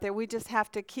that we just have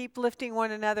to keep lifting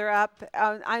one another up.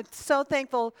 I'm so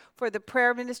thankful for the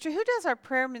prayer ministry. Who does our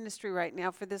prayer ministry right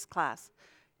now for this class?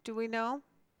 Do we know?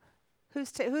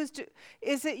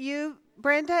 Is it you,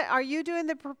 Brenda? Are you doing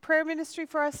the prayer ministry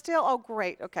for us still? Oh,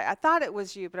 great. Okay. I thought it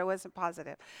was you, but I wasn't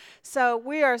positive. So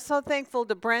we are so thankful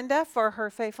to Brenda for her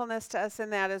faithfulness to us in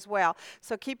that as well.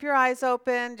 So keep your eyes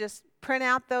open. Just print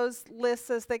out those lists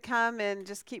as they come and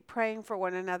just keep praying for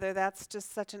one another. That's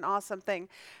just such an awesome thing.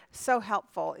 So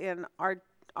helpful in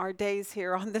our days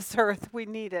here on this earth. We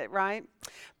need it, right?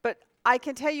 But I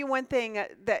can tell you one thing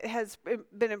that has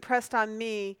been impressed on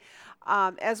me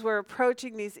as we're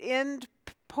approaching these end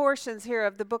portions here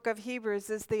of the book of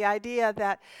Hebrews is the idea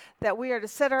that we are to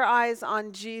set our eyes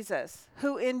on Jesus,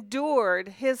 who endured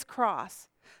his cross,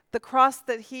 the cross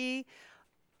that he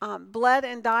bled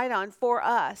and died on for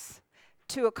us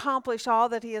to accomplish all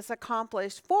that he has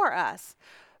accomplished for us.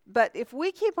 But if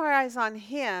we keep our eyes on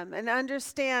him and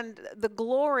understand the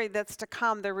glory that's to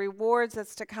come, the rewards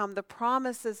that's to come, the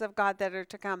promises of God that are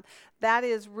to come, that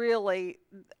is really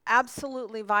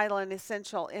absolutely vital and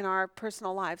essential in our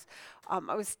personal lives.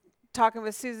 I was talking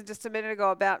with Susan just a minute ago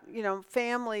about,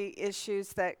 family issues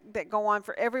that go on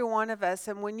for every one of us.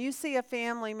 And when you see a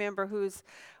family member who's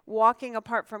walking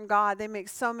apart from God, they make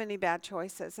so many bad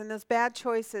choices. And those bad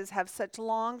choices have such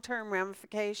long-term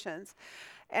ramifications.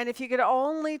 And if you could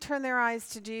only turn their eyes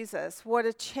to Jesus, what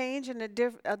a change and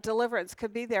a deliverance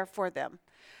could be there for them.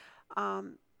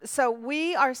 So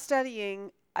we are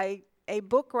studying a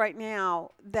book right now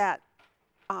that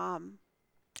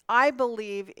I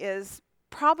believe is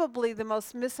probably the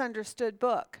most misunderstood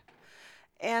book.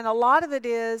 And a lot of it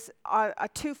is a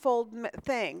twofold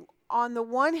thing. On the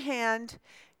one hand,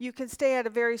 you can stay at a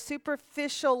very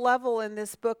superficial level in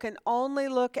this book and only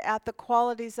look at the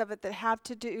qualities of it that have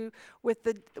to do with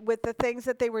the things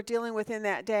that they were dealing with in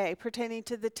that day, pertaining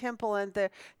to the temple and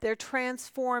their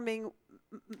transforming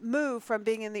move from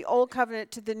being in the old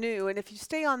covenant to the new. And if you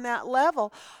stay on that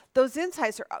level, those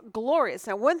insights are glorious.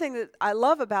 Now, one thing that I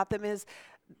love about them is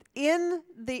in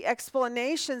the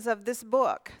explanations of this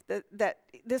book that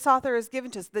this author has given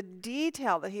to us, the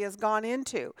detail that he has gone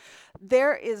into,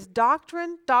 there is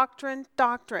doctrine,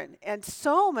 and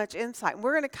so much insight. And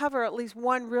we're going to cover at least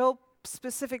one real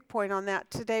specific point on that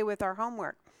today with our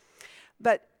homework.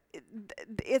 But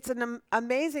it's an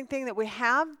amazing thing that we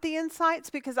have the insights,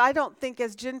 because I don't think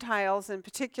as Gentiles in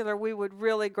particular we would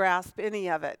really grasp any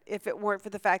of it if it weren't for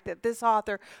the fact that this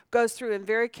author goes through and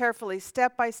very carefully,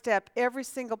 step by step, every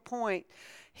single point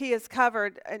he has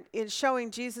covered in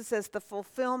showing Jesus as the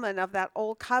fulfillment of that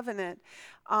old covenant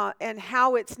and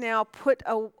how it's now put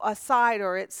aside,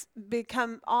 or it's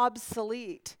become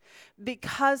obsolete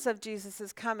because of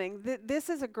Jesus' coming. This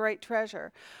is a great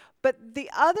treasure. But the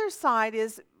other side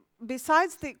is,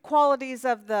 besides the qualities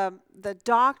of the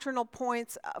doctrinal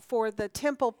points for the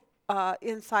temple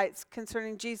insights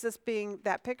concerning Jesus being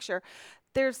that picture,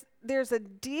 there's a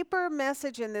deeper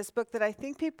message in this book that I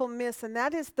think people miss, and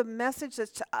that is the message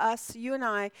that's to us, you and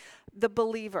I, the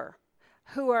believer,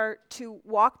 who are to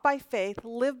walk by faith,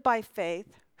 live by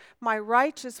faith. My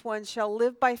righteous one shall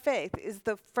live by faith is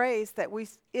the phrase that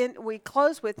we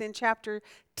close with in chapter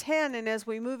 10 and as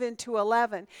we move into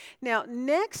 11. Now,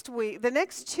 next week, the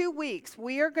next 2 weeks,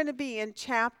 we are going to be in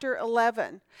chapter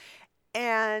 11.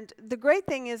 And the great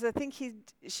thing is, I think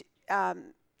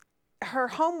her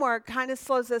homework kind of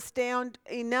slows us down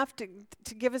enough to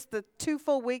give us the 2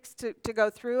 full weeks to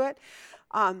go through it.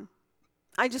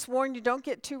 I just warn you, don't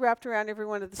get too wrapped around every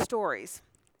one of the stories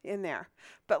in there,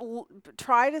 but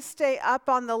try to stay up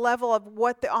on the level of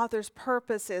what the author's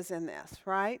purpose is in this,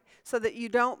 right? So that you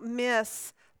don't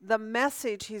miss the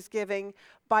message he's giving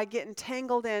by getting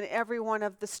tangled in every one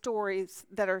of the stories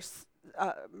that are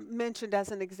mentioned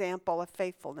as an example of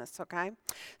faithfulness, okay?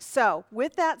 So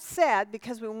with that said,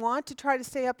 because we want to try to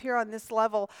stay up here on this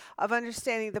level of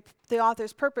understanding the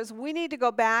author's purpose, we need to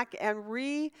go back and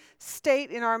restate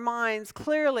in our minds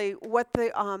clearly what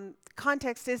the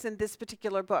context is in this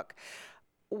particular book.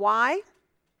 Why?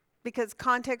 Because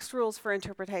context rules for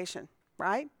interpretation,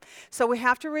 right? So we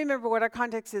have to remember what our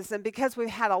context is, and because we've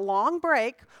had a long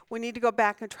break, we need to go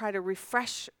back and try to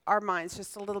refresh our minds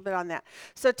just a little bit on that.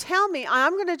 So tell me,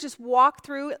 I'm going to just walk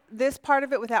through this part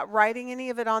of it without writing any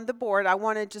of it on the board. I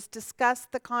want to just discuss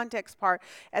the context part,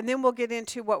 and then we'll get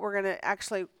into what we're going to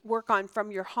actually work on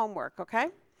from your homework, okay?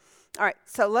 All right,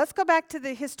 so let's go back to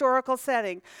the historical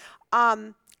setting.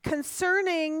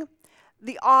 Concerning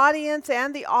the audience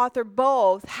and the author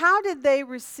both, how did they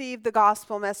receive the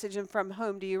gospel message and from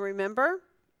whom? Do you remember?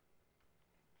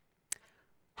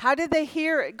 How did they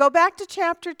hear it? Go back to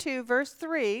chapter 2, verse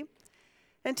 3.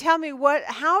 And tell me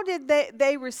how did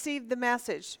they receive the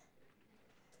message?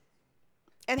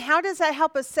 And how does that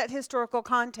help us set historical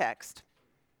context?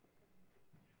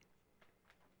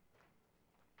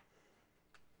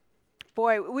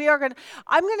 Boy,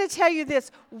 I'm going to tell you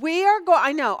this.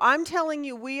 I'm telling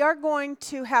you, we are going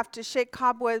to have to shake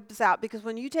cobwebs out, because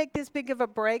when you take this big of a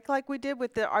break like we did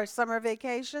with our summer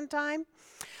vacation time,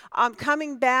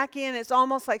 coming back in, it's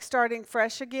almost like starting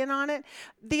fresh again on it.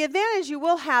 The advantage you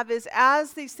will have is,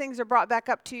 as these things are brought back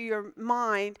up to your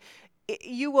mind,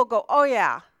 you will go, oh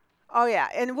yeah. Oh yeah,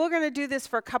 and we're going to do this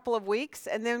for a couple of weeks,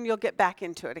 and then you'll get back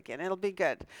into it again. It'll be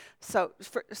good. So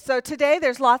today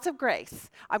there's lots of grace.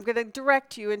 I'm going to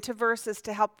direct you into verses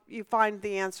to help you find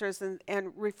the answers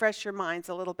and refresh your minds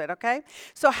a little bit, okay?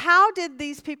 So how did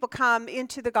these people come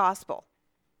into the gospel?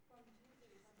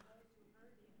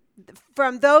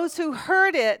 From those who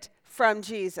heard it from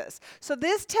Jesus. So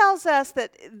this tells us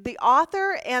that the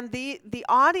author and the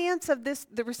audience of this,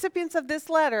 the recipients of this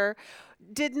letter,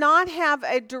 did not have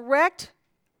a direct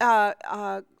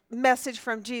message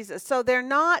from Jesus. So they're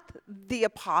not the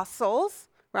apostles,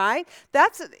 right?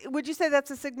 Would you say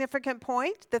that's a significant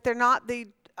point, that they're not the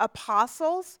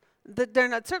apostles? That they're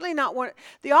not, certainly not one.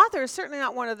 The author is certainly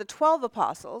not one of the 12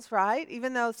 apostles, right?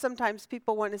 Even though sometimes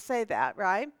people want to say that,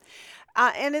 right?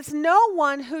 And it's no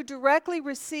one who directly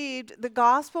received the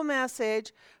gospel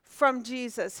message from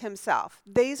Jesus himself.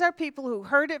 These are people who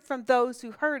heard it from those who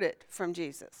heard it from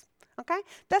Jesus. Okay?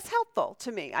 That's helpful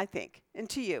to me, I think, and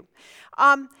to you.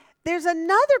 There's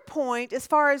another point as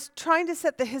far as trying to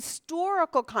set the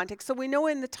historical context, so we know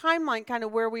in the timeline kind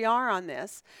of where we are on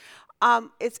this.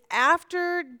 It's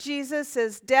after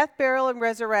Jesus' death, burial, and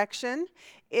resurrection.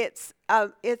 It's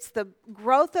the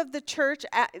growth of the church,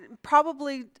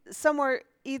 probably somewhere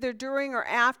either during or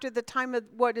after the time of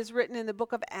what is written in the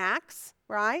book of Acts,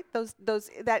 right?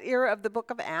 That era of the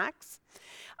book of Acts.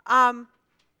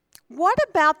 What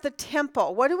about the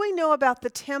temple? What do we know about the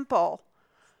temple?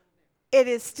 It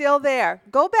is still there.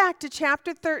 Go back to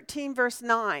chapter 13, verse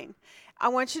 9. I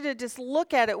want you to just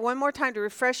look at it one more time to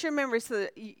refresh your memory, so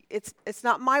that it's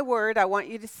not my word. I want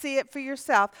you to see it for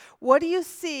yourself. What do you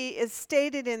see is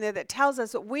stated in there that tells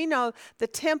us that we know the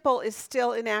temple is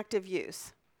still in active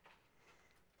use?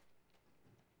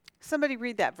 Somebody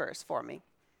read that verse for me.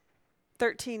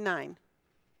 13:9.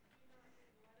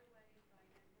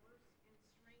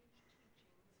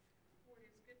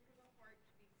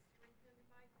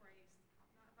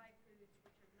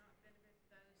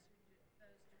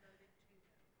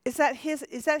 Is that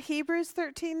Hebrews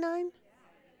 13:9?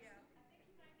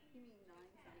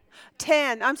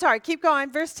 10. I'm sorry. Keep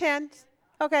going. Verse 10.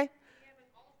 Okay.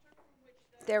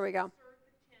 There we go.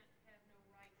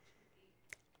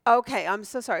 Okay, I'm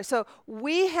so sorry. So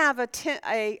we have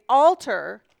a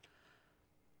altar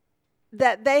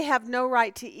that they have no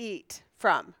right to eat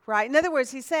from, right? In other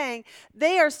words, he's saying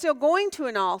they are still going to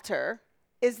an altar,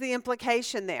 is the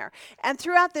implication there. And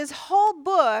throughout this whole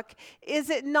book,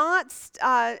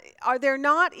 are there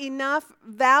not enough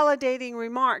validating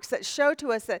remarks that show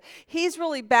to us that he's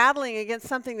really battling against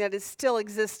something that is still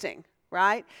existing,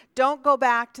 right? Don't go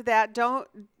back to that.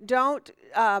 Don't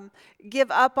give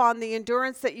up on the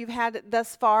endurance that you've had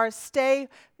thus far. Stay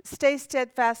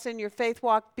steadfast in your faith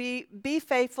walk. Be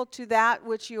faithful to that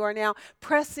which you are now.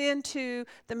 Press into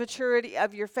the maturity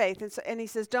of your faith. And he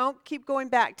says, don't keep going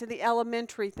back to the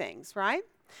elementary things, right?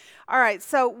 All right,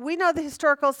 so we know the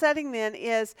historical setting then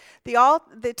is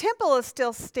the temple is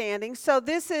still standing. So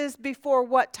this is before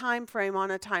what time frame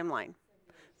on a timeline?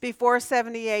 Before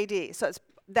 70 AD. So it's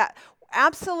that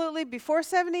absolutely before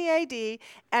 70 AD,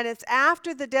 and it's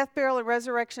after the death, burial, and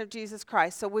resurrection of Jesus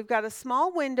Christ. So we've got a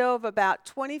small window of about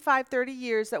 25, 30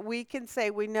 years that we can say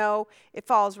we know it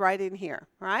falls right in here,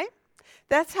 right?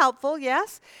 That's helpful,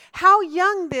 yes? How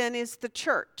young then is the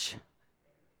church?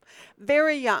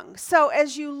 Very young. So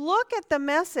as you look at the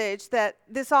message that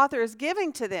this author is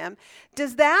giving to them,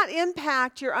 does that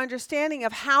impact your understanding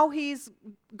of how he's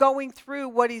going through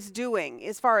what he's doing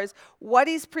as far as what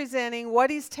he's presenting,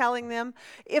 what he's telling them?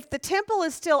 If the temple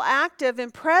is still active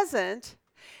and present,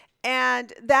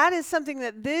 and that is something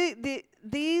that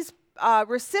these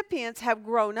recipients have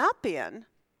grown up in,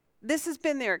 this has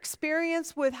been their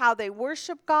experience with how they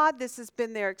worship God. This has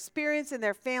been their experience in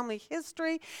their family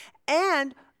history,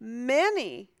 and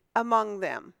many among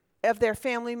them, of their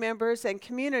family members and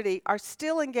community, are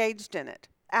still engaged in it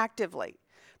actively.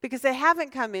 because they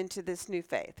haven't come into this new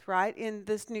faith, right? In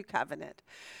this new covenant.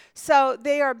 So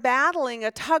they are battling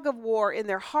a tug of war in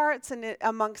their hearts and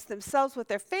amongst themselves with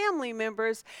their family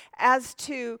members as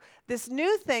to this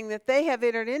new thing that they have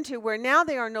entered into, where now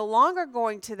they are no longer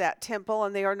going to that temple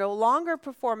and they are no longer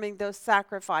performing those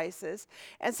sacrifices.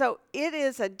 And so it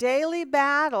is a daily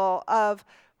battle of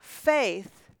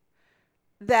faith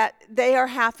that they are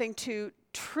having to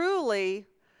truly,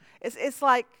 it's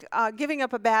like giving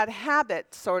up a bad habit,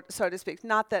 so to speak.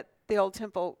 Not that the old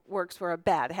temple works were a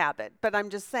bad habit, but I'm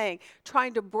just saying,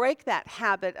 trying to break that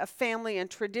habit of family and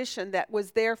tradition that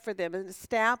was there for them and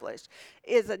established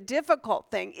is a difficult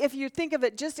thing. If you think of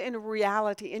it just in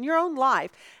reality, in your own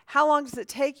life, how long does it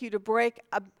take you to break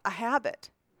a habit?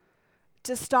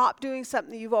 To stop doing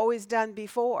something you've always done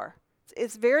before?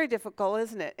 It's very difficult,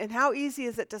 isn't it? And how easy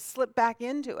is it to slip back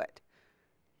into it?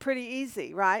 Pretty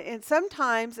easy, right? And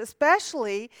sometimes,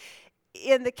 especially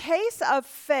in the case of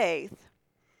faith,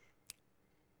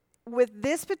 with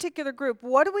this particular group,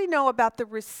 what do we know about the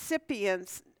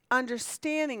recipients'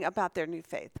 understanding about their new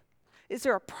faith? Is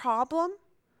there a problem?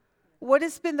 What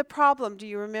has been the problem? Do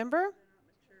you remember?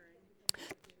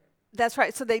 That's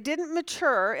right. So they didn't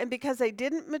mature, and because they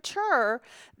didn't mature,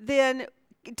 then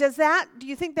do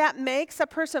you think that makes a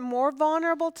person more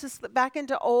vulnerable to slip back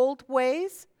into old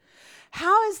ways?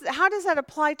 How does that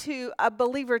apply to a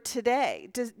believer today?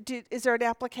 Is there an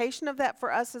application of that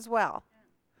for us as well?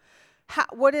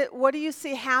 What do you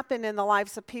see happen in the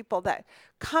lives of people that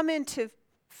come into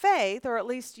faith, or at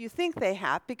least you think they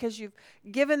have, because you've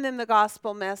given them the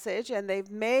gospel message and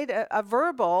they've made a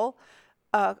verbal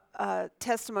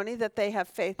testimony that they have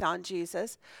faith on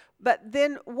Jesus. But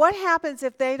then what happens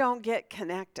if they don't get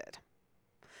connected?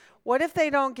 What if they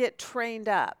don't get trained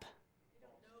up?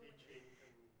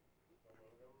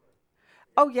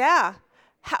 Oh, yeah.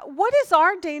 What is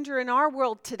our danger in our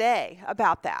world today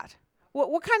about that?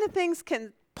 What kind of things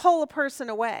can pull a person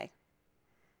away?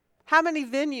 How many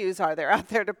venues are there out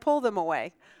there to pull them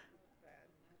away?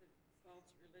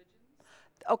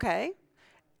 Okay.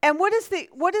 And what is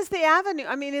the avenue?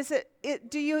 I mean, in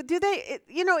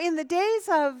the days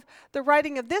of the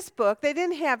writing of this book, they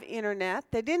didn't have internet,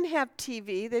 they didn't have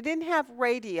TV, they didn't have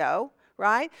radio,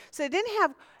 right? So they didn't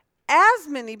have as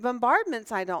many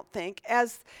bombardments, I don't think,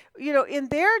 as, in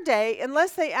their day,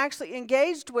 unless they actually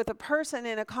engaged with a person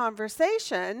in a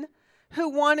conversation who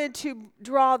wanted to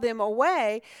draw them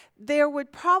away, there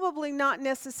would probably not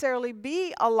necessarily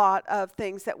be a lot of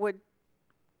things that would,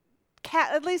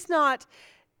 at least not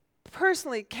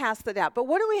personally, cast it out. But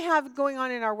what do we have going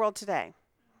on in our world today?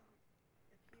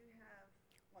 You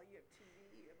have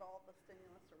TV, you have all the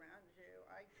stimulus around you.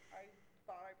 I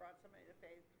thought I brought somebody to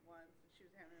faith once, and she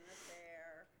was having an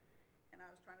affair, and I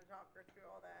was trying to talk her through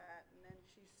all that, and then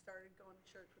she started going to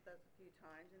church with us a few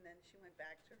times, and then she went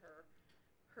back to her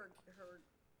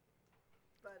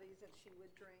buddies that she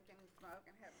would drink and smoke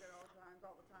and have good old times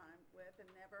all the time with, and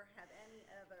never had any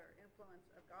other influence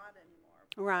of God anymore.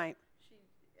 Right. She,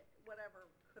 whatever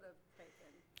could have taken.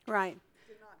 Right.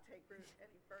 Did not take root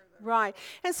any further. Right.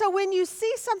 And so when you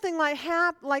see something like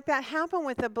that happen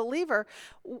with a believer,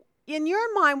 in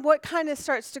your mind, what kind of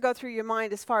starts to go through your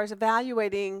mind as far as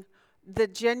evaluating the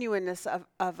genuineness of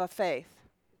a faith?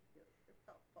 It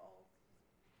felt false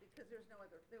because there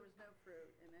was no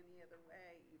fruit in any other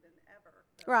way, even ever.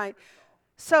 Right.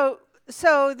 So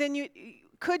then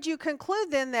could you conclude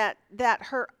then that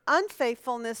her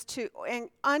unfaithfulness to and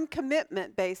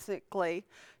uncommitment basically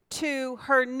to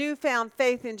her newfound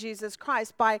faith in Jesus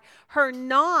Christ, by her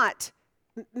not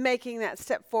making that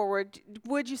step forward,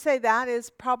 would you say that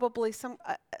is probably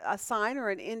a sign or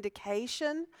an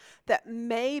indication that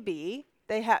maybe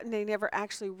they never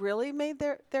actually really made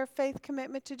their faith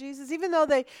commitment to Jesus, even though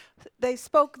they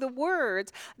spoke the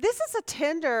words? This is a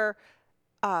tender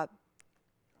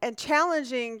and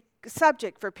challenging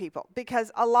subject for people,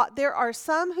 because there are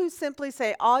some who simply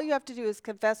say all you have to do is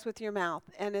confess with your mouth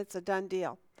and it's a done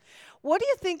deal. What do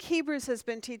you think Hebrews has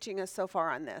been teaching us so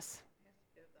far on this?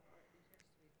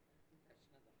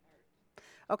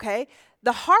 Okay,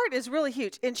 the heart is really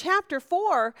huge. In chapter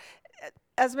 4,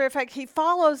 as a matter of fact, he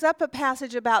follows up a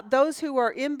passage about those who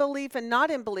are in belief and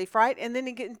not in belief, right? And then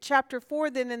in chapter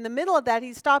 4, then in the middle of that,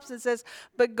 he stops and says,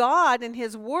 but God in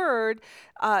his word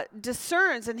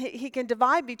discerns, and he can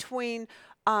divide between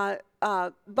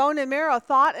bone and marrow,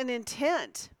 thought and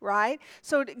intent, right?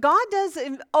 So God does,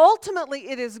 ultimately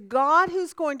it is God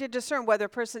who's going to discern whether a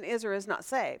person is or is not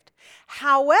saved.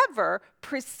 However,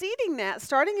 preceding that,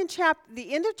 starting in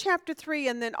the end of chapter 3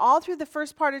 and then all through the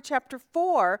first part of chapter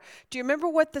 4, do you remember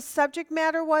what the subject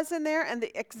matter was in there and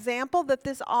the example that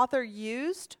this author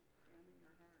used?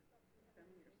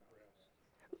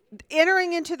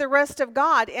 entering into the rest of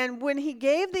God. And when he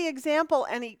gave the example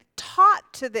and he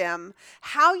taught to them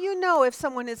how you know if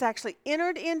someone has actually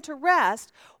entered into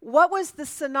rest, what was the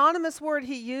synonymous word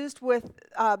he used with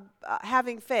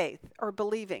having faith or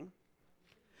believing?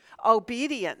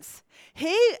 Obedience.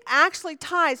 He actually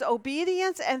ties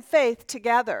obedience and faith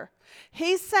together.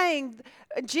 He's saying,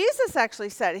 Jesus actually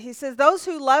said it. He says, those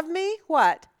who love me,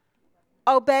 what?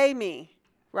 Obey me,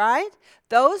 right?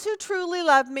 Those who truly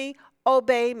love me,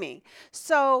 obey me.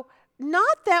 So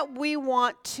not that we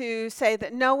want to say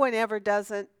that no one ever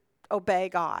doesn't obey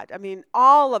God. I mean,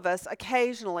 all of us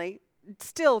occasionally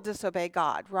still disobey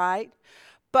God, right?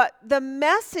 But the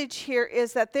message here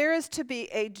is that there is to be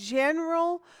a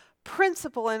general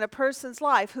principle in a person's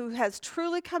life who has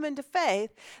truly come into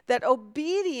faith that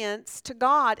obedience to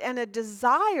God and a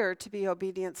desire to be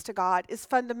obedience to God is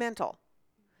fundamental.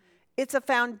 It's a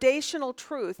foundational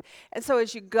truth. And so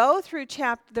as you go through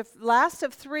the last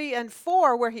of 3 and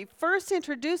 4, where he first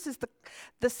introduces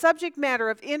the subject matter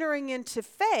of entering into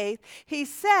faith, he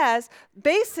says,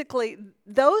 basically,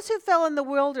 those who fell in the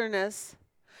wilderness,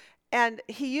 and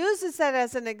he uses that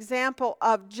as an example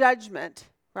of judgment,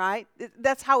 right?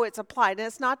 That's how it's applied. And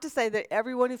it's not to say that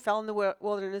everyone who fell in the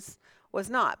wilderness was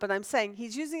not, but I'm saying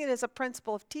he's using it as a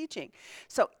principle of teaching.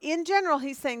 So in general,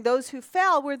 he's saying those who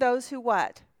fell were those who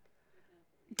what?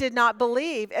 Did not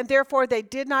believe, and therefore they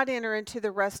did not enter into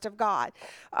the rest of God.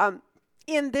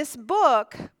 In this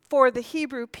book, for the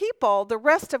Hebrew people, the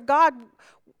rest of God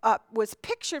was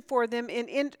pictured for them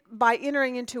by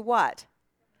entering into what?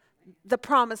 The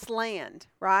promised land,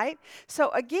 right?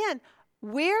 So again,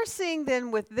 we're seeing then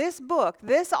with this book,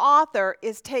 this author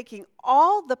is taking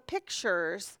all the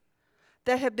pictures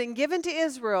that have been given to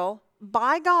Israel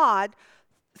by God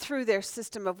through their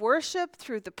system of worship,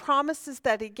 through the promises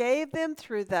that he gave them,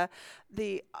 through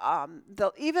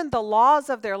even the laws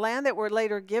of their land that were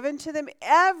later given to them,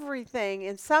 everything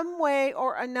in some way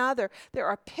or another. There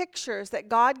are pictures that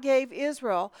God gave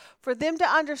Israel for them to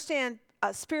understand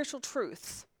spiritual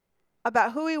truths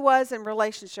about who he was in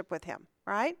relationship with him,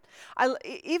 right?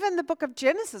 Even the book of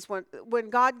Genesis, when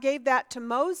God gave that to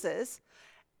Moses,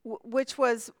 which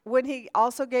was when he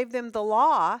also gave them the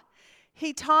law,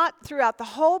 he taught throughout the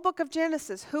whole book of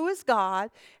Genesis who is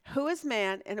God, who is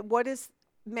man, and what is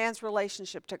man's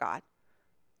relationship to God.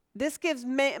 This gives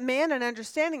man an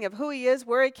understanding of who he is,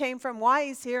 where he came from, why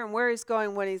he's here, and where he's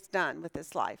going when he's done with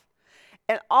this life.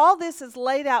 And all this is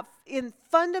laid out in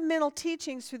fundamental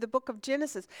teachings through the book of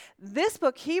Genesis. This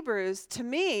book, Hebrews, to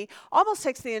me, almost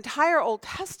takes the entire Old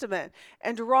Testament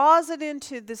and draws it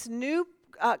into this new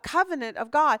covenant of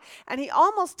God. And he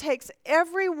almost takes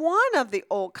every one of the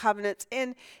old covenants,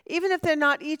 and even if they're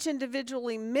not each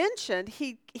individually mentioned,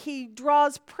 he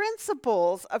draws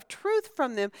principles of truth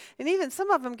from them, and even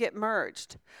some of them get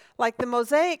merged. Like the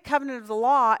Mosaic covenant of the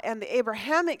law and the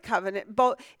Abrahamic covenant,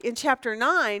 both in chapter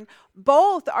 9,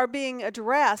 both are being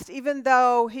addressed, even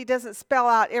though he doesn't spell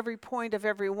out every point of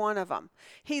every one of them.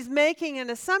 He's making an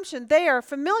assumption they are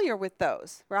familiar with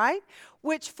those, right?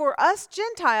 Which for us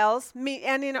Gentiles,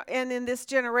 and in this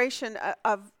generation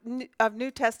of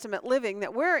New Testament living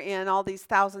that we're in all these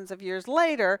thousands of years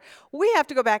later, we have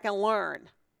to go back and learn,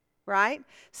 right?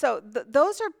 So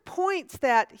those are points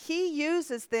that he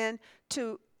uses then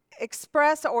to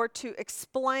express or to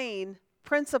explain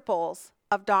principles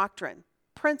of doctrine,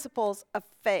 principles of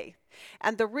faith.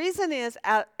 And the reason is,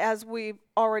 as we've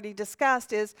already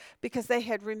discussed, is because they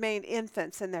had remained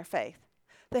infants in their faith.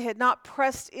 They had not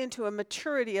pressed into a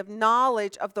maturity of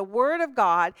knowledge of the Word of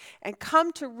God and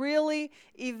come to really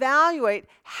evaluate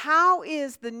how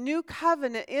is the new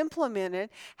covenant implemented?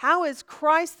 How is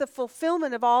Christ the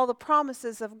fulfillment of all the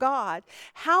promises of God?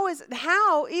 How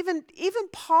even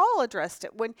Paul addressed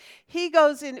it when he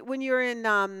goes in, when you're in,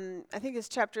 I think it's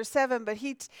chapter 7, but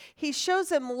he shows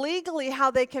them legally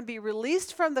how they can be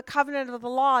released from the covenant of the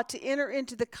law to enter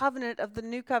into the covenant of the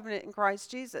new covenant in Christ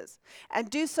Jesus and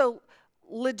do so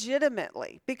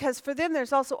legitimately, because for them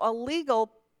there's also a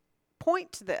legal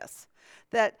point to this,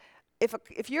 that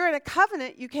if you're in a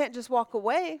covenant, you can't just walk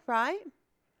away, right?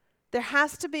 There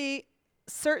has to be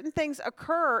certain things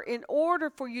occur in order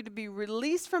for you to be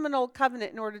released from an old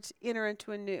covenant in order to enter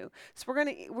into a new. So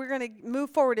we're going to move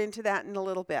forward into that in a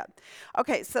little bit.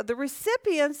 Okay, so the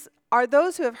recipients are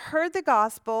those who have heard the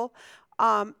gospel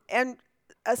and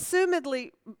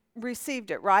assumedly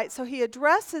received it, right? So he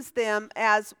addresses them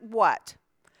as what?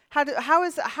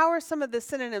 How are some of the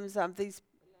synonyms of these?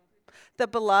 The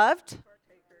beloved,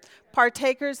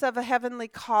 partakers of a heavenly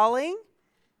calling,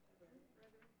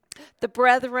 The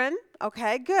brethren.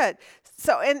 Okay, good.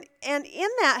 So, and in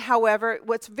that, however,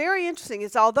 what's very interesting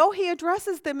is although he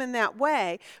addresses them in that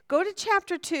way, go to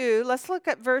chapter 2. Let's look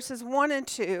at verses 1 and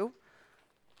 2.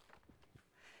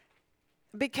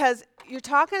 Because you're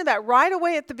talking about right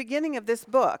away at the beginning of this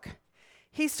book.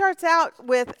 He starts out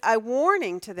with a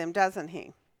warning to them, doesn't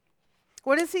he?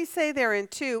 What does he say there in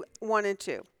 1 and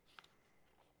 2?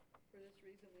 For this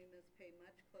reason, we must pay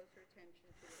much closer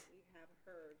attention to what we have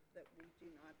heard, that we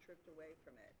do not drift away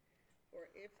from it.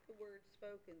 For if the word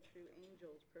spoken through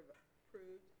angels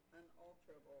proved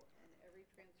unalterable, and every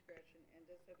transgression and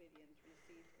disobedience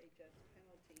received a just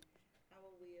penalty, how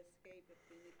will we escape if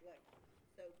we neglect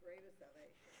so great a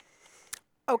salvation?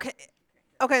 Okay.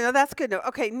 Okay, no, that's good.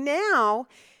 Okay, now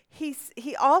he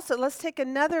also, let's take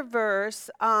another verse.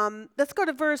 Let's go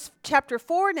to chapter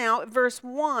 4 now, verse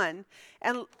 1,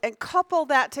 and couple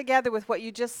that together with what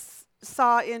you just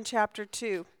saw in chapter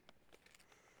 2.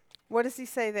 What does he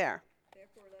say there?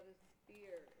 Therefore let us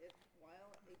fear, if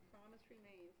while a promise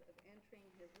remains of entering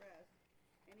his rest,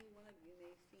 any one of you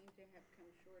may seem to have come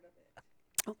short of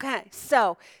it. Okay,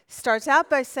 so starts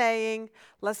out by saying,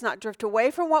 let's not drift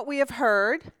away from what we have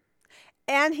heard.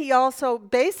 And he also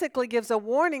basically gives a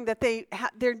warning that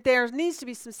there needs to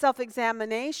be some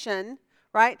self-examination,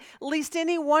 right? At least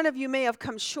any one of you may have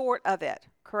come short of it,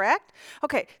 correct?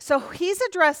 Okay, so he's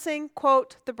addressing,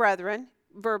 quote, the brethren,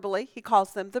 verbally. He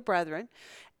calls them the brethren.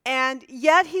 And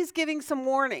yet he's giving some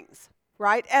warnings,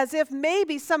 right? As if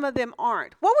maybe some of them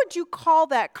aren't. What would you call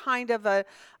that kind of a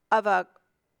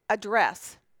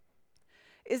address?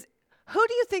 Who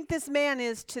do you think this man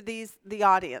is to the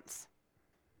audience?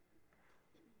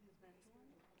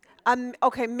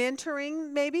 Okay,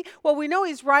 mentoring maybe. Well, we know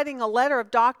he's writing a letter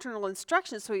of doctrinal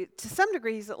instruction, so to some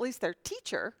degree he's at least their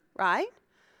teacher, right?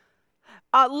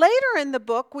 Later in the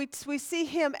book, we see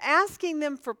him asking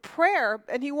them for prayer,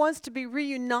 and he wants to be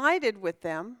reunited with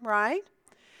them, right?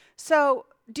 So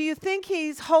do you think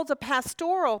he holds a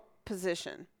pastoral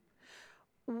position?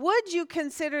 Would you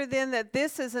consider then that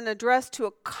this is an address to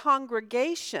a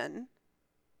congregation?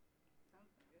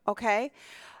 Okay.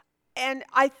 And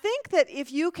I think that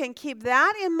if you can keep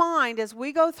that in mind as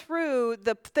we go through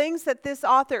the things that this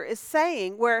author is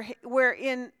saying, where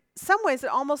in some ways it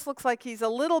almost looks like he's a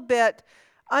little bit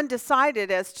undecided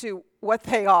as to what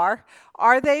they are.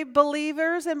 Are they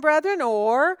believers and brethren,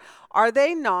 or are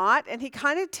they not? And he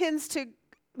kind of tends to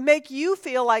make you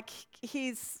feel like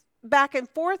he's back and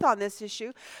forth on this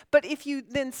issue. But if you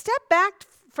then step back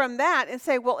from that and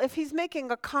say, well, if he's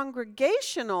making a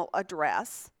congregational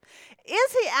address,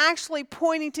 is he actually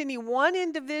pointing to any one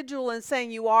individual and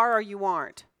saying you are or you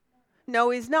aren't? No,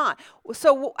 he's not.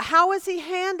 So how is he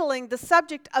handling the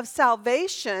subject of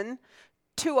salvation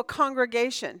to a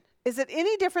congregation? Is it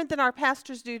any different than our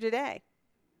pastors do today?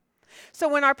 So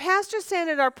when our pastors stand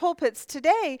at our pulpits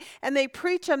today and they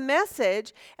preach a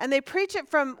message, and they preach it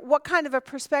from what kind of a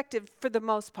perspective for the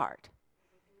most part?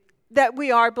 That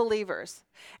we are believers.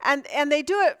 And they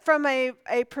do it from a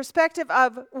perspective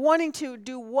of wanting to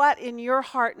do what in your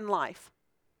heart and life?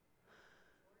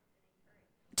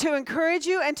 To encourage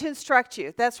you and to instruct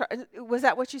you. That's right. Was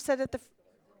that what you said at the...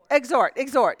 Exhort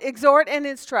and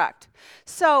instruct.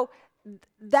 So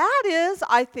that is,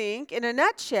 I think, in a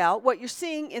nutshell, what you're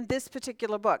seeing in this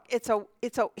particular book.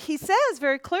 He says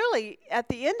very clearly at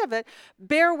the end of it,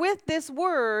 bear with this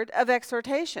word of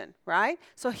exhortation, right?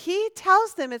 So he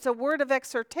tells them it's a word of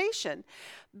exhortation,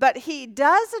 but he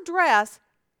does address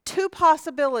two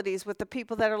possibilities with the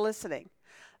people that are listening.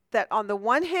 That on the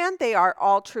one hand, they are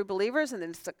all true believers, and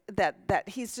then that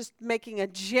he's just making a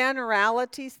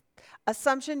generality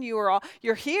assumption. You're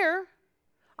here.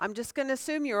 I'm just going to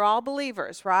assume you're all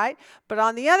believers, right? But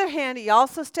on the other hand, he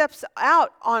also steps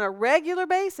out on a regular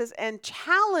basis and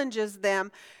challenges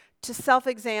them to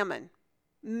self-examine,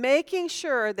 making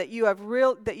sure that you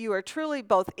are truly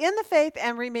both in the faith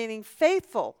and remaining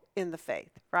faithful in the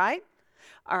faith, right?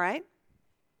 All right?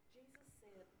 Jesus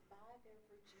said, by their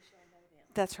fruits you shall know them.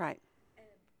 That's right. And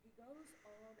he goes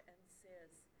on and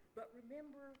says, but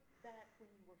remember that when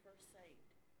you were first saved,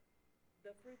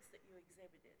 the fruits that you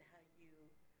exhibited, how you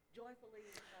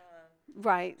joyfully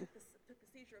Right. took the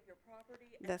seizure of your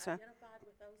property and That's right. identified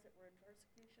with those that were in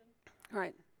persecution.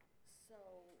 Right. So,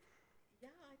 yeah,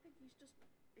 I think he's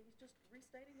just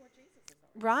restating what Jesus is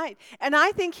on. Right. And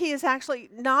I think he is actually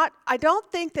not, I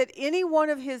don't think that any one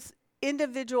of his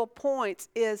individual points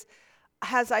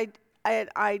has an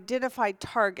identified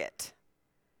target.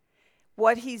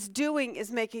 What he's doing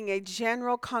is making a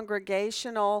general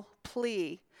congregational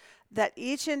plea that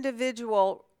each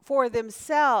individual for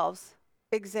themselves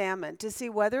examined to see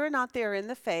whether or not they're in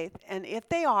the faith. And if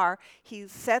they are, he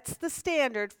sets the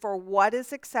standard for what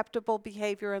is acceptable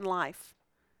behavior in life.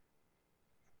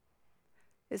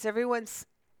 Is everyone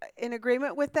in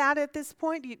agreement with that at this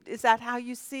point? Is that how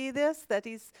you see this? That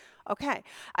he's, okay.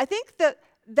 I think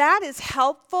that is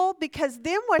helpful, because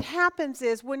then what happens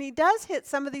is when he does hit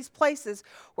some of these places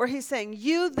where he's saying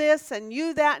you this and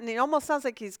you that, and it almost sounds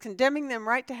like he's condemning them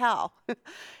right to hell.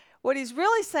 What he's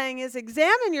really saying is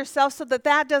examine yourself so that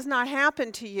that does not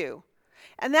happen to you.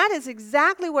 And that is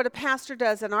exactly what a pastor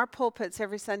does in our pulpits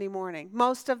every Sunday morning.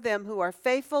 Most of them who are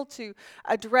faithful to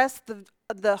address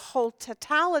the whole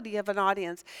totality of an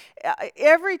audience.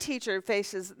 Every teacher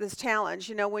faces this challenge.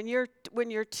 You know, when you're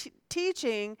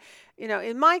teaching, you know,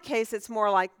 in my case, it's more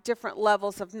like different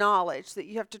levels of knowledge that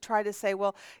you have to try to say,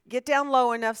 well, get down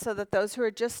low enough so that those who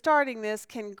are just starting this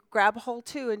can grab hold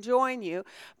too and join you,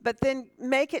 but then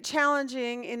make it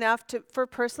challenging enough for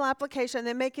personal application,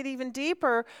 then make it even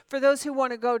deeper for those who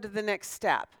want to go to the next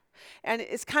step. And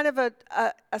it's kind of a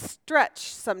stretch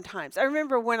sometimes. I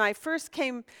remember when I first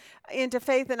came into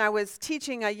faith and I was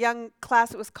teaching a young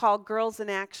class that was called Girls in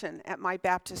Action at my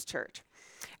Baptist church.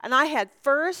 And I had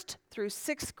 1st through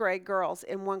 6th grade girls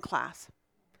in one class.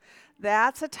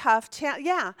 That's a tough challenge.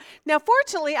 Yeah. Now,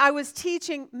 fortunately, I was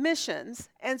teaching missions,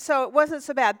 and so it wasn't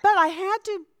so bad. But I had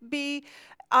to be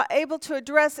able to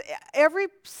address every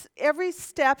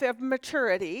step of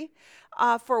maturity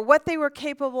for what they were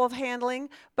capable of handling,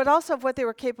 but also of what they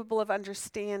were capable of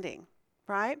understanding,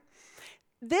 right?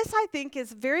 This, I think,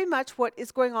 is very much what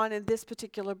is going on in this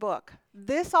particular book.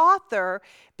 This author,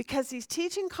 because he's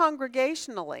teaching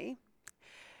congregationally,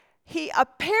 he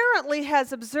apparently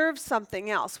has observed something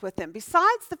else with them.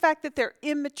 Besides the fact that they're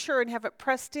immature and haven't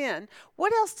pressed in,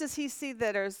 what else does he see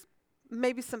that there's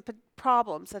maybe some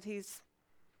problems that he's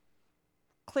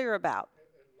clear about?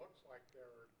 It looks like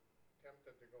they're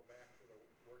tempted to go back to the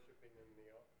worshiping in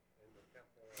the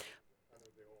temple under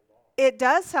the old law. It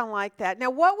does sound like that. Now,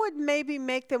 what would maybe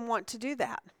make them want to do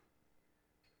that?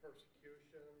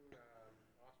 Persecution,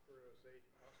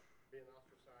 being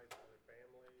ostracized by their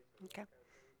families. Okay.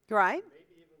 Right?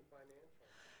 Maybe even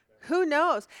financial. Who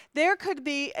knows? There could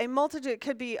be a multitude. It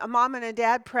could be a mom and a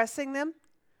dad pressing them.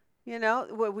 You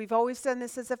know, we've always done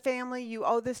this as a family. You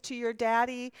owe this to your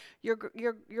daddy. Your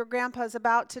grandpa's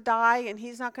about to die, and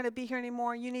he's not going to be here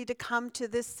anymore. You need to come to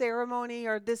this ceremony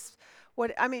or this.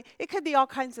 It could be all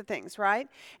kinds of things, right?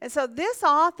 And so this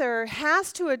author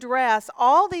has to address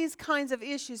all these kinds of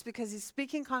issues because he's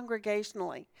speaking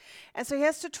congregationally. And so he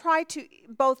has to try to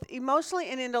both emotionally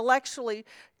and intellectually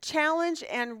challenge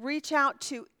and reach out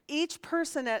to each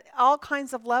person at all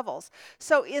kinds of levels.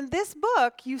 So in this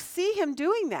book, you see him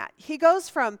doing that. He goes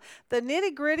from the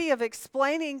nitty-gritty of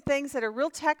explaining things that are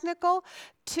real technical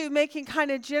to making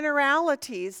kind of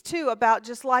generalities, too, about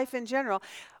just life in general.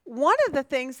 One of the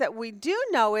things that we do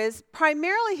know is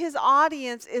primarily his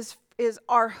audience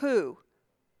are who?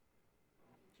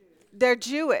 They're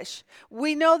Jewish.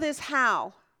 We know this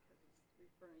how?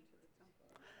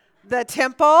 The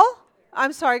temple?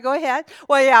 I'm sorry, go ahead.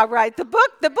 Well, yeah, right. The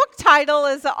book title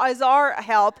is our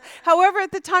help. However,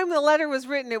 at the time the letter was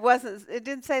written, it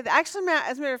didn't say that. Actually,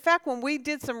 as a matter of fact, when we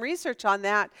did some research on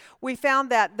that, we found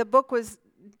that the book was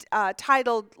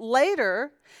titled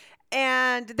later,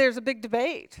 and there's a big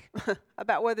debate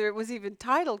about whether it was even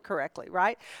titled correctly,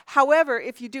 right? However,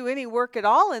 if you do any work at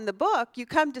all in the book, you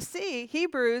come to see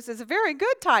Hebrews is a very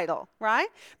good title, right?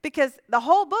 Because the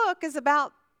whole book is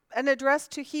about an address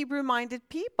to Hebrew-minded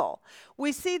people.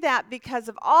 We see that because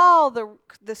of all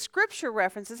the scripture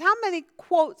references. How many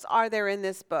quotes are there in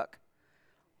this book?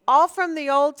 All from the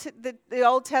Old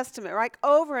Testament, right?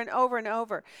 Over and over and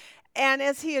over. And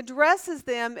as he addresses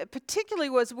them,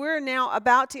 particularly as we're now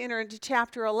about to enter into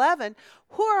chapter 11,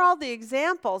 who are all the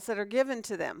examples that are given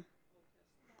to them?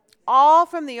 All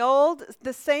from the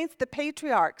saints, the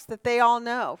patriarchs that they all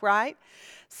know, right?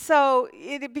 So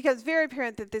it becomes very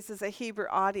apparent that this is a Hebrew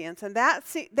audience, and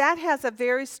that has a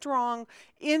very strong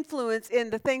influence in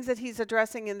the things that he's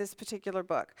addressing in this particular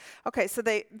book. Okay, so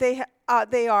they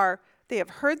have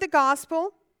heard the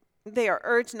gospel. They are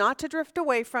urged not to drift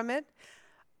away from it.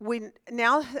 We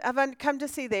now have come to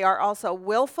see they are also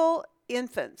willful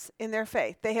infants in their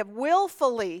faith. They have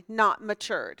willfully not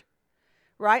matured,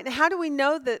 right? And how do we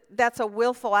know that that's a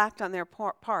willful act on their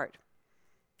part?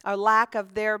 A lack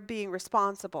of their being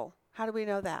responsible. How do we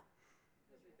know that?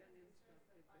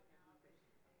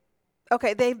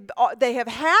 Okay, they have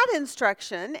had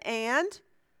instruction, and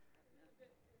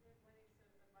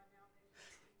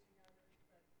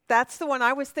that's the one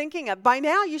I was thinking of. By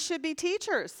now, you should be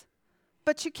teachers.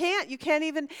 But you can't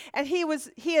even, and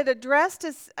he had addressed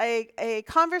a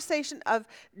conversation of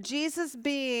Jesus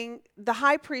being the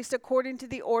high priest according to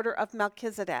the order of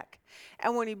Melchizedek.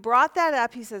 And when he brought that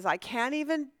up, he says, I can't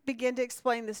even begin to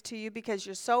explain this to you because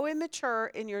you're so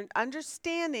immature in your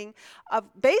understanding of,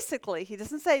 basically, he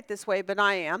doesn't say it this way, but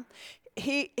I am.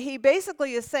 He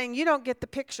basically is saying, you don't get the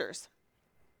pictures.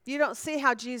 You don't see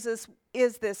how Jesus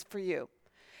is this for you.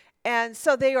 And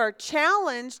so they are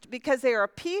challenged because they are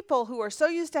people who are so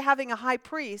used to having a high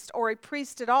priest or a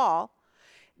priest at all,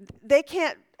 they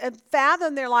can't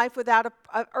fathom their life without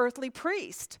an earthly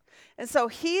priest. And so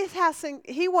he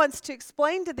wants to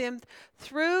explain to them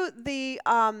through the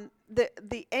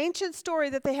ancient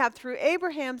story that they have through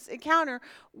Abraham's encounter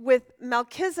with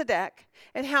Melchizedek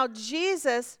and how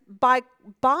Jesus, by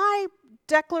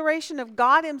declaration of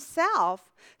God himself,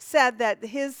 said that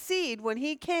his seed, when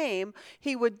he came,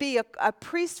 he would be a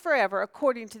priest forever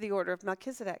according to the order of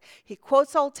Melchizedek. He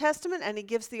quotes Old Testament and he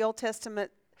gives the Old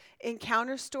Testament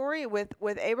encounter story with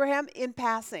Abraham in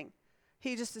passing.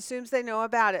 He just assumes they know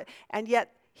about it, and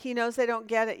yet he knows they don't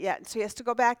get it yet. So he has to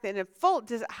go back then and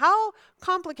how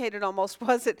complicated almost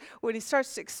was it when he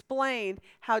starts to explain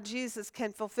how Jesus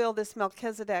can fulfill this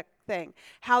Melchizedek thing,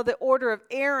 how the order of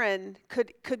Aaron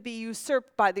could be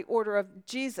usurped by the order of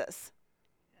Jesus.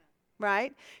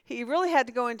 Right? He really had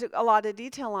to go into a lot of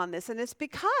detail on this, and it's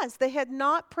because they had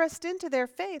not pressed into their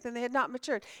faith and they had not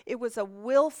matured. It was a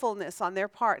willfulness on their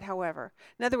part, however.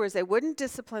 In other words, they wouldn't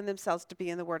discipline themselves to be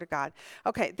in the Word of God.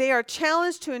 Okay, they are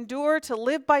challenged to endure, to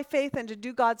live by faith, and to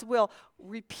do God's will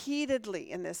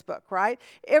repeatedly in this book, right?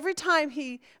 Every time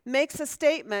he makes a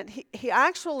statement, he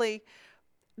actually,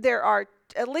 there are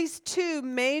at least two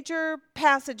major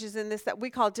passages in this that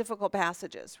we call difficult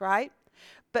passages, right?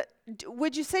 But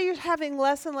would you say you're having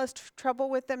less and less trouble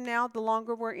with them now the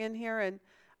longer we're in here? And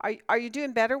are you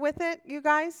doing better with it, you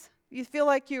guys? You feel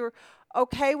like you're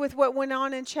okay with what went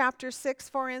on in chapter 6,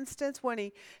 for instance, when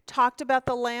he talked about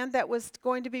the land that was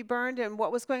going to be burned and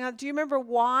what was going on? Do you remember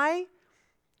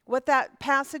what that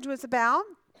passage was about?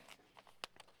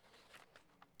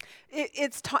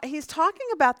 He's talking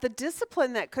about the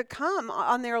discipline that could come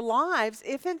on their lives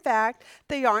if, in fact,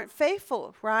 they aren't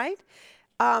faithful, right?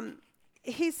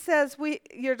 He says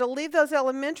you're to leave those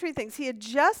elementary things. He had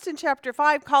just in chapter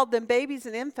 5 called them babies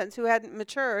and infants who hadn't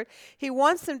matured. He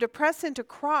wants them to press into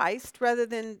Christ rather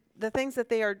than the things that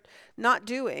they are not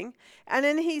doing. And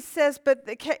then he says, but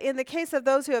in the case of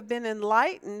those who have been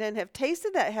enlightened and have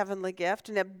tasted that heavenly gift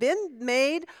and have been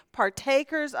made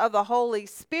partakers of the Holy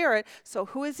Spirit. So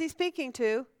who is he speaking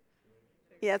to?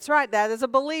 Yeah, that's right. That is a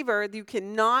believer. You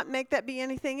cannot make that be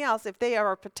anything else. If they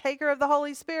are a partaker of the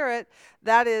Holy Spirit,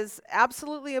 that is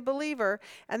absolutely a believer.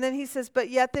 And then he says, but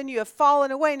yet then you have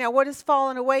fallen away. Now, what does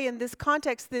fallen away in this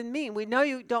context then mean? We know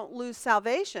you don't lose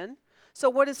salvation. So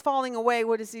what is falling away?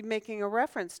 What is he making a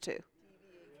reference to?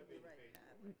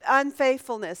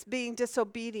 Unfaithfulness, being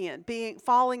disobedient,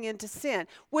 falling into sin,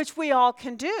 which we all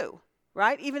can do.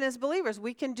 Right? Even as believers,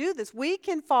 we can do this. We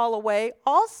can fall away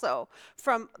also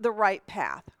from the right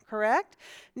path, correct?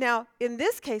 Now, in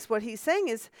this case, what he's saying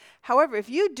is, however, if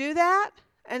you do that,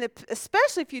 and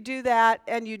especially if you do that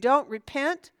and you don't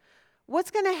repent,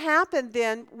 what's going to happen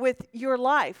then with your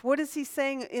life? What is he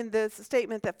saying in the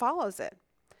statement that follows it?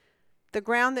 The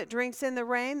ground that drinks in the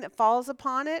rain that falls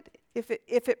upon it, if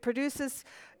it produces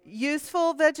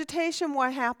useful vegetation,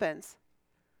 what happens?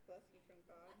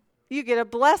 You get a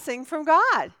blessing from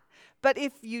God. But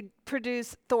if you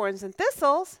produce thorns and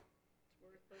thistles,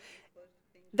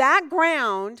 that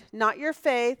ground, not your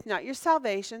faith, not your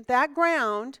salvation, that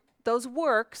ground, those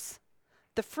works,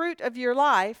 the fruit of your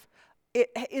life, it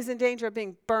is in danger of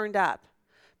being burned up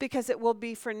because it will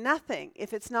be for nothing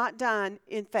if it's not done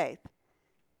in faith.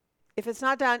 If it's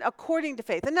not done according to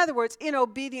faith. In other words, in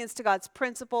obedience to God's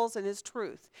principles and his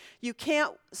truth. You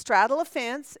can't straddle a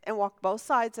fence and walk both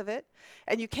sides of it.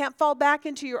 And you can't fall back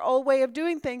into your old way of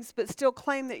doing things but still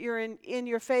claim that you're in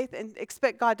your faith and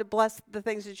expect God to bless the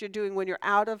things that you're doing when you're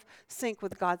out of sync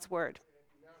with God's word.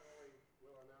 Not only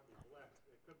will it not be blessed,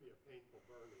 it could be a painful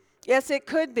burning. Yes, it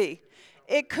could be.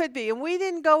 It could be. And we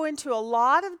didn't go into a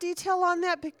lot of detail on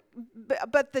that,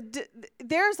 but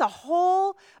there's a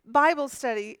whole Bible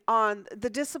study on the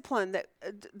discipline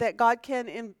that God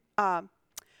can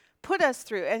put us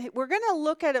through. And we're going to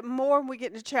look at it more when we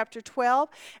get into chapter 12.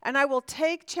 And I will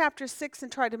take chapter 6 and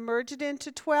try to merge it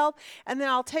into 12. And then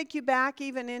I'll take you back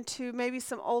even into maybe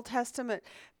some Old Testament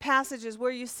passages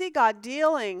where you see God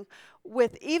dealing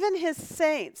with even his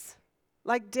saints,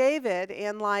 like David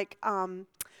and like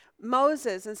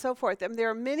Moses and so forth. And there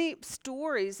are many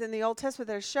stories in the Old Testament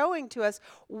that are showing to us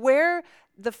where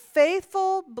the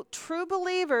faithful, true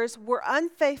believers were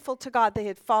unfaithful to God. They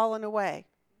had fallen away.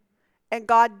 And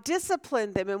God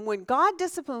disciplined them. And when God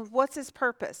disciplines, what's his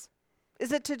purpose?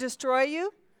 Is it to destroy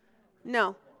you?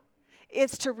 No.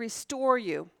 It's to restore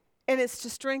you. And it's to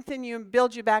strengthen you and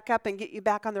build you back up and get you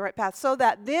back on the right path. So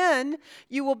that then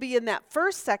you will be in that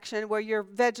first section where your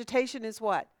vegetation is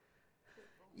what?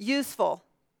 Useful.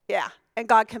 Yeah. And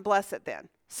God can bless it then.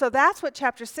 So that's what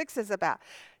chapter 6 is about.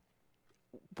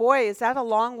 Boy, is that a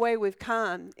long way we've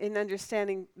come in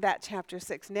understanding that chapter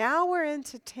 6. Now we're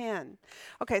into 10.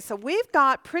 Okay, so we've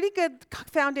got pretty good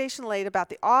foundation laid about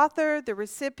the author, the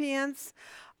recipients.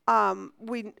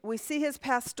 We see his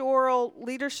pastoral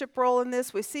leadership role in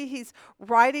this. We see he's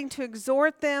writing to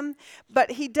exhort them.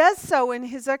 But he does so in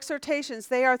his exhortations.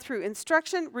 They are through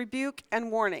instruction, rebuke,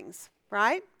 and warnings,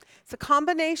 right? It's a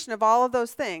combination of all of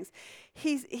those things.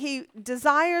 He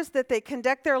desires that they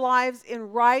conduct their lives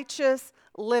in righteous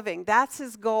living. That's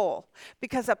his goal.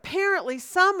 Because apparently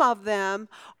some of them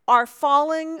are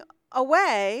falling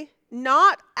away,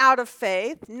 not out of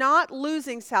faith, not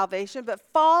losing salvation, but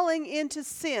falling into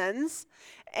sins,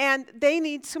 and they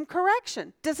need some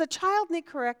correction. Does a child need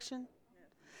correction?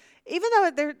 Even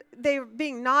though they're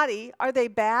being naughty, are they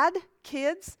bad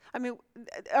kids? I mean,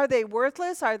 are they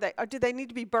worthless? Or do they need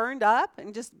to be burned up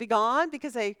and just be gone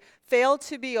because they failed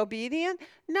to be obedient?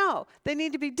 No, they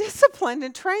need to be disciplined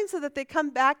and trained so that they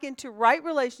come back into right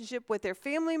relationship with their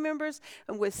family members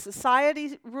and with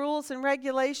society rules and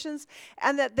regulations,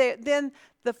 and that then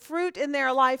the fruit in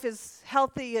their life is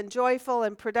healthy and joyful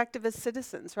and productive as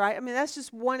citizens, right? I mean, that's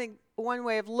just one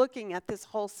way of looking at this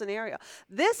whole scenario.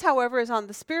 This, however, is on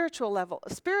the spiritual level.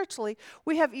 Spiritually,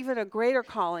 we have even a greater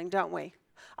calling, don't we?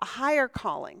 A higher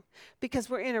calling, because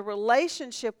we're in a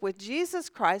relationship with Jesus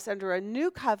Christ under a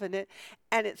new covenant,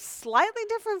 and it's slightly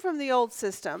different from the old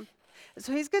system.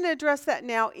 So he's going to address that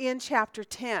now in chapter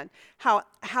 10, how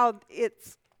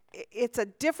it's a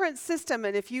different system,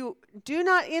 and if you do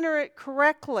not enter it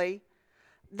correctly,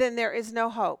 then there is no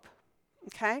hope.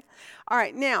 Okay? All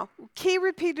right, now, key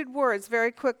repeated words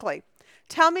very quickly.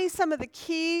 Tell me some of the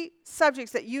key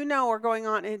subjects that you know are going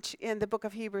on in the book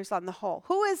of Hebrews on the whole.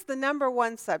 Who is the number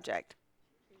one subject?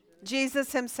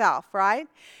 Jesus himself, right?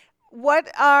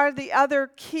 What are the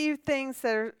other key things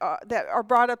that are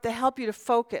brought up to help you to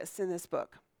focus in this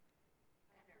book?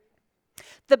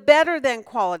 The better than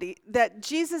quality, that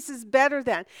Jesus is better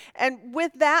than. And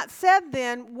with that said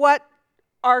then, what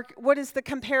is the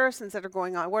comparisons that are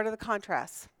going on? What are the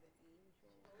contrasts?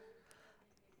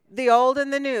 The old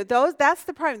and the new. That's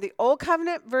the problem. The old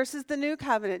covenant versus the new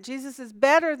covenant. Jesus is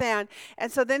better than.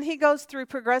 And so then he goes through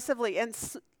progressively. And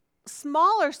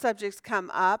smaller subjects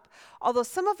come up, although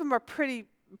some of them are pretty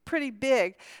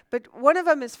big. But one of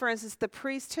them is, for instance, the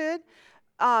priesthood.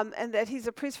 And that he's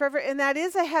a priest forever. And that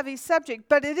is a heavy subject,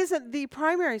 but it isn't the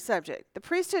primary subject. The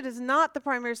priesthood is not the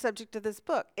primary subject of this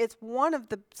book. It's one of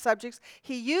the subjects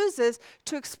he uses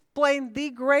to explain the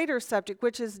greater subject,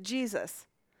 which is Jesus.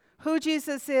 Who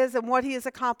Jesus is and what he has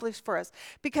accomplished for us.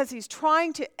 Because he's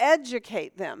trying to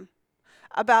educate them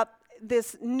about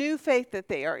this new faith that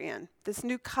they are in, this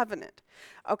new covenant.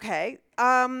 Okay.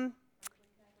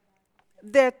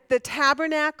 The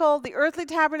tabernacle, the earthly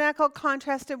tabernacle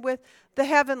contrasted with the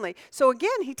heavenly. So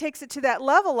again, he takes it to that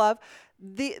level of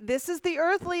this is the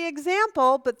earthly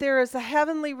example, but there is a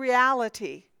heavenly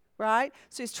reality, right?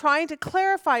 So he's trying to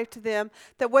clarify to them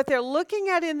that what they're looking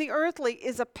at in the earthly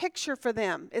is a picture for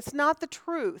them. It's not the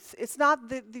truth. It's not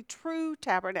the true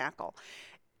tabernacle.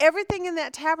 Everything in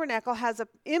that tabernacle has an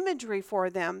imagery for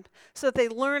them so that they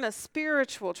learn a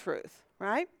spiritual truth,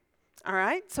 right? All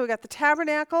right, so we got the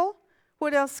tabernacle.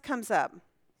 What else comes up?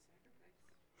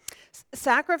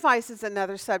 Sacrifice is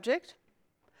another subject.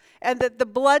 And that the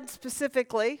blood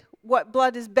specifically, what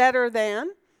blood is better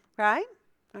than, right?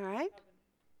 All right.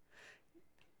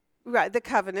 Right, the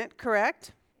covenant,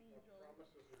 correct.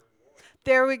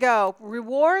 There we go.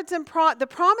 Rewards and the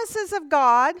promises of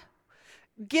God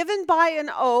given by an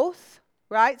oath,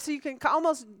 right? So you can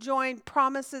almost join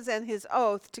promises and his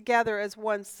oath together as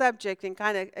one subject and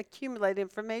kind of accumulate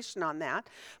information on that.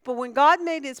 But when God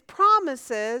made his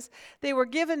promises, they were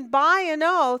given by an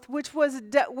oath, which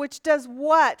does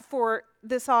what for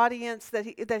this audience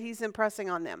that he's impressing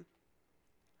on them?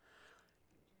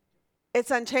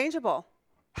 It's unchangeable.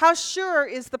 How sure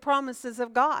is the promises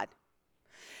of God?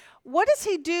 What does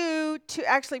he do to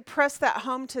actually press that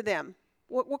home to them?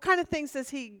 What kind of things does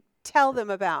he tell them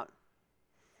about?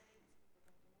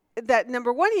 That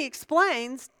number one, he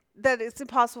explains that it's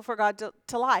impossible for God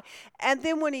to lie. And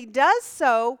then when he does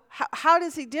so, how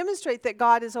does he demonstrate that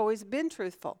God has always been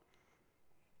truthful?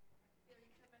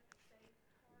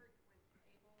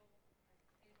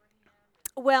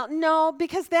 Well, no,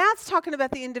 because that's talking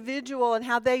about the individual and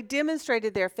how they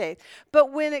demonstrated their faith.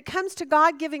 But when it comes to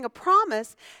God giving a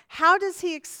promise, how does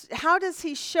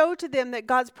he show to them that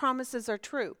God's promises are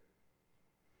true?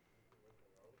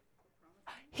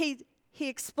 He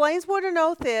explains what an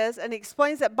oath is, and he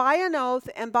explains that by an oath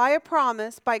and by a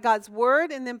promise, by God's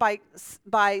word, and then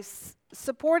by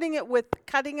supporting it with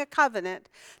cutting a covenant,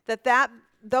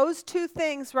 those two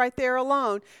things right there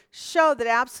alone show that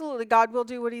absolutely God will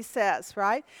do what he says,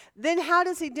 right? Then how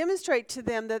does he demonstrate to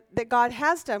them that God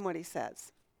has done what he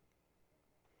says?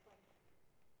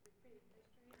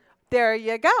 There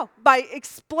you go. By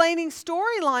explaining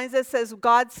storylines that says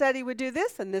God said he would do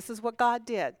this, and this is what God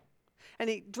did. And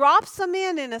he drops them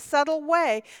in a subtle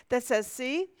way that says,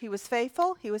 see, he was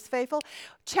faithful, he was faithful.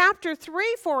 Chapter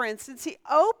 3, for instance, he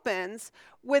opens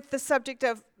with the subject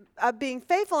of being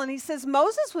faithful. And he says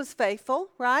Moses was faithful,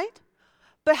 right?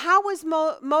 But how was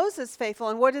Moses faithful?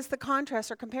 And what is the contrast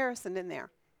or comparison in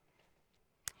there?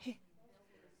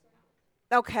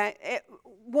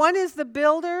 One is the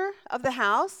builder of the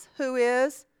house, who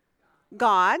is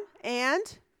God,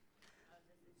 and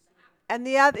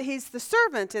the other, he's the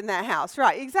servant in that house.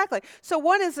 Right, exactly. So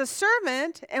one is a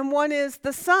servant and one is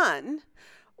the son.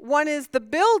 One is the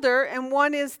builder and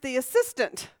one is the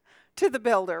assistant to the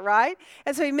builder, right?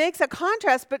 And so he makes a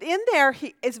contrast, but in there,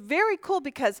 it's very cool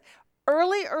because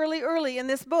early in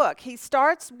this book, he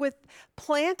starts with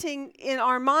planting in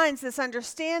our minds this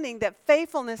understanding that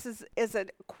faithfulness is a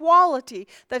quality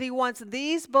that he wants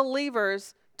these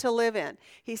believers to live in.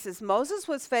 He says Moses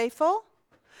was faithful.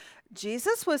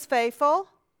 Jesus was faithful,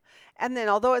 and then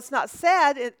although it's not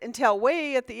said until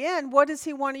way at the end, what does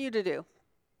he want you to do?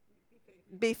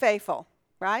 Be faithful,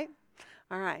 right?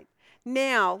 All right.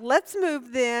 Now, let's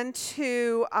move then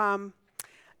to,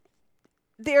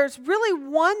 there's really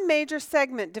one major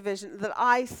segment division that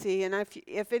I see, and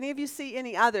if any of you see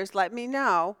any others, let me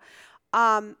know.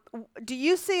 Do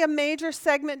you see a major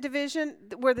segment division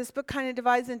where this book kind of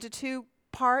divides into two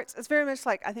parts? It's very much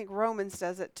like, I think Romans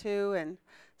does it too, and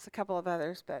a couple of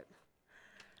others, but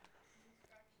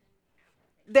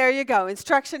there you go.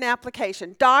 Instruction,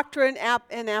 application, doctrine,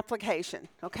 and application.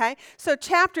 Okay, so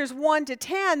chapters 1 to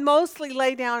 10 mostly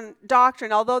lay down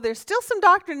doctrine, although there's still some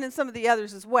doctrine in some of the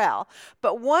others as well.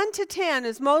 But 1 to 10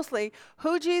 is mostly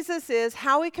who Jesus is,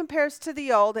 how he compares to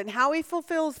the old, and how he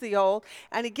fulfills the old.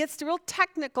 And he gets real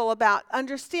technical about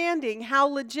understanding how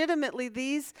legitimately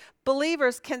these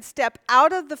believers can step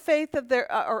out of the faith of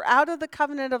their or out of the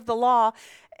covenant of the law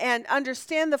and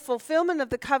understand the fulfillment of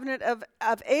the covenant of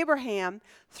Abraham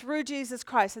through Jesus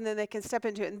Christ, and then they can step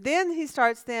into it. And then he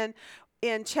starts then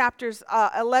in chapters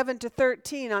 11 to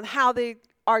 13 on how they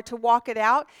are to walk it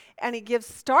out, and he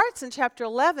starts in chapter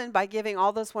 11 by giving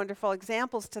all those wonderful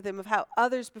examples to them of how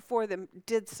others before them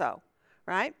did so,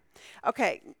 right?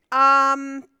 Okay.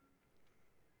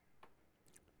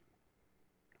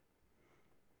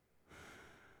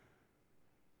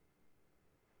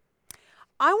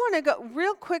 I want to go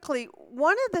real quickly.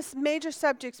 One of the major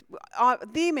subjects,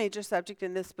 the major subject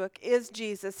in this book is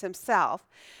Jesus himself.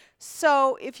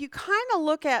 So if you kind of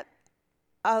look at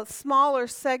a smaller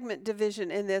segment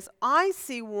division in this, I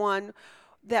see one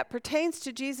that pertains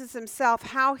to Jesus himself,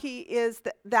 how he is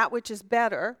that which is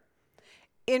better,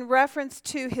 in reference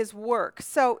to his work.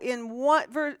 So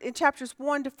in chapters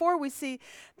 1 to 4, we see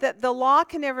that the law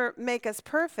can never make us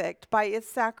perfect by its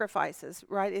sacrifices,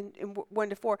 right, in 1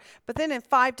 to 4. But then in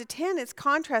 5 to 10, it's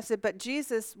contrasted, but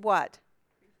Jesus, what?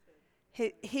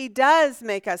 He does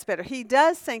make us better. He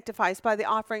does sanctify us by the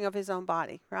offering of his own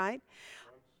body, right?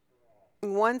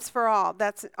 Once for all.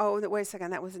 Wait a second,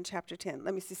 that was in chapter 10.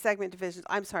 Let me see, segment divisions.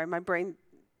 I'm sorry, my brain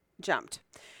jumped.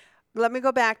 Let me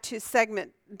go back to the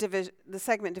segment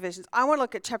divisions. I want to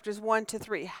look at chapters 1 to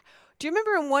 3. Do you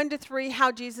remember in 1 to 3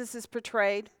 how Jesus is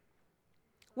portrayed?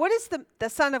 What is the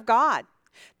Son of God?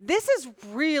 This is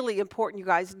really important, you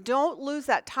guys. Don't lose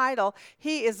that title.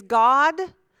 He is God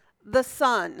the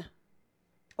Son.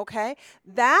 Okay?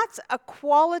 That's a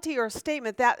quality or a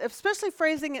statement, that, especially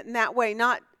phrasing it in that way,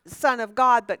 not Son of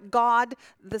God, but God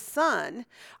the Son,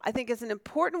 I think is an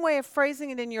important way of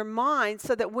phrasing it in your mind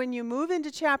so that when you move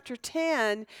into chapter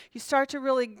 10, you start to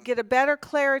really get a better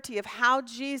clarity of how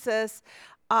Jesus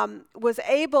was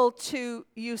able to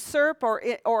usurp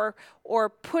or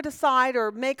put aside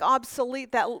or make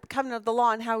obsolete that covenant of the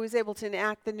law and how he was able to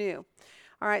enact the new.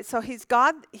 All right, so he's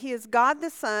God. He is God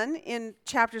the Son in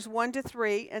chapters 1 to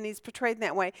 3, and he's portrayed in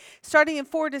that way. Starting in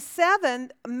 4 to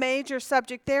 7, a major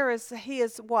subject there is he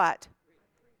is what?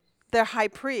 The high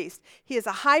priest. He is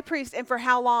a high priest, and for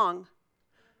how long?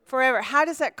 Forever. How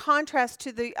does that contrast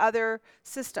to the other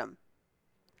system?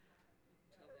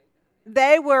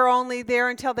 They were only there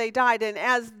until they died, and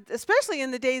especially in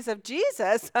the days of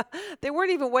Jesus, they weren't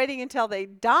even waiting until they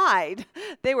died.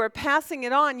 They were passing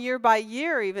it on year by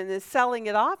year, even as selling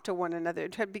it off to one another.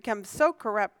 It had become so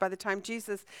corrupt by the time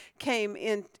Jesus came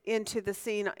into the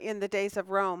scene in the days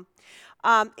of Rome.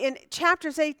 In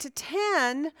chapters 8 to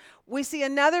 10, we see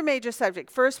another major subject.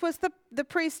 First was the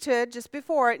priesthood just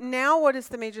before it. Now what is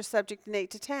the major subject in 8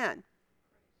 to 10?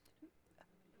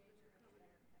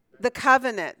 The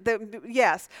covenant.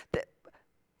 Yes.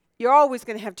 You're always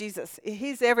going to have Jesus.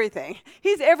 He's everything.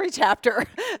 He's every chapter.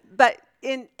 But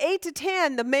in 8 to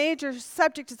 10, the major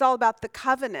subject is all about the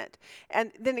covenant.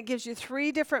 And then it gives you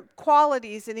 3 different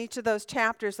qualities in each of those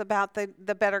chapters about the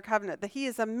better covenant. That he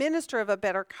is a minister of a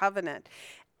better covenant.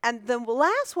 And the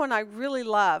last one I really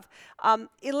love,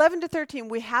 11 to 13,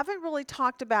 we haven't really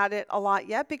talked about it a lot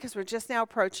yet because we're just now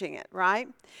approaching it, right?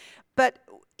 But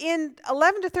in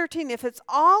 11 to 13, if it's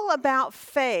all about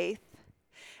faith,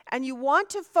 and you want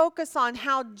to focus on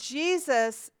how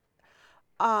Jesus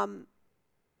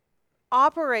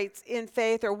operates in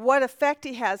faith, or what effect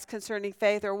he has concerning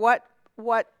faith, or what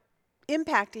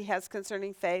impact he has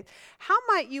concerning faith, how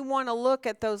might you want to look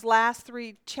at those last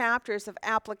 3 chapters of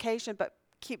application, but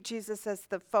keep Jesus as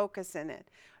the focus in it?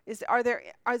 Is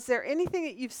there anything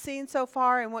that you've seen so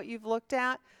far in what you've looked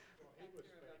at?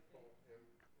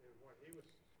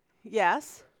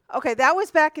 Yes. Okay, that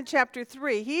was back in chapter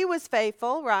 3. He was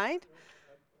faithful, right?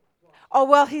 Oh,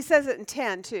 well, he says it in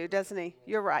 10 too, doesn't he?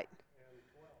 You're right.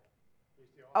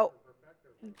 Oh,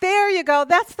 there you go.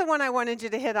 That's the one I wanted you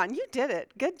to hit on. You did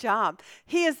it. Good job.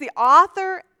 He is the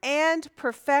author and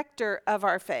perfecter of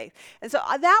our faith. And so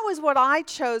that was what I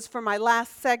chose for my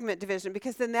last segment division,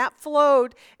 because then that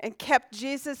flowed and kept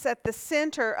Jesus at the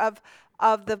center of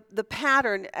the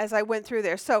pattern as I went through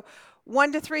there. So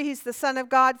 1 to 3, he's the Son of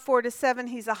God. 4 to 7,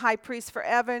 he's a high priest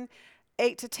forever.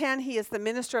 8 to 10, he is the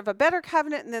minister of a better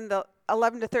covenant. And then the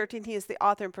 11 to 13, he is the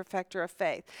author and perfecter of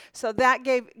faith. So that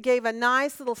gave a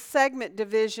nice little segment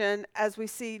division as we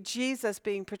see Jesus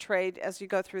being portrayed as you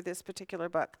go through this particular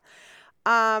book.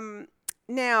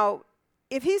 Now,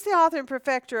 if he's the author and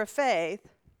perfecter of faith,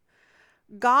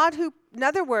 in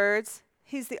other words,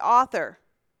 he's the author.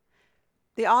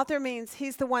 The author means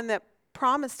he's the one that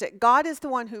promised it. God is the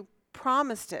one who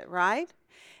promised it, right?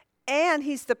 And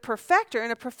he's the perfecter. And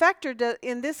a perfecter,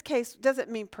 in this case, doesn't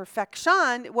mean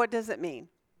perfection. What does it mean?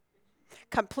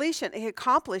 Completion. He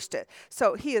accomplished it.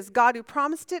 So he is God who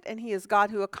promised it, and he is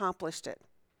God who accomplished it.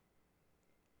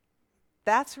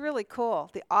 That's really cool.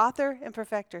 The author and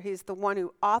perfecter. He's the one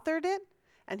who authored it,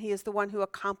 and he is the one who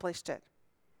accomplished it.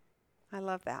 I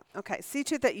love that. Okay, see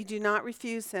to it that you do not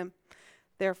refuse him,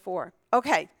 therefore.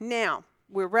 Okay, now,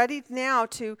 we're ready now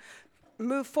to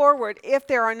move forward if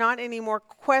there are not any more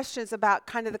questions about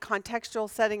kind of the contextual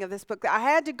setting of this book. I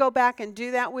had to go back and do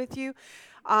that with you.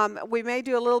 We may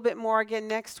do a little bit more again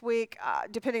next week,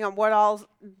 depending on what all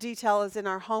detail is in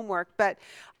our homework. But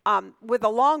with a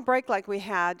long break like we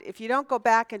had, if you don't go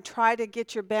back and try to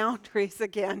get your boundaries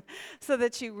again so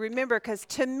that you remember, because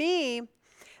to me,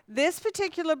 this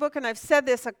particular book, and I've said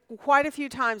this quite a few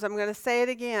times, I'm going to say it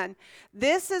again,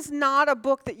 this is not a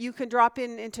book that you can drop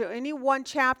into any one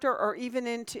chapter or even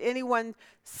into any one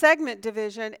segment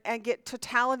division and get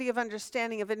totality of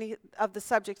understanding of any of the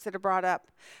subjects that are brought up.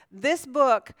 This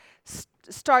book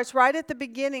starts right at the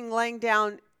beginning laying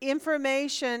down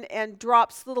information and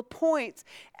drops little points,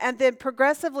 and then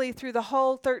progressively through the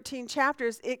whole 13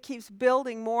 chapters it keeps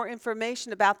building more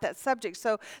information about that subject,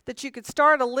 so that you could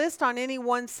start a list on any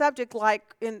one subject,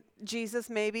 like in Jesus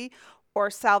maybe, or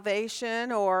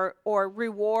salvation, or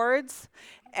rewards,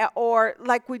 or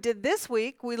like we did this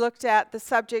week, we looked at the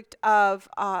subject of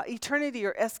eternity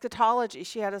or eschatology.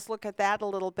 She had us look at that a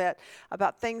little bit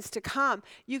about things to come.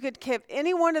 You could give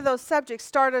any one of those subjects,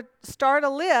 start a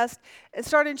list, and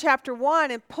start in chapter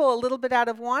 1 and pull a little bit out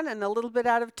of 1 and a little bit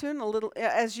out of 2 and a little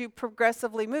as you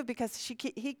progressively move, because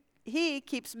he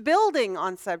keeps building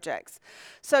on subjects.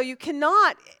 So you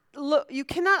cannot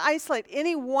isolate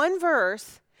any one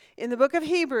verse in the book of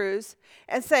Hebrews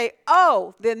and say,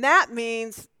 oh, then that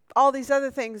means all these other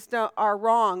things are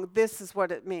wrong. This is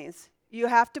what it means. You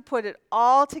have to put it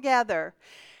all together.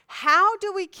 How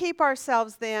do we keep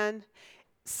ourselves then,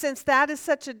 since that is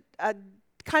such a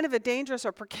kind of a dangerous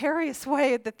or precarious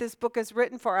way that this book is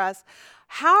written for us.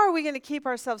 How are we going to keep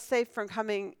ourselves safe from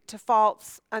coming to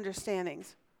false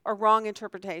understandings or wrong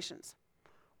interpretations?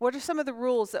 What are some of the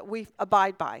rules that we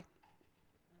abide by?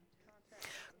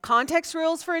 Context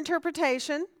rules for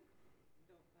interpretation.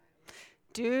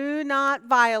 Do not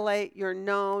violate your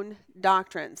known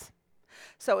doctrines.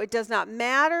 So it does not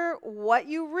matter what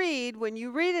you read when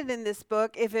you read it in this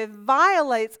book. If it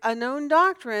violates a known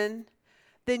doctrine,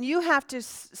 then you have to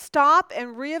stop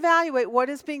and reevaluate what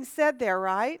is being said there,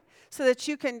 right? So that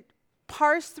you can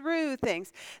parse through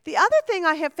things. The other thing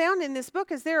I have found in this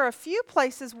book is there are a few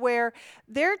places where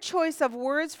their choice of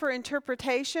words for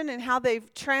interpretation and how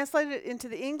they've translated it into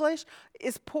the English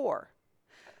is poor.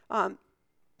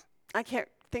 I can't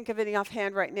think of any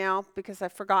offhand right now because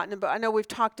I've forgotten them, but I know we've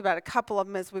talked about a couple of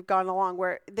them as we've gone along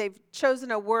where they've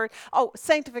chosen a word. Oh,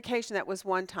 sanctification, that was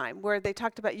one time where they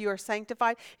talked about you are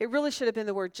sanctified. It really should have been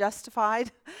the word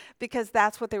justified because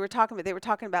that's what they were talking about. They were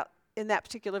talking about, in that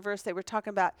particular verse, they were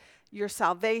talking about your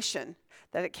salvation,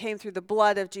 that it came through the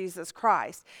blood of Jesus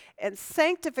Christ. And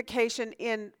sanctification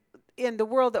in the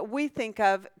world that we think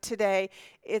of today,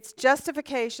 it's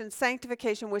justification,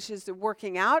 sanctification, which is the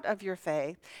working out of your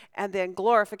faith, and then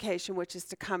glorification, which is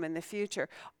to come in the future.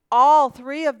 All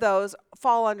three of those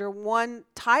fall under one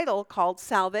title called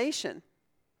salvation.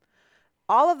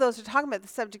 All of those are talking about the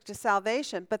subject of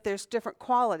salvation, but there's different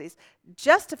qualities.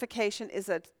 Justification is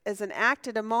an act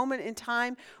at a moment in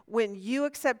time when you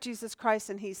accept Jesus Christ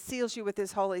and he seals you with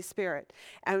his Holy Spirit.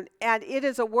 And it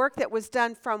is a work that was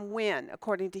done from when,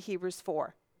 according to Hebrews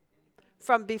 4?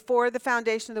 From before the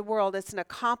foundation of the world. It's an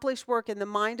accomplished work in the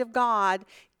mind of God,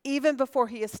 even before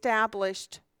he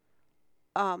established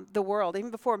the world,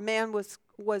 even before man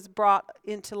was brought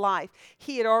into life.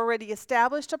 He had already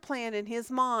established a plan in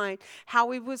his mind how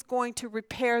he was going to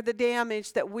repair the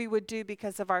damage that we would do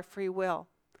because of our free will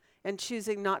and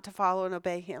choosing not to follow and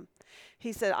obey him.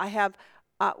 He said, I have,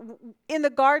 in the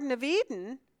Garden of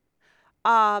Eden,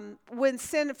 when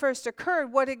sin first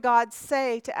occurred, what did God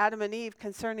say to Adam and Eve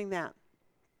concerning that?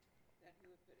 That he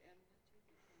would put enmity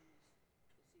between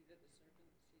the seed of the serpent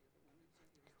and the seed of the woman, so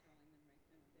he was telling them right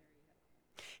then and there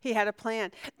He had a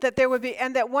plan. That there would be,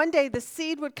 and that one day the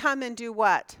seed would come and do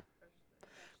what?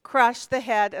 Crush the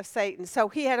head of Satan. So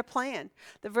he had a plan.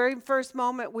 The very first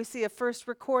moment we see a first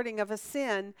recording of a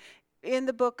sin in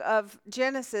the book of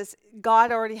Genesis,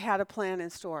 God already had a plan in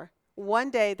store.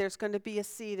 One day there's going to be a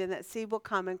seed, and that seed will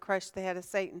come and crush the head of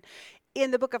Satan.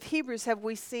 In the book of Hebrews, have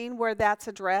we seen where that's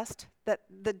addressed? That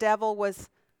the devil was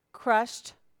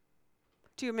crushed?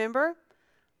 Do you remember?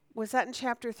 Was that in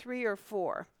chapter 3 or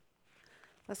 4?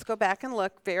 Let's go back and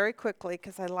look very quickly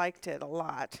because I liked it a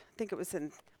lot. I think it was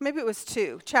maybe it was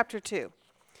 2, chapter 2.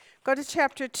 Go to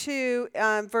chapter 2,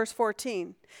 verse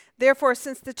 14. Therefore,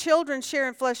 since the children share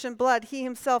in flesh and blood, he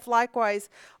himself likewise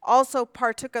also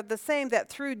partook of the same, that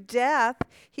through death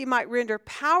he might render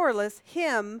powerless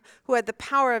him who had the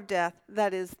power of death,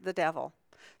 that is, the devil.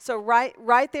 So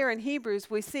right there in Hebrews,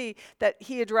 we see that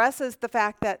he addresses the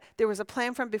fact that there was a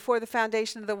plan from before the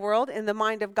foundation of the world. In the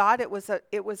mind of God, it was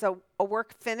a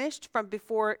work finished from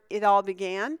before it all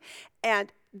began.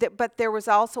 But there was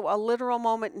also a literal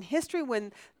moment in history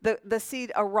when the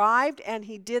seed arrived and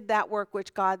he did that work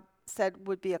which God said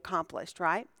would be accomplished,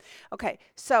 right? Okay,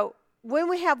 so when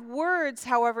we have words,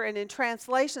 however, and in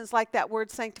translations like that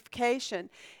word sanctification,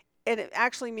 and it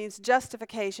actually means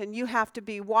justification, you have to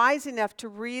be wise enough to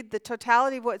read the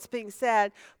totality of what's being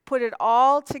said, put it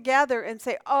all together and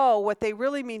say, oh, what they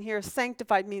really mean here is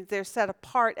sanctified means they're set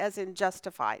apart as in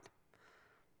justified.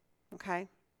 Okay?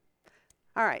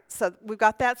 All right, so we've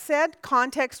got that said.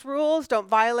 Context rules, don't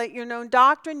violate your known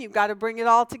doctrine. You've got to bring it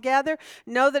all together.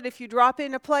 Know that if you drop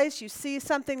in a place, you see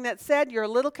something that's said, you're a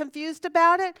little confused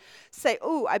about it, say,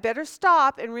 ooh, I better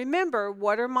stop and remember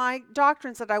what are my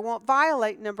doctrines that I won't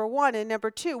violate, number one. And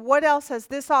number two, what else has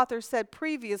this author said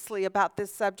previously about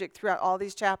this subject throughout all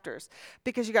these chapters?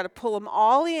 Because you got to pull them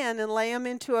all in and lay them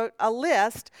into a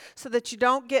list so that you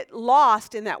don't get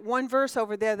lost in that one verse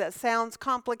over there that sounds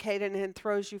complicated and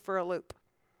throws you for a loop.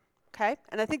 Okay?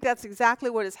 And I think that's exactly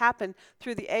what has happened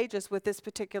through the ages with this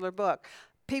particular book.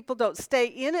 People don't stay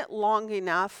in it long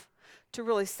enough to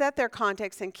really set their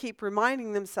context and keep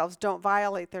reminding themselves don't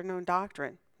violate their known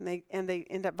doctrine. And they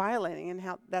end up violating, and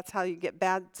that's how you get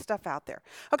bad stuff out there.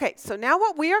 Okay, so now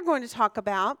what we are going to talk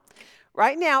about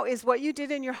right now is what you did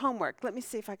in your homework. Let me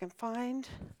see if I can find...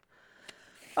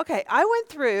 Okay, I went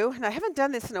through, and I haven't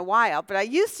done this in a while, but I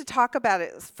used to talk about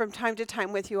it from time to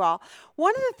time with you all.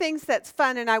 One of the things that's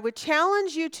fun, and I would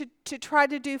challenge you to try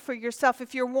to do for yourself,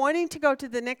 if you're wanting to go to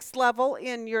the next level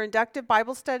in your inductive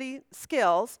Bible study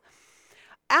skills,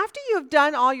 After you have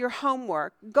done all your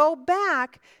homework, go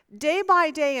back day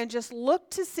by day and just look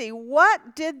to see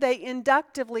what did they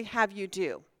inductively have you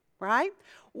do, right?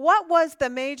 What was the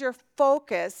major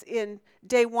focus in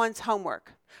day 1's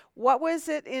homework? What was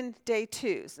it in day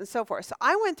 2's and so forth? So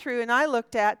I went through and I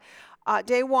looked at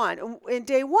day 1. In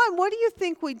day 1, what do you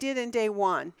think we did in day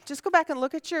 1? Just go back and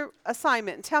look at your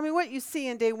assignment and tell me what you see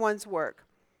in day 1's work.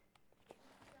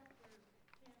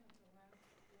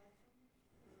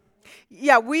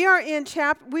 Yeah, we are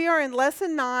in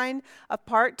lesson 9 of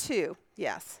part 2.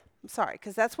 Yes. I'm sorry,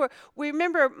 because that's where we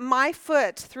remember my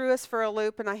foot threw us for a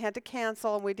loop and I had to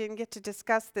cancel and we didn't get to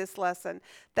discuss this lesson.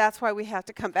 That's why we have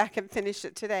to come back and finish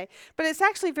it today. But it's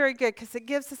actually very good because it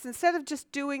gives us, instead of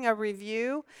just doing a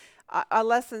review, a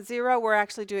lesson 0, we're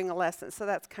actually doing a lesson. So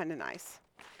that's kind of nice.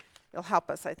 It'll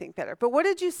help us, I think, better. But what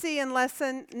did you see in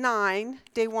lesson 9,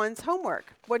 day 1's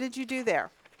homework? What did you do there?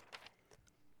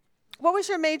 What was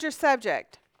your major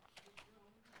subject?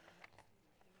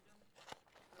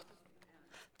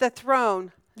 The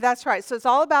throne. That's right. So it's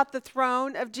all about the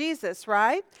throne of Jesus,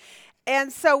 right?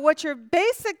 And so what you're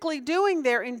basically doing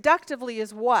there inductively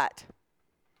is what?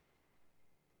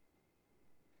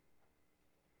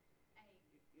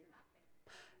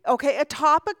 Okay, a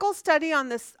topical study on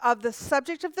this of the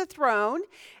subject of the throne.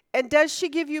 And does she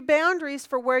give you boundaries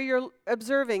for where you're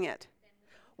observing it?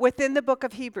 Within the book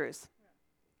of Hebrews.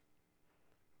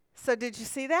 So did you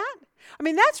see that? I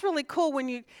mean, that's really cool when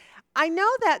you... I know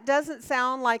that doesn't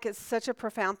sound like it's such a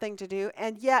profound thing to do,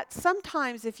 and yet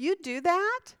sometimes if you do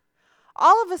that,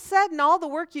 all of a sudden all the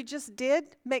work you just did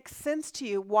makes sense to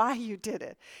you why you did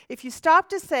it. If you stop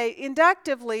to say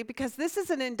inductively, because this is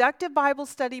an inductive Bible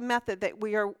study method that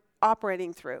we are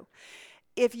operating through.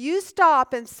 If you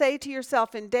stop and say to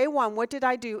yourself in day 1, what did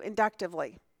I do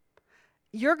inductively?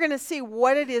 You're going to see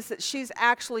what it is that she's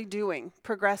actually doing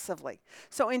progressively.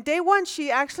 So in day 1, she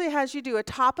actually has you do a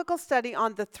topical study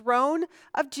on the throne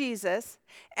of Jesus.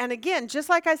 And again, just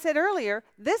like I said earlier,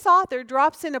 this author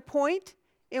drops in a point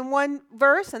in one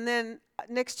verse, and then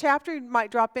next chapter he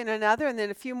might drop in another, and then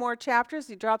a few more chapters,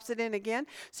 he drops it in again.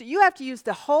 So you have to use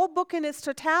the whole book in its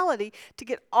totality to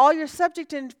get all your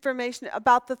subject information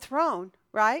about the throne,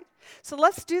 right? So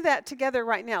let's do that together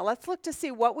right now. Let's look to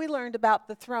see what we learned about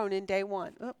the throne in day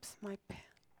 1. Oops, my pen.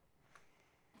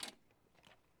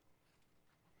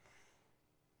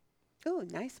 Ooh,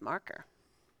 nice marker.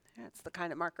 That's the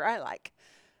kind of marker I like.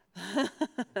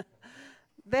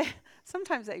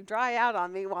 Sometimes they dry out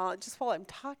on me while I'm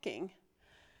talking.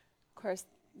 Of course,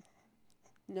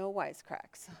 no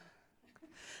wisecracks.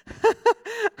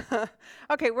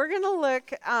 Okay, we're going to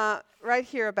look right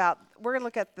here we're going to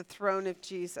look at the throne of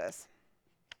Jesus.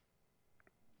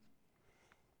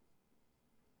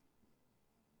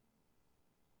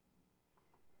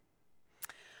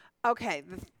 Okay.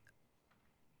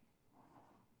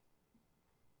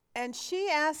 And she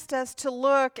asked us to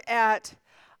look at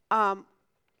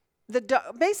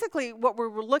basically what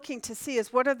we're looking to see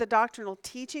is what are the doctrinal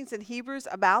teachings in Hebrews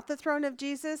about the throne of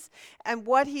Jesus and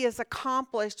what he has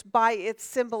accomplished by its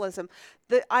symbolism.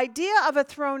 The idea of a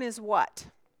throne is what?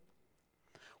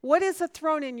 What is a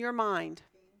throne in your mind?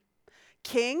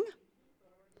 King,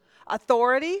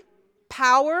 authority,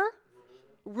 power,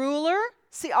 ruler.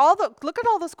 See, look at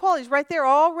all those qualities right there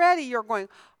already. You're going,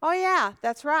 oh yeah,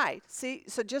 that's right. See,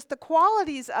 so just the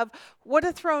qualities of what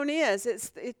a throne is,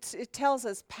 it tells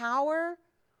us power,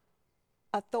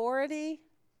 authority,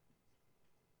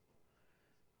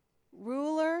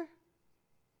 ruler.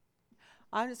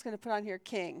 I'm just going to put on here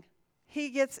king. He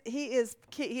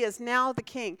is now the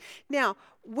king. Now,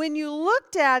 when you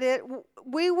looked at it,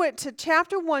 we went to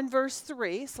chapter 1, verse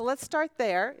 3. So let's start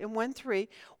there in 1:3.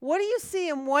 What do you see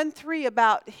in 1:3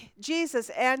 about Jesus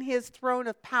and his throne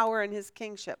of power and his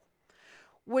kingship?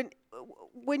 When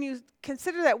you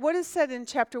consider that, what is said in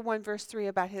chapter 1, verse 3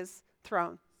 about his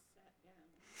throne?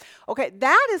 Okay,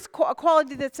 that is a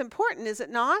quality that's important, is it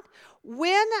not?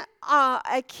 When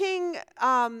a king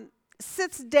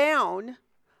sits down,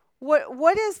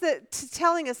 what is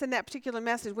telling us in that particular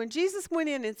message? When Jesus went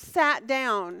in and sat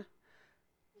down,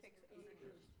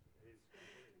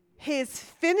 he's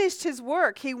finished his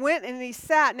work. He went and he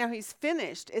sat. Now he's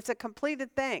finished. It's a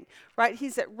completed thing, right?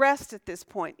 He's at rest at this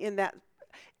point in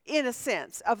a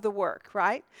sense of the work,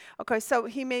 right? Okay, so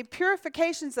he made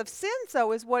purifications of sins,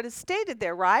 though, is what is stated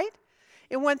there, right?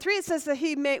 In 1:3 it says that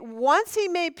once he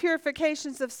made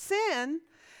purifications of sin,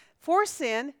 for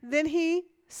sin, then he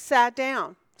sat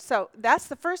down. So that's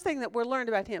the first thing that we're learned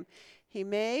about him. He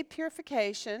made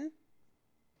purification.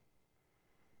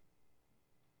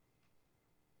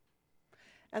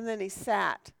 And then he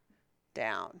sat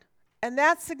down. And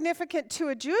that's significant to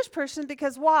a Jewish person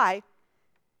because why?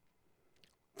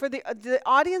 For the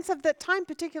audience of that time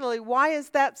particularly, why is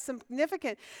that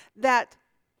significant? That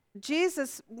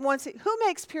Jesus wants it. Who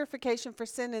makes purification for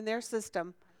sin in their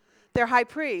system? Their high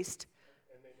priest.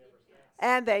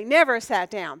 And they never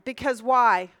sat down. Because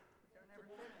why?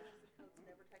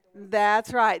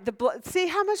 That's right. The blood. See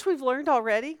how much we've learned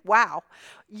already? Wow.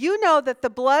 You know that the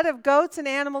blood of goats and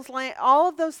animals, all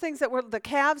of those things that were the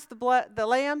calves, the blood, the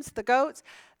lambs, the goats,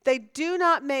 they do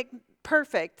not make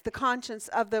perfect the conscience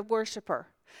of the worshiper.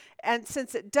 And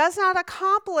since it does not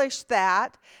accomplish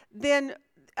that, then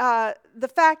the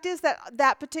fact is that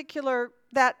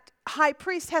that high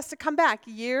priest has to come back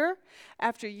year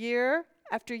after year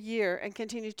after year and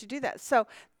continue to do that. So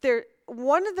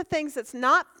one of the things that's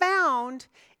not found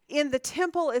in the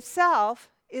temple itself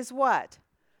is what?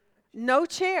 No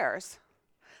chairs.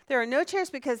 There are no chairs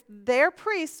because their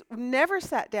priests never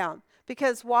sat down.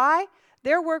 Because why?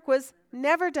 Their work was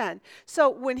never done. So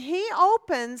when he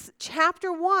opens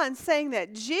chapter 1 saying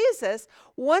that Jesus,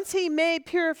 once he made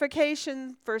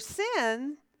purification for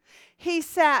sin, he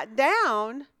sat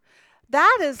down,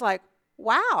 that is like,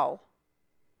 wow.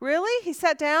 Really? He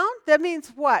sat down? That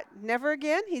means what? Never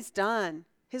again? He's done.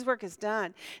 His work is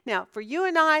done. Now, for you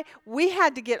and I, we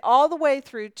had to get all the way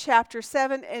through chapter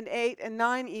 7 and 8 and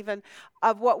 9 even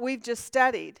of what we've just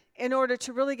studied in order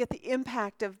to really get the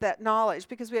impact of that knowledge,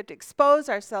 because we have to expose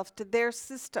ourselves to their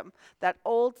system, that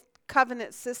old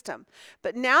covenant system.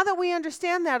 But now that we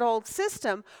understand that old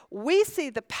system, we see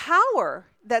the power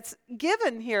that's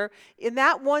given here in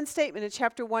that one statement in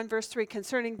chapter 1, verse 3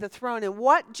 concerning the throne and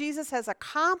what Jesus has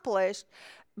accomplished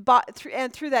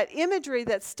and through that imagery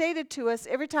that's stated to us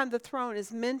every time the throne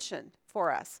is mentioned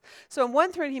for us. So in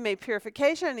 1:3 he made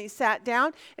purification and he sat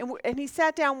down. And he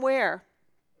sat down where?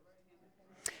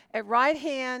 At right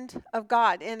hand of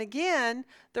God. And again,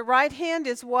 the right hand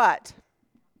is what?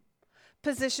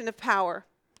 Position of power.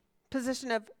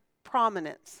 Position of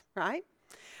prominence, right?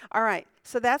 All right.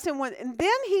 So that's in 1. And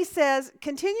then he says,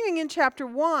 continuing in chapter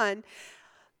 1,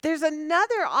 there's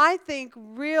another, I think,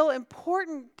 real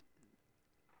important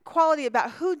quality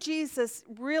about who Jesus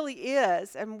really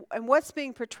is and what's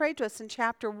being portrayed to us in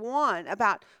chapter 1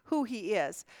 about who he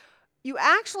is. You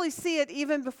actually see it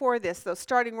even before this, though,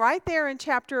 starting right there in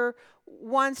chapter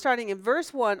 1, starting in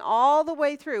verse 1, all the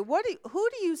way through. Who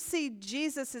do you see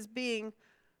Jesus as being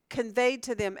conveyed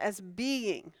to them as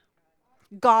being?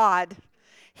 God.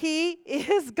 He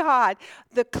is God.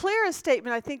 The clearest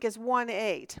statement, I think, is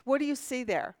 1:8. What do you see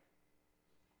there?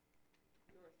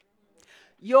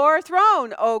 Your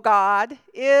throne, O God,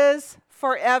 is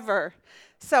forever.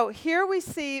 So here we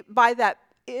see by that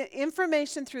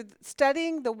information through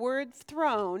studying the word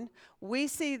throne, we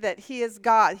see that he is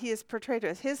God. He is portrayed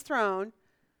as his throne.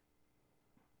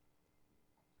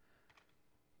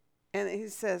 And he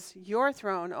says, your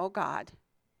throne, O God,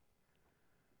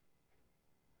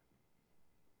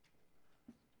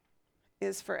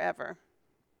 is forever.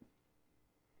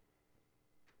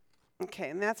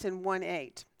 Okay, and that's in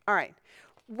 1:8. All right.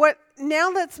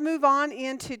 Now let's move on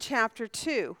into chapter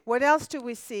 2. What else do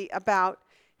we see about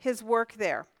his work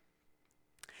there?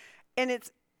 And it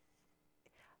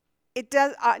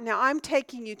does. Now I'm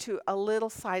taking you to a little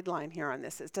sideline here on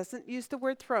this. It doesn't use the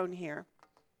word throne here,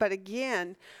 but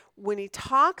again, when he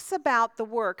talks about the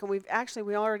work, and we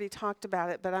already talked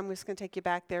about it, but I'm just going to take you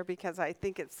back there because I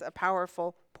think it's a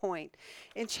powerful point.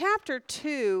 In chapter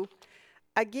 2.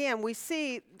 Again, we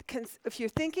see, if you're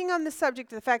thinking on the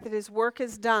subject of the fact that his work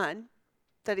is done,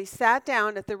 that he sat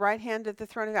down at the right hand of the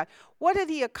throne of God, what had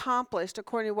he accomplished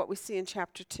according to what we see in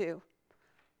chapter 2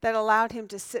 that allowed him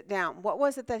to sit down? What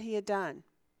was it that he had done?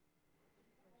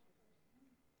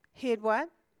 He had what?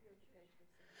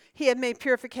 He had made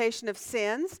purification of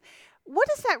sins. What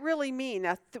does that really mean?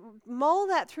 Now, mull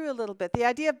that through a little bit. The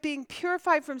idea of being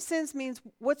purified from sins means,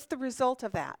 what's the result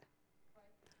of that?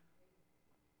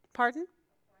 Pardon?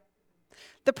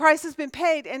 The price has been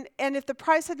paid, and if the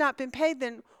price had not been paid,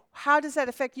 then how does that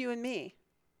affect you and me?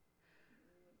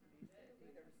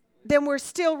 Then we're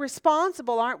still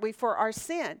responsible, aren't we, for our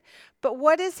sin? But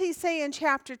what does he say in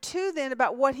chapter 2 then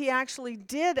about what he actually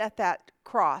did at that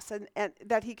cross and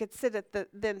that he could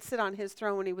sit on his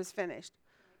throne when he was finished?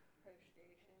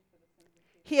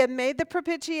 He had made the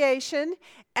propitiation,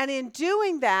 and in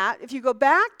doing that, if you go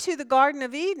back to the Garden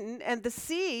of Eden and the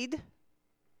seed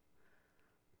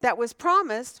that was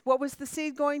promised, what was the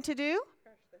seed going to do?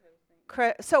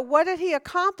 So what did he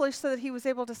accomplish so that he was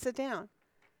able to sit down?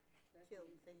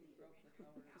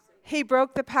 He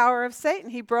broke the power of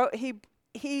Satan.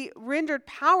 He rendered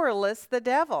powerless the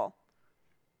devil.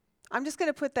 I'm just going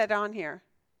to put that on here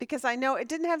because I know it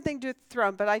didn't have anything to do with the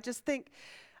throne, but I just think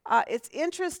it's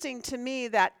interesting to me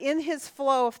that in his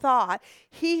flow of thought,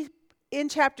 in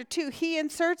chapter 2, he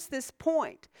inserts this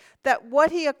point that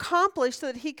what he accomplished so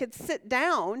that he could sit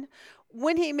down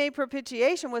when he made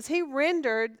propitiation was he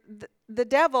rendered the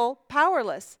devil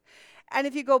powerless. And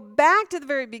if you go back to the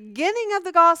very beginning of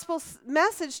the gospel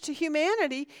message to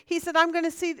humanity, he said, I'm going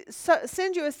to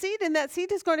send you a seed, and that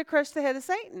seed is going to crush the head of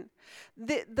Satan.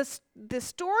 The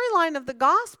storyline of the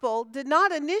gospel did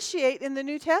not initiate in the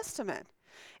New Testament.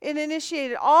 It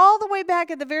initiated all the way back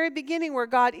at the very beginning, where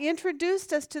God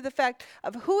introduced us to the fact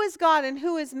of who is God and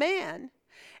who is man.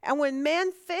 And when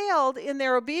man failed in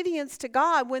their obedience to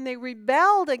God, when they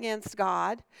rebelled against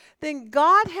God, then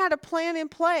God had a plan in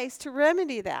place to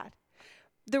remedy that.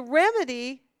 The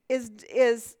remedy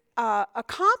is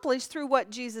accomplished through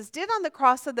what Jesus did on the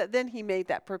cross, so that then he made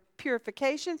that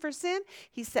purification for sin.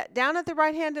 He sat down at the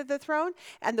right hand of the throne,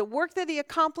 and the work that he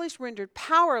accomplished rendered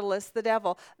powerless the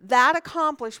devil. That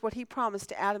accomplished what he promised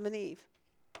to Adam and Eve.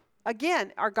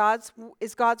 Again,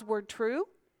 is God's word true?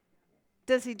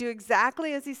 Does he do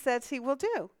exactly as he says he will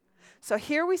do? So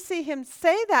here we see him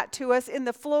say that to us in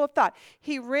the flow of thought.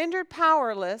 He rendered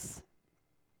powerless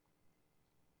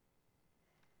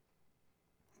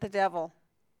the devil.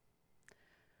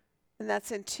 And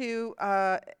that's in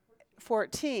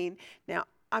 2:14. Now,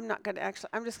 I'm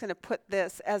just going to put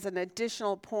this as an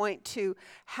additional point to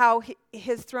how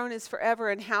his throne is forever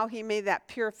and how he made that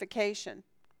purification,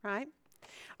 right?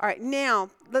 All right, now,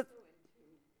 Where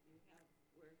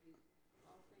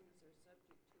all things are subject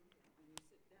to him when you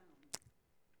sit down,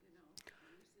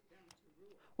 when you sit down to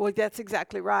rule. well, that's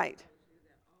exactly right. Tells you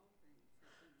that all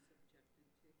things have been subjected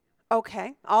to him.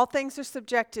 Okay, all things are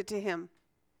subjected to him.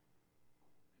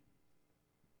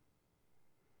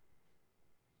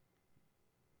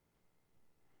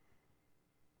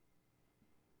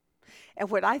 And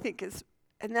what I think is,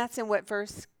 and that's in what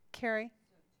verse, Carrie?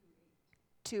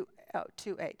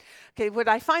 2:8. Okay, what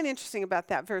I find interesting about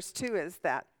that verse 2 is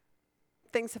that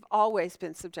things have always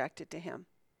been subjected to him.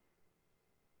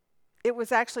 It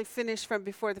was actually finished from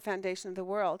before the foundation of the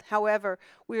world. However,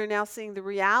 we are now seeing the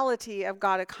reality of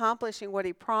God accomplishing what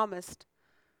he promised.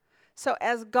 So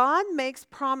as God makes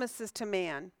promises to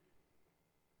man,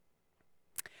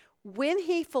 when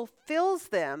he fulfills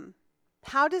them,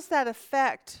 how does that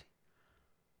affect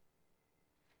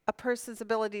a person's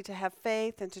ability to have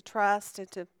faith and to trust and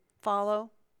to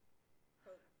follow?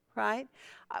 Right?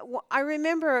 I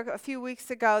remember a few weeks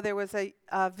ago there was a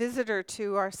visitor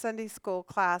to our Sunday school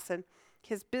class, and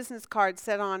his business card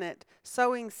said on it,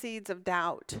 "Sowing seeds of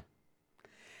doubt."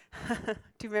 Do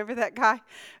you remember that guy?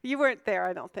 You weren't there,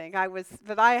 I don't think. I was,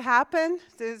 but I happened.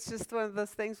 It's just one of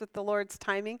those things with the Lord's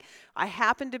timing. I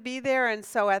happened to be there, and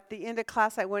so at the end of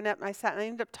class, I went up and I sat, and I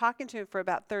ended up talking to him for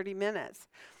about 30 minutes.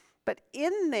 But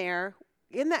in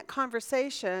that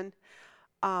conversation,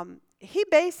 he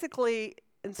basically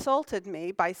insulted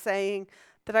me by saying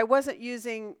that I wasn't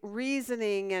using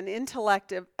reasoning and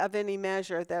intellect of any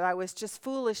measure, that I was just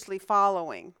foolishly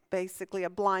following, basically a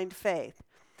blind faith.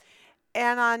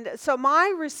 And so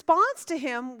my response to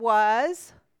him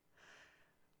was,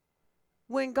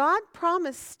 when God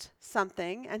promised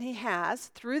something, and he has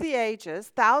through the ages,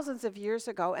 thousands of years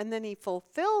ago, and then he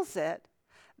fulfills it,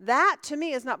 that to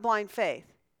me is not blind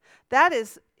faith. That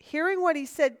is hearing what he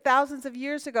said thousands of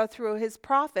years ago through his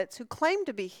prophets who claimed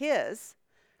to be his,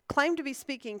 claimed to be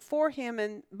speaking for him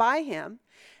and by him.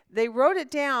 They wrote it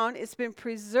down. It's been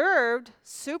preserved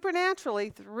supernaturally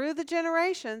through the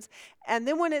generations. And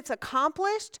then when it's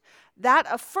accomplished, that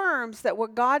affirms that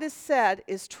what God has said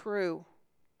is true.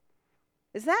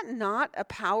 Is that not a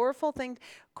powerful thing?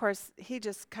 Of course, he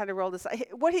just kind of rolled his eyes.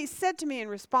 What he said to me in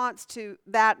response to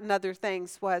that and other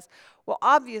things was, well,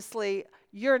 obviously,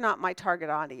 you're not my target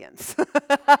audience.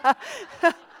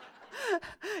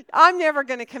 I'm never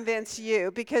going to convince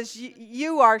you because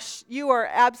you are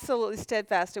absolutely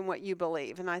steadfast in what you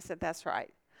believe. And I said, that's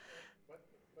right. But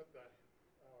the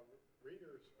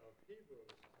readers of Hebrews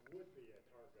would be a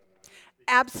target audience.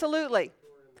 Absolutely.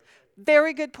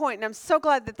 Very good point. And I'm so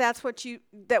glad that that's what you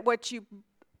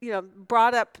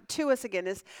brought up to us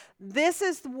again. This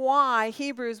is why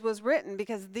Hebrews was written,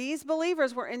 because these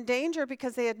believers were in danger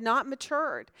because they had not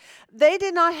matured. They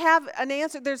did not have an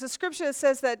answer. There's a scripture that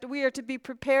says that we are to be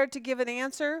prepared to give an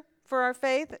answer for our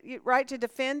faith, right, to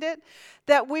defend it,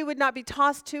 that we would not be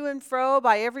tossed to and fro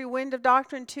by every wind of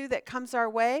doctrine too that comes our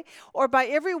way, or by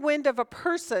every wind of a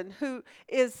person who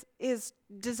is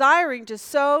desiring to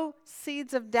sow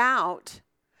seeds of doubt.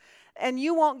 and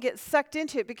you won't get sucked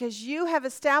into it because you have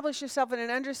established yourself in an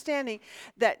understanding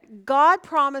that God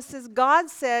promises, God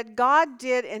said, God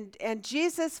did, and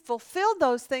Jesus fulfilled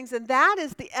those things, and that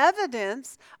is the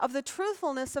evidence of the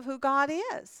truthfulness of who God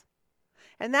is.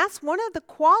 And that's one of the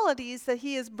qualities that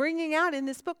he is bringing out in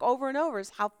this book over and over,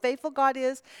 is how faithful God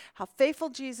is, how faithful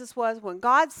Jesus was when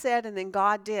God said and then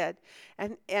God did.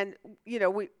 And you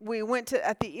know, we went to,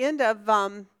 at the end of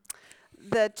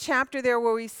the chapter there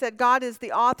where we said God is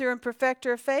the author and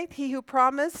perfecter of faith. He who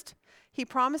promised, he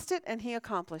promised it and he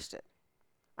accomplished it.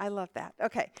 I love that.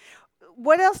 Okay.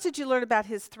 What else did you learn about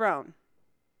his throne?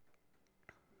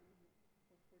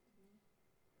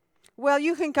 Well,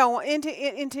 you can go into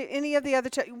any of the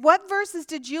other. What verses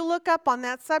did you look up on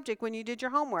that subject when you did your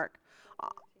homework?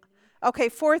 Okay,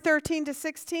 4:13 to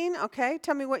 16. Okay,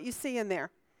 tell me what you see in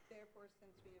there. Therefore,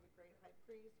 since we have a great high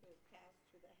priest who has passed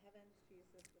through the heavens,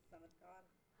 Jesus, the Son of God,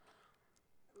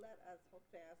 let us hold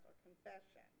fast our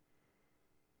confession.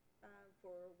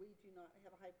 For we do not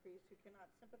have a high priest who cannot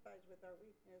sympathize with our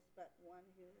weakness, but one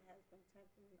who has been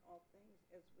tempted in all things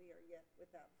as we are yet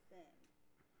without sin.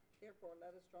 Therefore,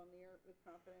 let us draw near with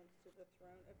confidence to the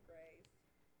throne of grace,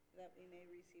 so that we may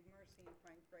receive mercy and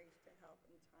find grace to help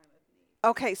in time of need.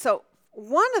 Okay, so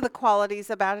one of the qualities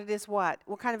about it is what?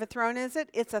 What kind of a throne is it?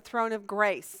 It's a throne of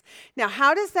grace. Now,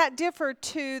 how does that differ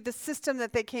to the system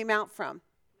that they came out from?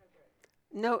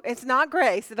 No, it's not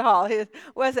grace at all.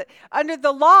 Was it? Under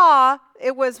the law,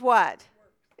 it was what?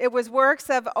 It was works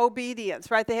of obedience,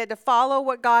 right? They had to follow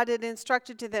what God had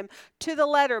instructed to them, to the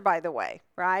letter, by the way,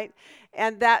 right?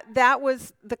 And that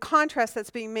was the contrast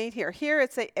that's being made here. Here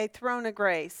it's a throne of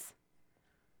grace.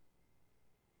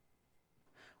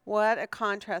 What a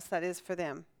contrast that is for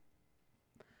them.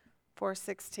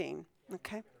 4:16,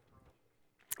 okay?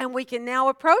 And we can now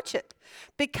approach it.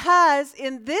 Because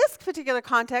in this particular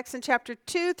context, in chapter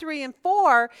 2, 3, and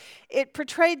 4, it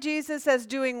portrayed Jesus as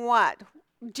doing what?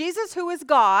 Jesus, who is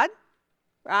God,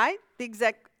 right?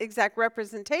 The exact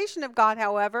representation of God,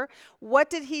 however,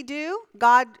 what did he do?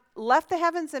 God left the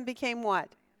heavens and became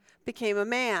what? Became a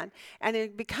man. And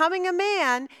in becoming a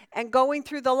man and going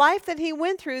through the life that he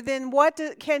went through, then what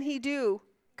can he do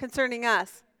concerning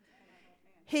us?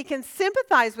 He can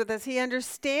sympathize with us. He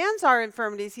understands our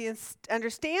infirmities. He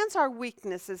understands our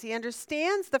weaknesses. He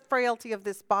understands the frailty of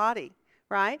this body,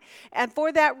 right? And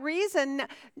for that reason,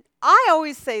 I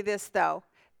always say this, though.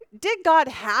 Did God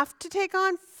have to take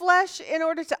on flesh in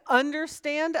order to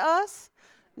understand us?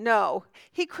 No.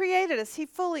 He created us. He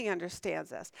fully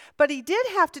understands us. But he did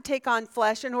have to take on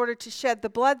flesh in order to shed the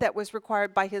blood that was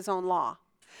required by his own law.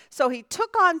 So he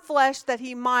took on flesh that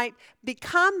he might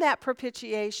become that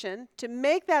propitiation, to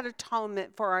make that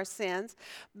atonement for our sins.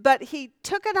 But he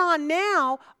took it on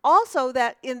now also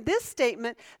that in this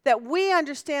statement that we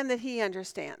understand that he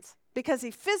understands. Because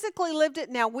he physically lived it,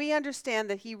 now we understand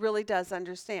that he really does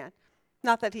understand.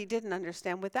 Not that he didn't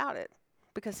understand without it,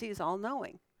 because he's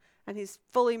all-knowing, and he's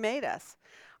fully made us.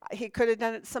 He could have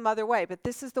done it some other way, but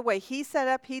this is the way he set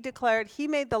up, he declared, he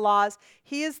made the laws,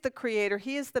 he is the creator,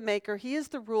 he is the maker, he is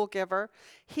the rule giver,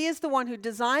 he is the one who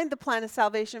designed the plan of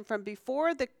salvation from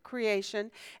before the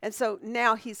creation, and so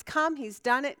now he's come, he's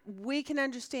done it, we can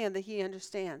understand that he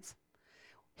understands.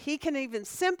 He can even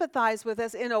sympathize with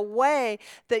us in a way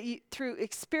that through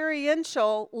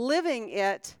experiential living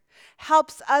it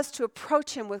helps us to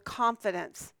approach him with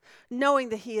confidence, knowing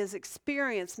that he has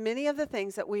experienced many of the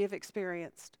things that we have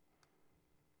experienced.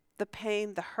 The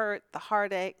pain, the hurt, the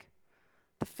heartache,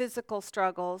 the physical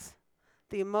struggles,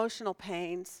 the emotional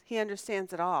pains. He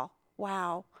understands it all.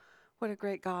 Wow, what a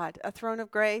great God. A throne of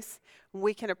grace,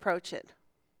 we can approach it.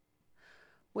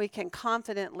 We can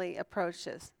confidently approach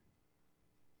this.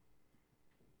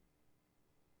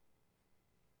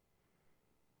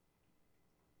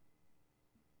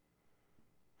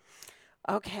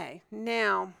 Okay,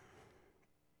 now,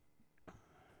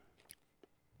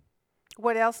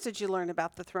 what else did you learn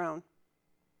about the throne?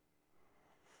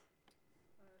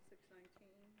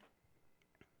 6:19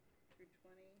 through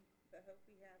 20. The hope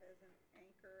we have as an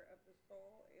anchor of the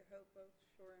soul, a hope both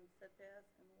sure and steadfast,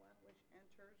 and one which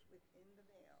enters within the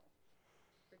veil.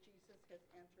 For Jesus has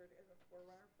entered as a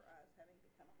forerunner for us, having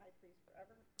become a high priest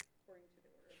forever, according to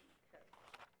the order of Melchizedek.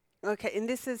 Okay, and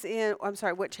this is in, I'm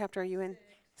sorry, what chapter are you in?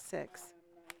 6. 19.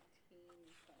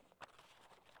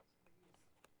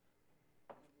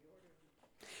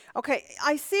 Okay,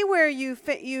 I see where you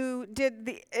did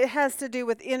it has to do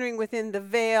with entering within the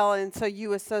veil, and so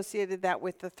you associated that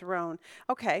with the throne.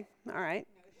 Okay, all right.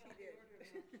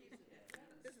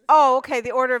 Oh, okay,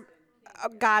 the order,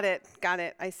 got it.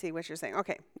 I see what you're saying.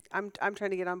 Okay, I'm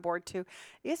trying to get on board too.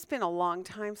 It's been a long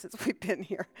time since we've been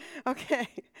here. Okay.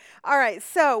 All right.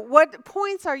 So, what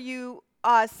points are you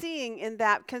seeing in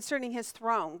that concerning his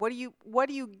throne?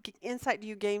 Insight do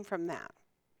you gain from that?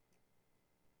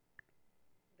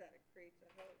 That it creates a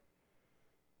hope.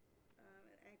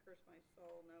 It anchors my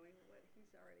soul knowing what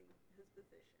he's already, his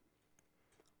position.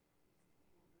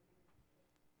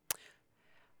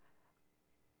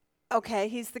 Okay,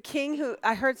 he's the king who,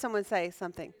 I heard someone say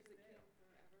something.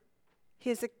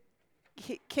 He's a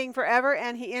king forever,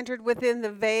 and he entered within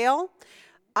the veil.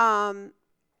 And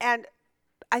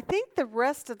I think the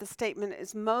rest of the statement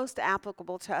is most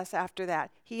applicable to us after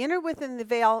that. He entered within the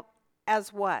veil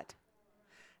as what?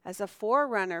 As a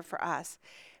forerunner for us.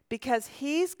 Because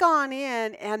he's gone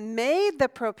in and made the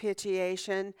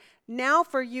propitiation. Now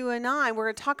for you and I, we're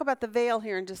going to talk about the veil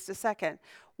here in just a second.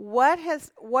 What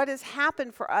has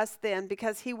happened for us then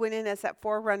because he went in as that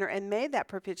forerunner and made that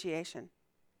propitiation?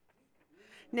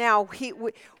 Now,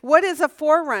 what is a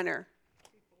forerunner?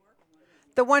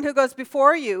 The one who goes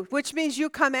before you, which means you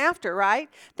come after, right?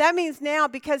 That means now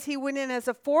because he went in as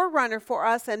a forerunner for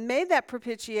us and made that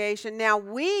propitiation, now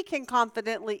we can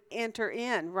confidently enter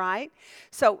in, right?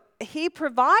 So he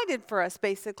provided for us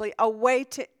basically a way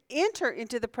to enter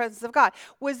into the presence of God.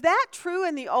 Was that true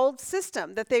in the old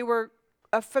system that they were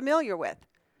familiar with?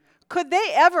 Could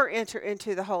they ever enter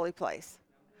into the holy place?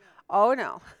 Oh,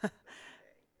 no.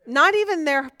 Not even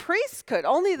their priests could.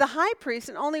 Only the high priest,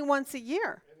 and only once a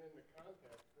year. And in the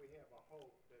context, we have a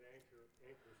hope that anchors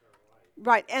our life.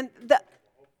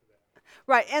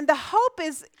 Right, and the hope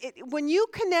is when you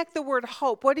connect the word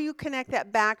hope. What do you connect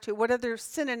that back to? What other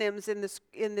synonyms in this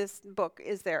book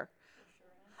is there?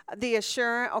 The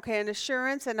assurance. Okay, an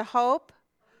assurance and a hope,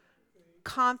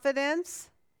 confidence,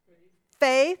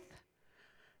 faith,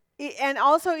 and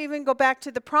also even go back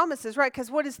to the promises, right? Because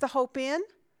what is the hope in?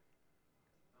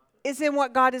 Is in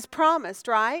what God has promised,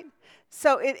 right?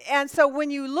 So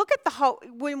when you look at the hope,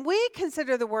 when we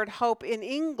consider the word hope in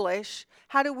English,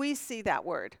 how do we see that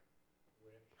word?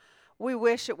 We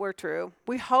wish it were true.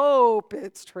 We hope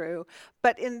it's true.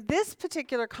 But in this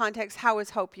particular context, how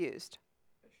is hope used?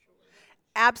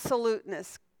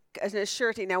 Absoluteness, an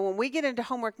assurity. Now, when we get into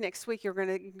homework next week, you're going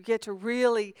to get to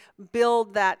really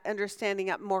build that understanding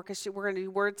up more because we're going to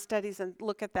do word studies and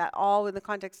look at that all in the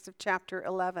context of chapter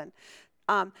 11.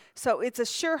 So it's a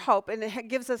sure hope, and it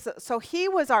gives us, so he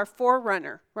was our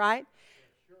forerunner, right?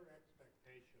 Sure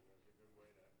expectation is a good way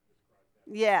to describe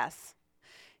that. Yes.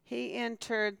 He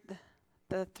entered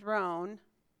the throne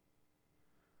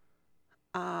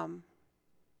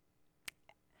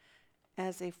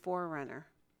as a forerunner.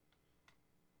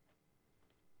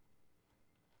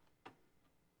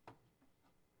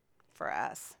 For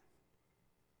us.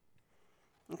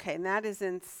 Okay, and that is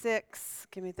in 6.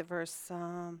 Give me the verse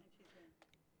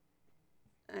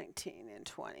 19 and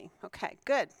 20. Okay,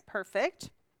 good. Perfect.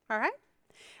 All right.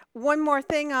 One more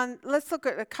thing let's look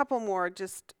at a couple more.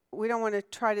 We don't want to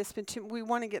try to spend we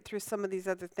want to get through some of these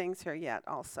other things here yet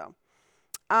also.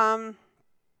 I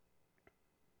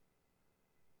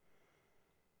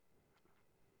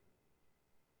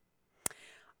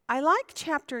like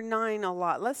chapter 9 a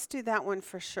lot. Let's do that one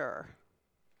for sure.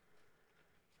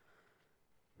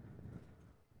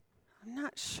 I'm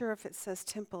not sure if it says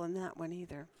temple in that one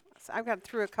either. So I've got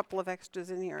threw a couple of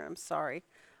extras in here. I'm sorry.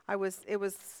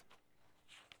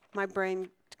 My brain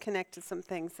connected some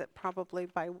things that probably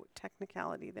by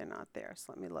technicality they're not there.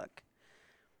 So let me look.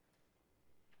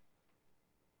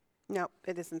 Nope,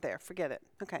 it isn't there. Forget it.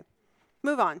 Okay.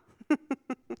 Move on.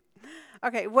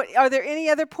 Okay, are there any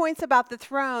other points about the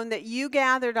throne that you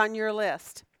gathered on your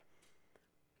list?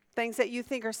 Things that you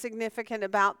think are significant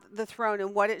about the throne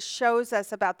and what it shows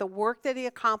us about the work that he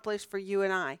accomplished for you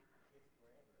and I.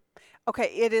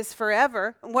 Okay, it is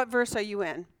forever. What verse are you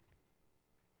in?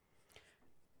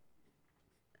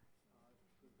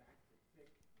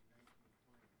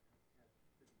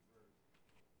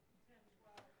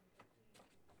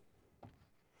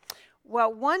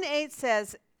 Well, 1:8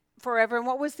 says forever, and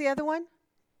what was the other one?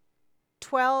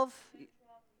 12,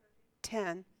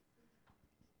 10.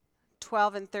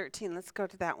 12 and 13. Let's go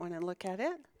to that one and look at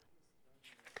it.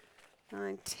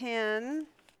 9, 10.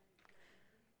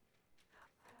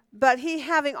 But he,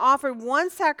 having offered one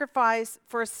sacrifice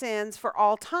for sins for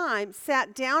all time,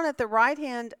 sat down at the right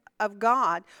hand of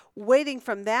God, waiting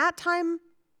from that time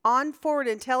on forward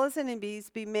until his enemies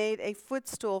be made a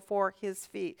footstool for his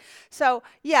feet. So,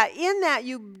 yeah, in that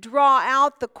you draw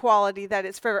out the quality that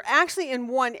it's forever. Actually, in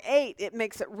 1:8, it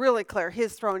makes it really clear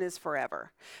his throne is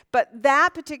forever. But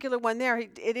that particular one there,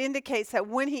 it indicates that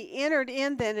when he entered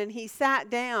in then and he sat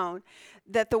down,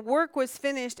 that the work was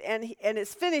finished, and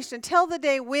it's finished until the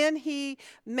day when he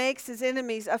makes his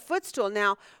enemies a footstool.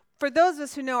 Now, for those of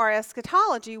us who know our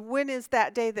eschatology, when is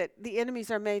that day that the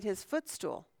enemies are made his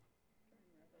footstool?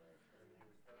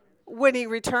 When he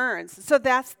returns. So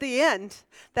that's the end.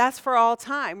 That's for all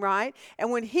time, right?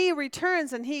 And when he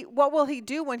returns, and what will he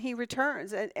do when he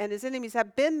returns and his enemies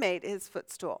have been made his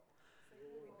footstool?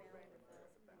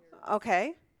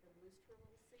 Okay.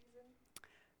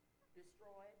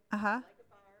 Uh-huh.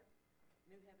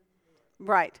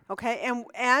 Right. Okay.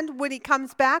 And when he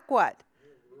comes back, what?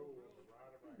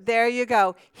 There you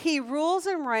go. He rules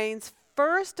and reigns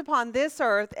first upon this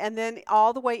earth and then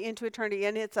all the way into eternity.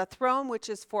 And it's a throne which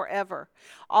is forever.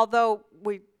 Although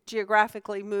we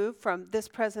geographically move from this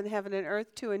present heaven and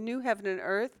earth to a new heaven and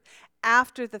earth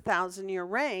after the 1,000-year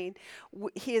reign,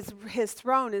 his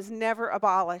throne is never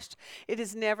abolished. It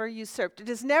is never usurped. It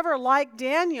is never like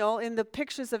Daniel. In the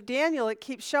pictures of Daniel, it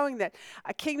keeps showing that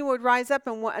a kingdom would rise up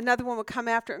and another one would come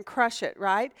after it and crush it,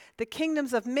 right? The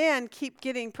kingdoms of men keep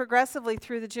getting progressively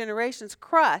through the generations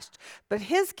crushed, but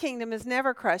his kingdom is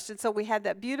never crushed. And so we had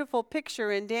that beautiful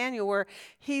picture in Daniel where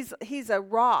he's a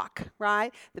rock,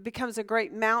 right, that becomes a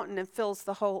great mountain and fills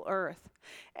the whole earth.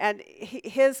 And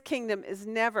his kingdom is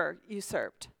never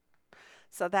usurped.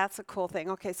 So that's a cool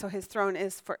thing. Okay, so his throne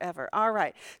is forever. All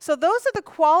right. So those are the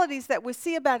qualities that we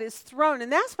see about his throne.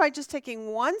 And that's by just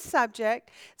taking one subject.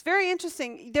 It's very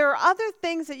interesting. There are other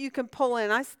things that you can pull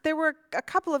in. There were a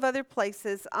couple of other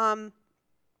places. In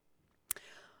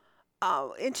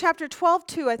chapter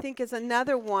 12:2, I think, is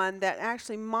another one that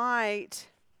actually might...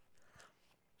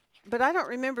 But I don't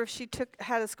remember if she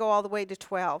had us go all the way to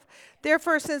 12.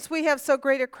 Therefore, since we have so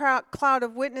great a cloud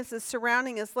of witnesses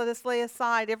surrounding us, let us lay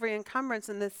aside every encumbrance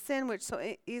and the sin which so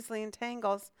easily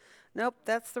entangles. Nope,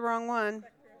 that's the wrong one.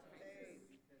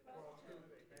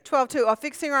 12:2. Oh,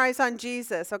 fixing our eyes on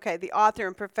Jesus. Okay, the author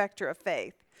and perfecter of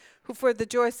faith, who for the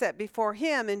joy set before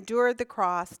him endured the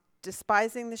cross,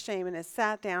 despising the shame, and has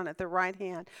sat down at the right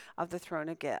hand of the throne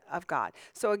of God.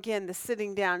 So again, the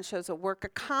sitting down shows a work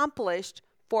accomplished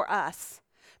for us,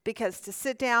 because to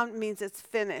sit down means it's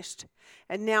finished.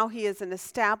 And now he is an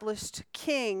established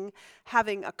king,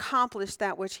 having accomplished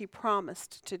that which he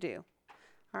promised to do.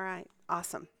 All right,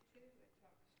 awesome.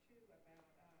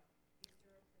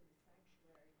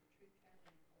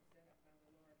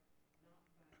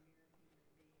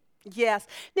 Yes.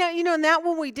 Now, and that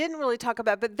one we didn't really talk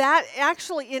about, but that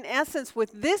actually, in essence,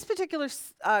 with this particular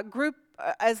group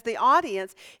as the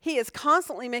audience, he is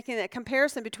constantly making that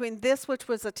comparison between this, which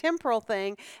was a temporal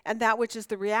thing, and that which is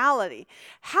the reality.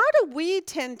 How do we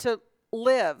tend to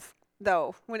live,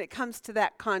 though, when it comes to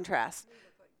that contrast?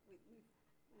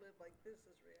 We live like this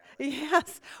is reality.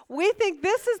 Yes, we think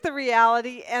this is the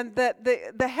reality, and that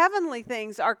the heavenly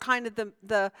things are kind of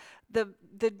the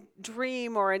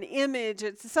dream or an image.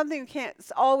 It's something you can't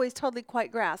always totally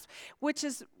quite grasp, which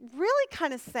is really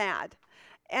kind of sad.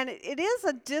 And it is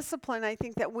a discipline, I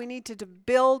think, that we need to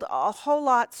build a whole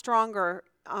lot stronger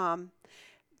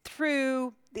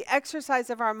through the exercise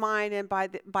of our mind and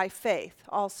by faith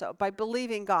also, by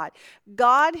believing God.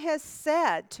 God has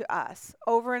said to us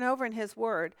over and over in his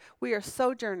word, we are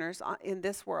sojourners in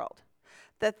this world,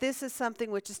 that this is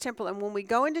something which is temporal. And when we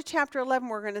go into chapter 11,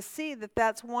 we're going to see that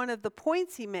that's one of the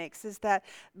points he makes, is that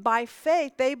by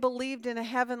faith they believed in a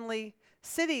heavenly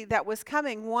city that was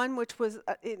coming, one which was,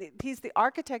 he's the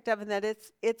architect of, and that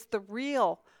it's the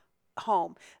real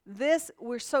home. This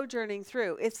we're sojourning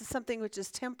through. It's something which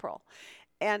is temporal.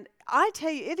 And I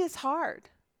tell you, it is hard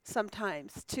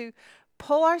sometimes to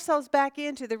pull ourselves back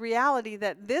into the reality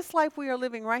that this life we are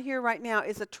living right here, right now,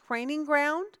 is a training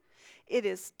ground. It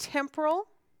is temporal.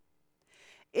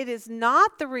 It is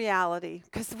not the reality,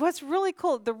 because what's really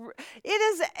cool,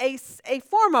 it is a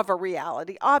form of a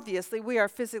reality. Obviously, we are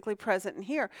physically present and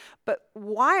here, but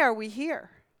why are we here?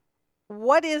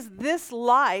 What is this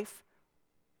life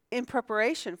in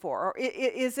preparation for? Or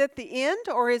is it the end,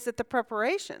 or is it the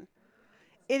preparation?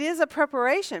 It is a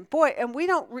preparation. Boy, and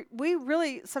we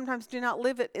really sometimes do not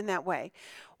live it in that way.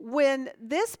 When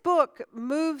this book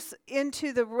moves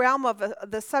into the realm of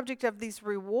the subject of these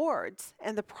rewards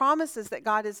and the promises that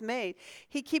God has made,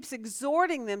 he keeps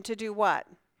exhorting them to do what?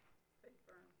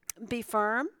 Be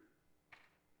firm,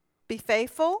 be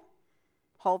faithful,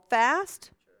 hold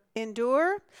fast,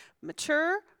 endure,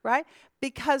 mature, right?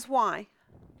 Because why?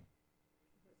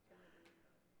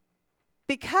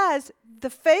 because the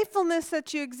faithfulness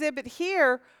that you exhibit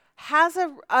here has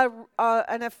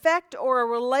an effect or a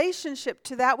relationship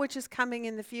to that which is coming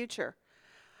in the future.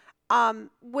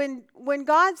 When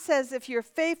God says, if you're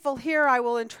faithful here, I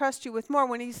will entrust you with more,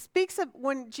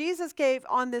 when Jesus gave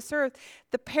on this earth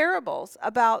the parables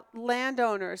about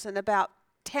landowners and about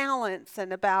talents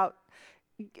and about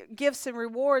gifts and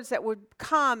rewards that would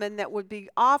come and that would be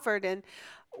offered, and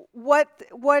what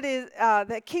is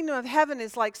the kingdom of heaven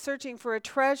is like searching for a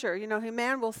treasure. A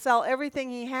man will sell everything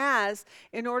he has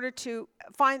in order to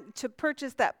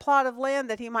purchase that plot of land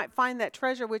that he might find that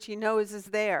treasure which he knows is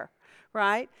there,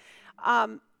 right?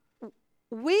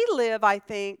 We live, I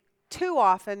think, too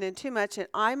often and too much, and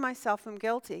I myself am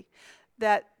guilty,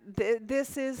 that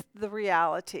this is the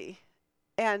reality.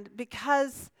 And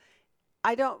because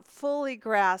I don't fully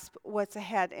grasp what's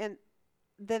ahead, and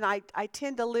then I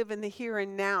tend to live in the here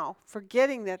and now,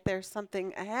 forgetting that there's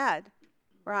something ahead,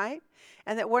 right?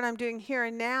 And that what I'm doing here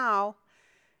and now,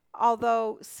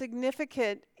 although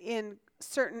significant in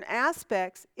certain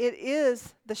aspects, it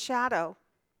is the shadow.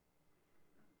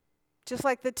 Just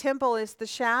like the temple is the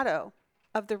shadow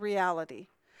of the reality.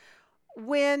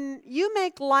 When you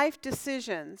make life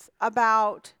decisions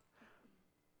about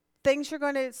things you're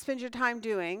going to spend your time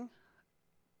doing,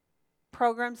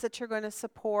 programs that you're going to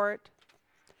support,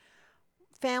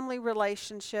 family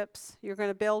relationships you're going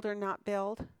to build or not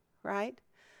build, right?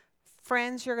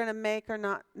 Friends you're going to make or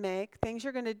not make,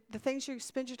 the things you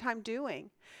spend your time doing.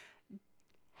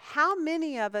 How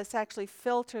many of us actually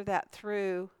filter that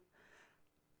through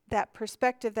that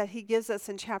perspective that he gives us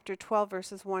in chapter 12,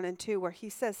 verses 1 and 2, where he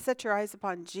says, set your eyes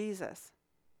upon Jesus,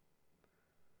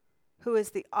 who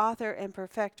is the author and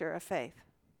perfecter of faith,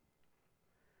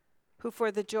 who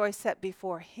for the joy set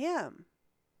before him,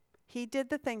 he did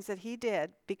the things that he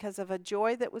did because of a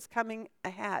joy that was coming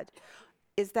ahead.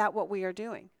 Is that what we are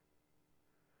doing?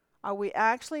 Are we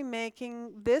actually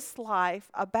making this life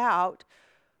about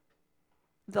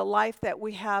the life that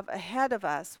we have ahead of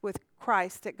us with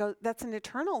Christ that's an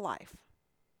eternal life?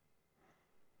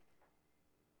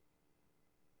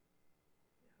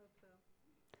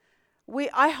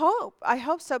 I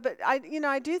hope so, but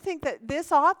I do think that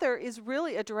this author is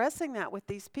really addressing that with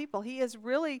these people. He is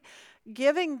really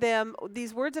giving them,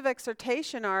 these words of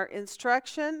exhortation are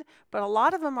instruction, but a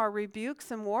lot of them are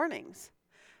rebukes and warnings.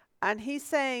 And he's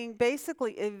saying,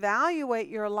 basically, evaluate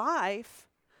your life,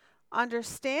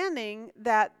 understanding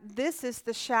that this is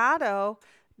the shadow,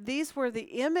 these were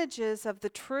the images of the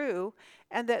true,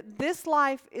 and that this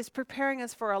life is preparing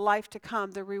us for a life to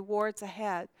come, the rewards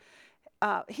ahead.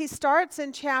 He starts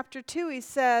in chapter 2, he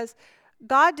says,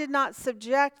 God did not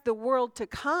subject the world to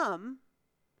come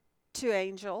to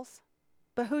angels,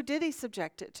 but who did he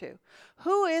subject it to?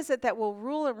 Who is it that will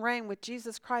rule and reign with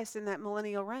Jesus Christ in that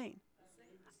millennial reign?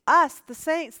 Us, the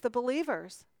saints, the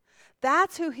believers.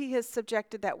 That's who he has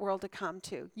subjected that world to come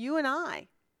to, you and I.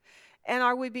 And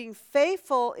are we being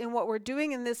faithful in what we're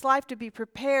doing in this life to be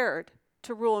prepared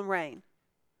to rule and reign?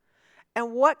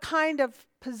 And what kind of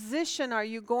position are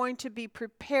you going to be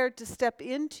prepared to step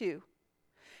into?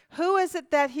 Who is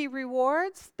it that he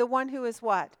rewards? The one who is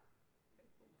what?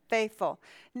 Faithful.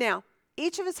 Now,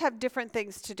 each of us have different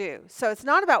things to do. So it's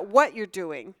not about what you're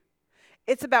doing.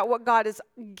 It's about what God has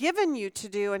given you to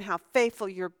do and how faithful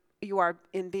you are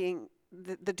in being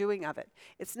the doing of it.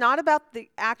 It's not about the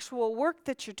actual work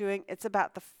that you're doing. It's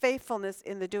about the faithfulness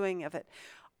in the doing of it.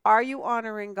 Are you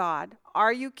honoring God?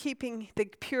 Are you keeping the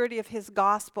purity of his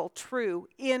gospel true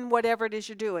in whatever it is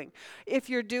you're doing? If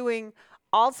you're doing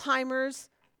Alzheimer's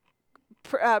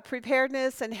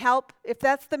preparedness and help, if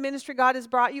that's the ministry God has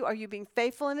brought you, are you being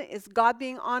faithful in it? Is God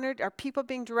being honored? Are people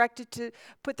being directed to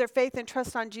put their faith and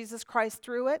trust on Jesus Christ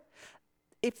through it?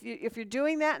 If you're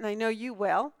doing that, and I know you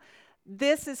will,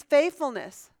 this is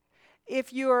faithfulness.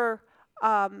 If you're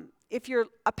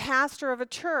a pastor of a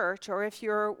church, or if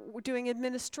you're doing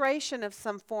administration of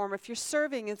some form, if you're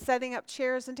serving and setting up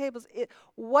chairs and tables,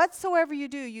 whatsoever you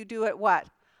do it what?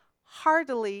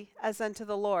 Heartily as unto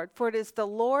the Lord. For it is the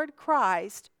Lord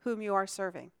Christ whom you are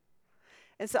serving.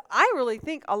 And so I really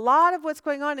think a lot of what's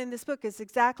going on in this book is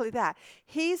exactly that.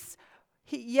 He's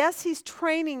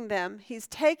training them. He's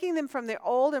taking them from the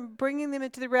old and bringing them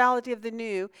into the reality of the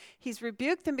new. He's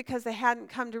rebuked them because they hadn't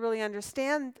come to really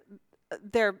understand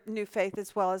their new faith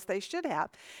as well as they should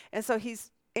have. And so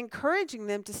he's encouraging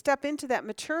them to step into that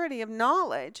maturity of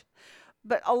knowledge.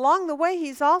 But along the way,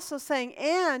 he's also saying,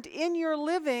 and in your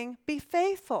living, be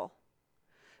faithful.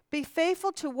 Be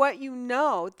faithful to what you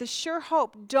know, the sure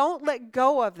hope. Don't let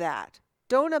go of that.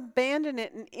 Don't abandon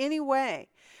it in any way.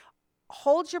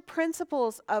 Hold your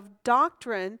principles of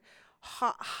doctrine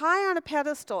high on a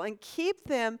pedestal and keep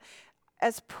them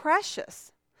as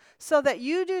precious, so that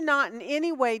you do not in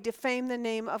any way defame the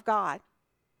name of God,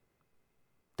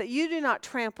 that you do not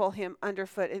trample him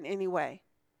underfoot in any way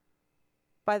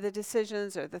by the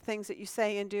decisions or the things that you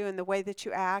say and do and the way that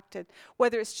you act, and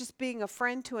whether it's just being a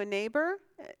friend to a neighbor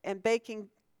and baking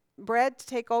bread to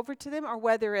take over to them, or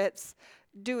whether it's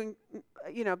doing,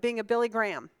 being a Billy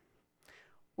Graham.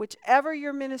 Whichever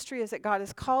your ministry is that God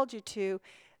has called you to,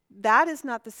 that is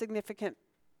not the significant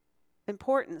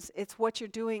importance. It's what you're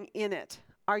doing in it.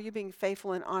 Are you being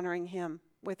faithful and honoring him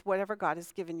with whatever God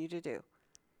has given you to do?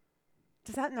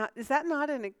 Is that not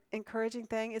an encouraging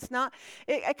thing? It's not.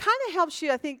 It kind of helps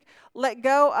you, I think, let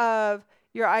go of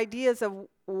your ideas of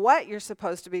what you're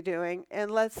supposed to be doing,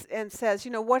 and says,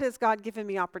 what has God given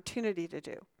me opportunity to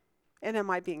do, and am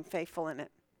I being faithful in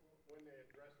it? When they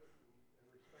address it in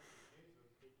respect to Jesus,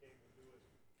 he came to do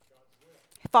God's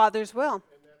will. Father's will. And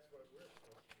that's what we're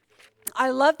supposed to be doing. I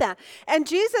love that. And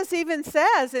Jesus even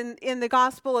says in the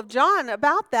Gospel of John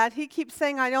about that, he keeps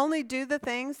saying, I only do the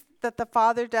things that the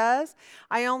Father does.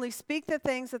 I only speak the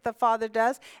things that the Father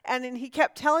does. And then he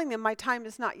kept telling them, my time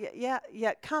is not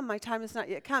yet come. My time is not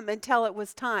yet come, until it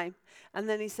was time. And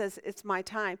then he says, it's my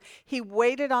time. He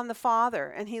waited on the Father,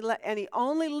 and he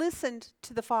only listened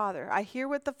to the Father. I hear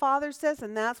what the Father says,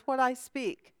 and that's what I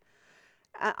speak.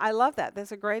 I love that.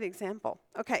 That's a great example.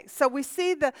 Okay, so we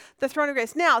see the throne of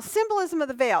grace. Now, symbolism of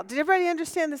the veil. Did everybody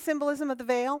understand the symbolism of the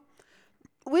veil?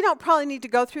 We don't probably need to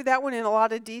go through that one in a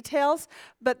lot of details,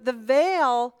 but the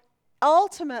veil,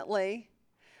 ultimately,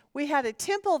 we had a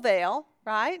temple veil,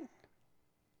 right?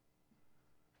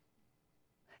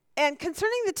 And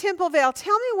concerning the temple veil,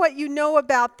 tell me what you know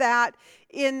about that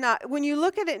when you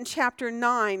look at it in chapter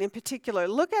 9 in particular.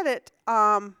 Look at it.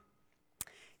 I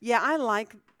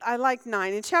like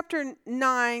 9. In chapter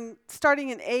 9, starting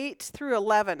in 8 through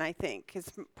 11, I think,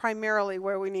 is primarily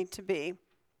where we need to be.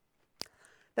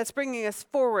 That's bringing us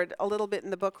forward a little bit in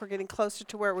the book. We're getting closer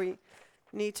to where we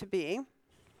need to be.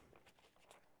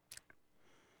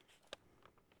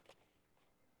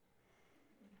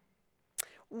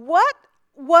 What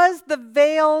was the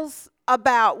veils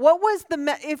about? What was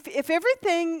if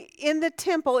everything in the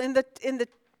temple, in the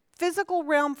physical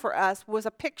realm for us was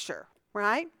a picture,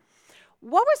 right?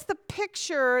 What was the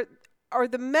picture or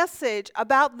the message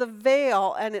about the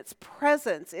veil and its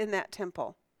presence in that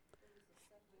temple?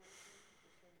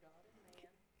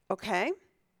 Okay.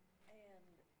 And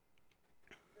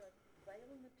the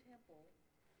veil in the temple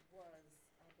was,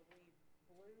 I believe,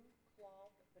 blue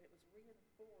cloth, but it was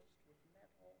reinforced with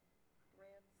metal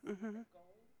threads of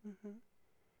gold. Mm-hmm.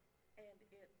 And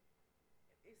it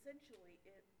essentially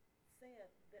said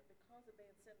that because of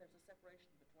man's sin, there's a separation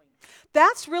between them.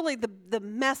 That's really the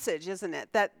message, isn't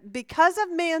it? That because of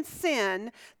man's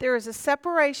sin, there is a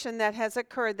separation that has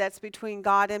occurred that's between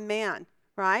God and man,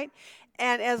 right?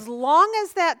 And as long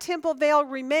as that temple veil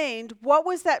remained, what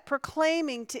was that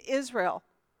proclaiming to Israel?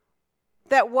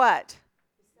 That what?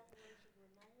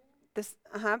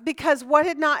 Because what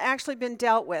had not actually been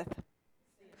dealt with?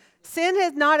 Sin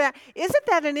has not. Isn't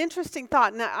that an interesting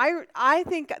thought? Now, I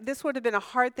think this would have been a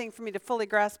hard thing for me to fully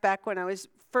grasp back when I was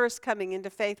first coming into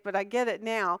faith, but I get it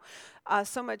now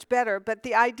so much better. But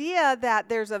the idea that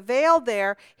there's a veil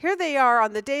there, here they are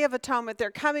on the Day of Atonement, they're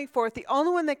coming forth. The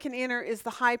only one that can enter is the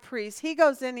high priest. He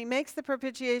goes in, he makes the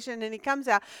propitiation, and he comes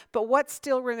out. But what's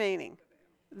still remaining?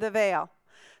 The veil.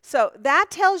 So that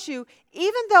tells you,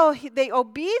 even though they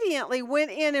obediently went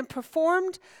in and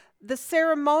performed the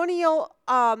ceremonial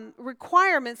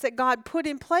requirements that God put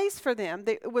in place for them.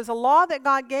 It was a law that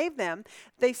God gave them.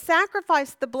 They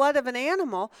sacrificed the blood of an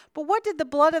animal, but what did the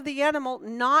blood of the animal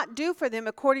not do for them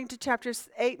according to chapters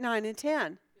 8, 9, and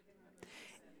 10?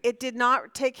 It did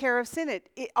not take care of sin.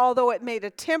 Although it made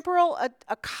a temporal,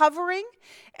 a covering,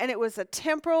 and it was a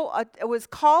temporal, it was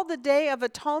called the Day of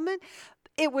Atonement,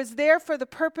 it was there for the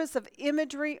purpose of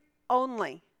imagery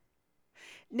only.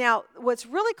 Now, what's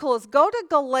really cool is go to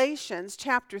Galatians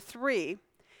chapter 3.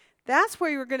 That's where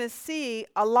you're going to see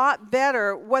a lot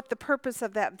better what the purpose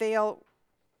of that veil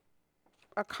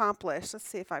accomplished. Let's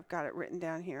see if I've got it written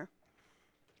down here.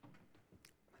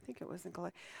 I think it was in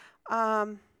Galatians.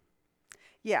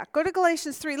 Go to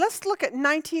Galatians 3. Let's look at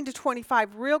 19 to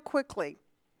 25 real quickly.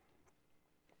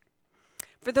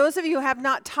 For those of you who have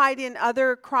not tied in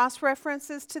other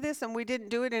cross-references to this, and we didn't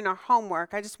do it in our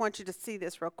homework, I just want you to see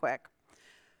this real quick.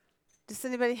 Does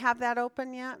anybody have that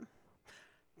open yet?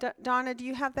 Donna, do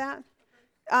you have that?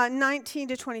 19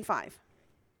 to 25.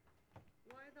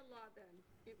 Why the law then?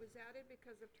 It was added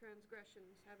because of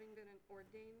transgressions, having been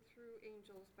ordained through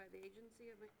angels by the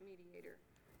agency of a mediator,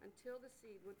 until the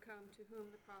seed would come to whom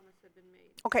the promise had been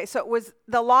made. Okay, so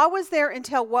the law was there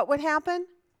until what would happen?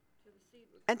 To the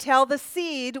Until the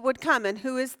seed would come. And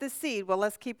who is the seed? Well,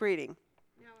 let's keep reading.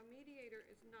 Now a mediator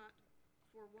is not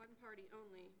for one party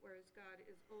only, whereas God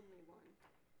is only one.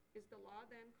 Is the law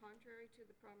then contrary to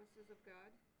the promises of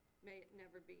God? May it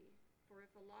never be. For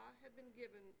if a law had been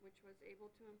given which was able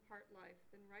to impart life,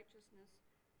 then righteousness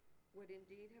would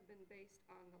indeed have been based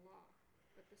on the law.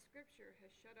 But the Scripture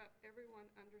has shut up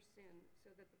everyone under sin,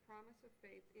 so that the promise of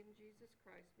faith in Jesus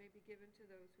Christ may be given to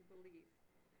those who believe.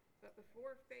 But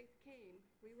before faith came,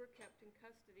 we were kept in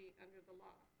custody under the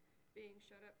law, being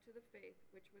shut up to the faith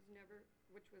which was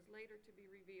later to be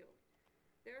revealed.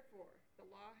 Therefore, the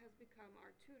law has become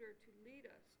our tutor to lead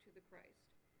us to the Christ,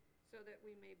 so that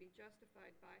we may be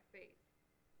justified by faith.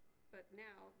 But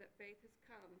now that faith has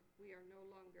come, we are no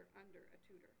longer under a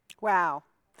tutor. Wow.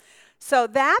 So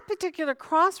that particular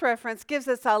cross-reference gives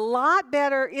us a lot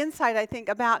better insight, I think,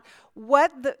 about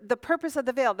what the purpose of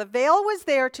the veil. The veil was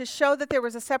there to show that there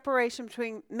was a separation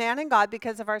between man and God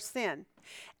because of our sin.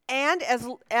 And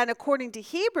according to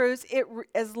Hebrews,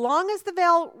 as long as the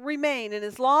veil remained and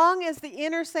as long as the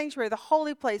inner sanctuary, the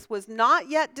holy place, was not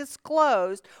yet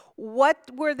disclosed, what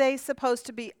were they supposed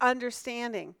to be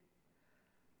understanding?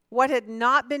 What had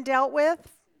not been dealt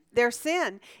with? Their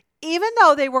sin. Even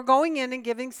though they were going in and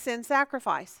giving sin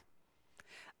sacrifice.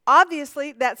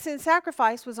 Obviously, that sin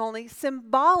sacrifice was only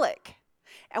symbolic.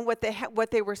 And what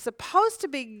they were supposed to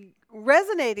be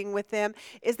resonating with them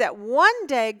is that one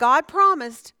day God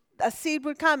promised a seed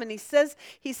would come. And he said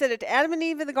it to Adam and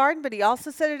Eve in the garden, but he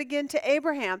also said it again to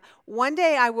Abraham. One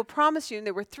day I will promise you. And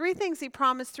there were 3 things he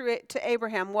promised to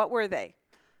Abraham. What were they?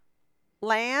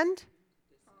 Land,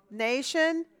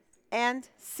 nation, and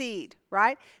seed,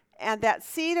 right? And that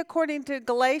seed, according to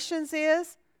Galatians,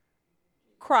 is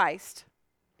Christ.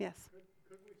 Yes.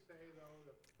 Could we say, though,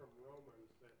 that from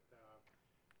Romans, that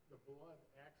the blood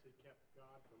actually kept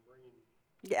God from bringing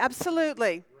Yeah,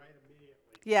 absolutely. right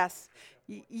immediately? Yes.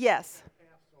 Yes.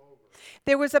 Passover.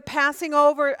 There was a passing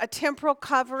over, a temporal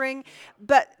covering,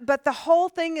 but the whole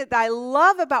thing that I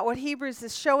love about what Hebrews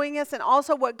is showing us, and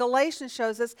also what Galatians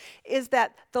shows us, is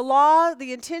that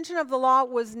the intention of the law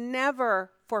was never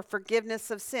for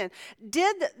forgiveness of sin.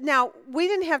 Now, we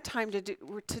didn't have time to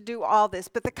do all this,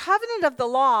 but the covenant of the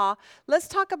law, let's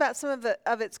talk about some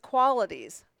of its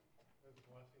qualities.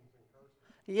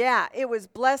 Yeah, it was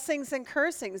blessings and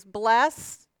cursings.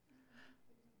 Bless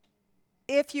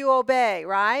if you obey,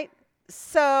 right?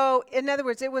 So, in other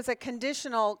words, it was a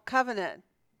conditional covenant,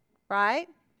 right?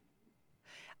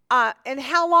 And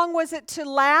how long was it to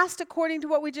last, according to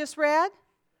what we just read?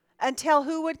 Until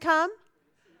who would come?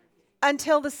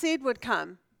 Until the seed would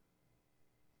come.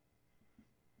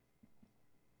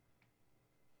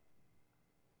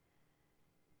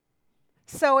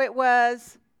 So it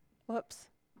was,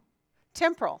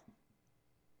 temporal.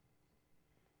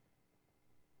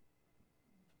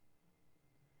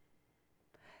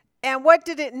 And what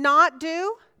did it not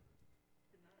do?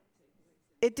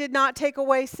 It did not take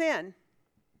away sin.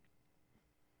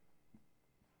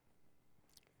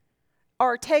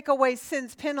 Or take away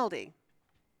sin's penalty.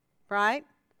 Right?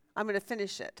 I'm going to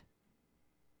finish it.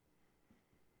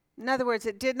 In other words,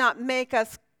 it did not make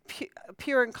us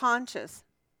pure and conscious.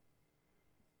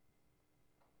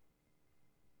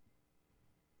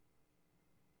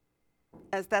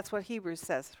 As that's what Hebrews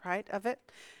says, right, of it.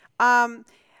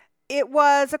 It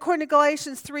was, according to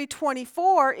Galatians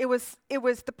 3:24, it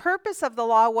was the purpose of the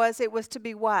law was it was to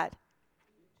be what?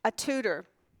 A tutor.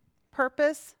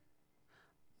 Purpose.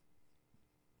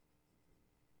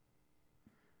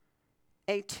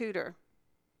 A tutor.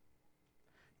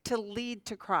 To lead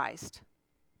to Christ.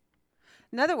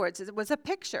 In other words, it was a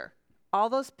picture. All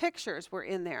those pictures were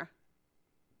in there.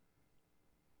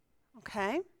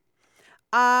 Okay?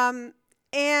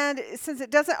 And since it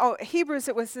doesn't, Hebrews,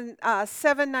 it was in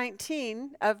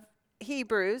 7:19 of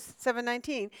Hebrews,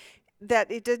 7:19,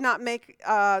 that it did not make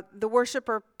the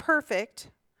worshiper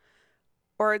perfect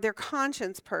or their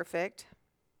conscience perfect.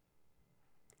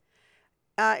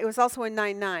 It was also in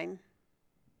 9:9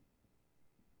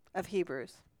 of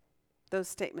Hebrews. Those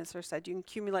statements are said. You can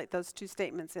accumulate those 2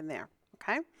 statements in there.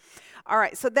 Okay? All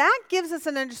right, so that gives us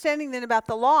an understanding then about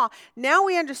the law. Now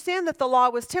we understand that the law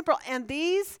was temporal, and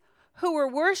these who were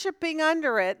worshiping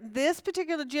under it, this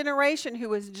particular generation who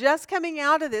was just coming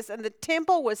out of this and the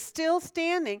temple was still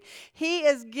standing, he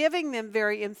is giving them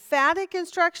very emphatic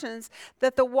instructions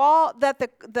that the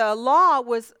law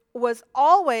was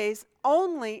always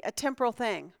only a temporal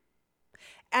thing.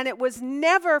 And it was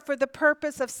never for the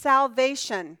purpose of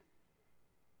salvation.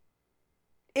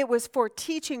 It was for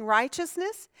teaching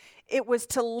righteousness. It was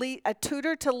to lead a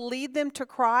tutor to lead them to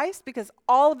Christ, because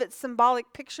all of its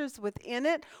symbolic pictures within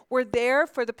it were there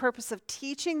for the purpose of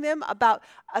teaching them about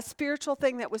a spiritual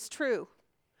thing that was true.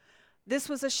 This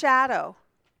was a shadow,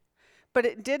 but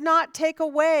it did not take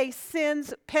away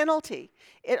sin's penalty.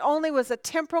 It only was a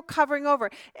temporal covering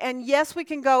over. And yes, we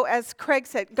can go, as Craig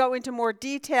said, go into more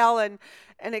detail and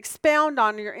expound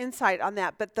on your insight on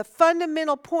that. But the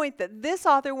fundamental point that this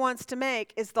author wants to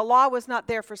make is the law was not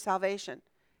there for salvation.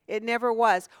 It never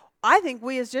was. I think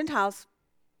we as Gentiles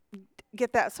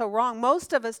get that so wrong.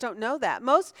 Most of us don't know that.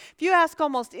 If you ask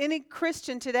almost any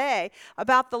Christian today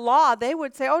about the law, they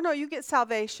would say, oh no, you get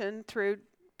salvation through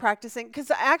practicing,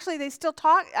 because actually they still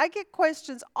talk. I get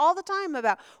questions all the time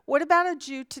about, what about a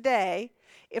Jew today?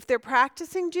 If they're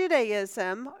practicing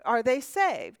Judaism, are they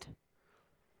saved?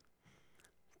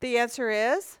 The answer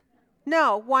is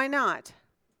no. Why not?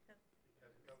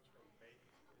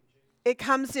 It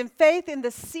comes in faith in the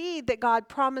seed that God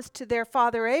promised to their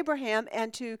father Abraham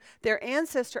and to their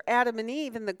ancestor Adam and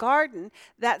Eve in the garden.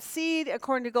 That seed,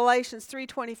 according to Galatians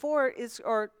 3:24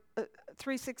 or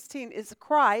 3:16, is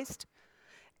Christ.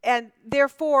 And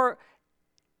therefore,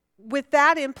 with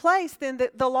that in place, then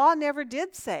the law never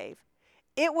did save.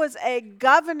 It was a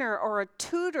governor or a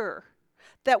tutor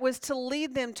that was to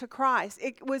lead them to Christ.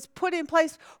 It was put in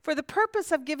place for the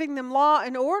purpose of giving them law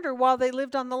and order while they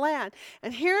lived on the land.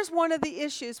 And here's one of the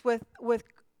issues with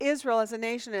Israel as a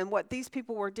nation and what these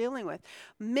people were dealing with.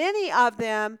 Many of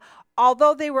them,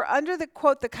 although they were under the,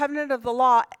 quote, the covenant of the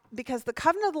law, because the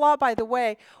covenant of the law, by the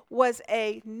way, was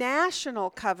a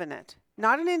national covenant,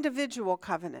 not an individual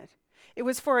covenant. It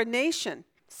was for a nation.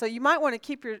 So you might want to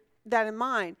keep that in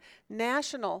mind.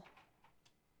 National,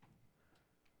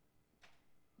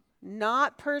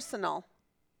 not personal.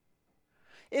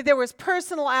 There was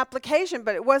personal application,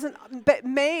 but it wasn't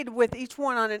made with each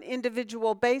one on an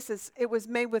individual basis. It was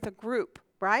made with a group,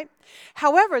 right?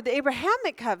 However, the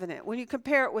Abrahamic covenant, when you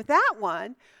compare it with that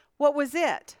one, what was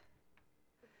it?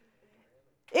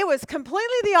 It was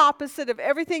completely the opposite of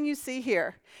everything you see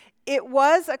here. It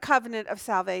was a covenant of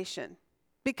salvation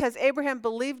because Abraham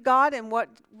believed God, and what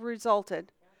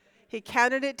resulted? He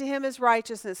counted it to him as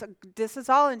righteousness. This is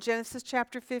all in Genesis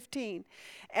chapter 15.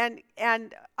 And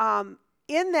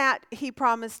in that, he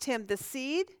promised him the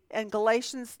seed, and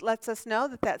Galatians lets us know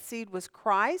that that seed was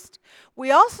Christ.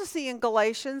 We also see in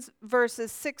Galatians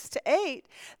verses 6-8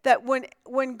 that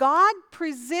when God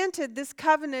presented this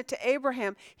covenant to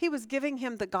Abraham, he was giving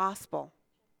him the gospel.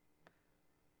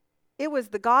 It was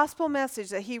the gospel message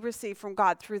that he received from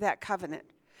God through that covenant.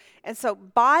 And so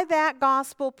by that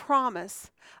gospel promise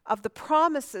of the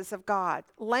promises of God,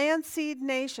 land, seed,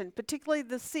 nation, particularly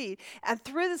the seed, and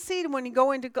through the seed, when you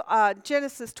go into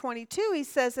Genesis 22, he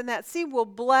says, and that seed will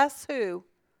bless who?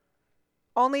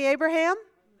 Only Abraham?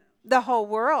 The whole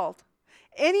world.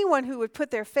 Anyone who would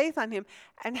put their faith on him.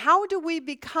 And how do we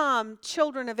become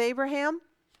children of Abraham?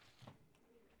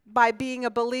 By being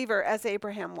a believer as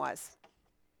Abraham was.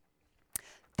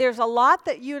 There's a lot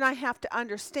that you and I have to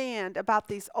understand about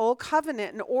these old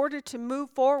covenant in order to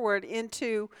move forward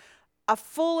into a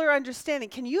fuller understanding.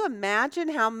 Can you imagine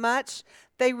how much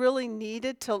they really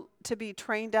needed to be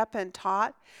trained up and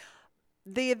taught?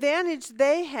 The advantage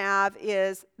they have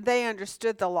is they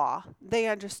understood the law. They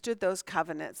understood those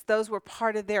covenants. Those were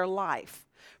part of their life.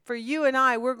 For you and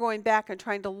I, we're going back and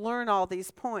trying to learn all these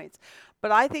points.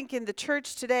 But I think in the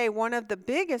church today, one of the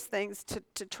biggest things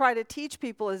to try to teach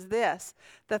people is this,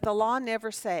 that the law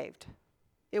never saved.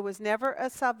 It was never a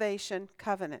salvation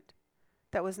covenant.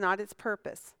 That was not its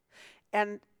purpose.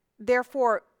 And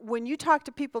therefore, when you talk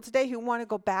to people today who want to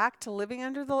go back to living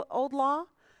under the old law,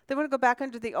 they want to go back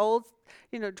under the old,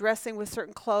 dressing with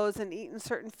certain clothes and eating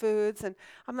certain foods. And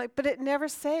I'm like, but it never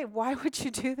saved. Why would you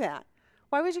do that?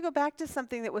 Why would you go back to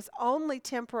something that was only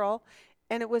temporal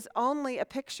and it was only a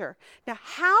picture? Now,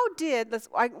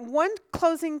 one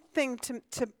closing thing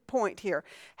to point here.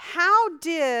 How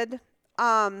did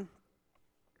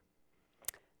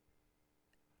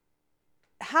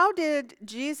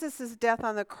Jesus' death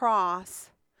on the cross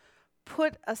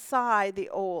put aside the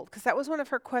old? Because that was one of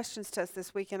her questions to us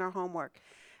this week in our homework.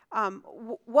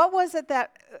 What was it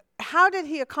how did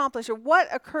he accomplish, or what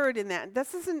occurred in that?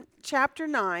 This is in chapter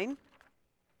 9.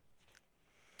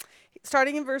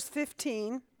 Starting in verse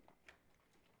 15,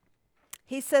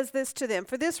 he says this to them.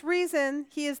 For this reason,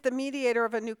 he is the mediator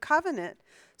of a new covenant,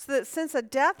 so that since a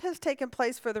death has taken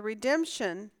place for the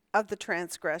redemption of the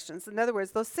transgressions, in other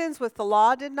words, those sins which the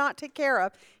law did not take care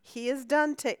of, he has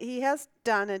done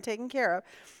and taken care of,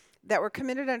 that were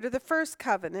committed under the first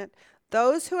covenant,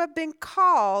 those who have been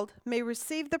called may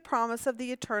receive the promise of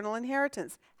the eternal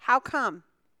inheritance. How come?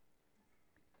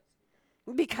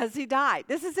 Because he died.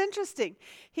 This is interesting.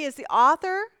 He is the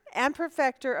author and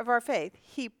perfecter of our faith.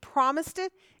 He promised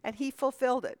it and he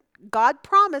fulfilled it. God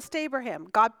promised Abraham.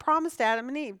 God promised Adam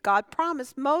and Eve. God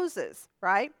promised Moses,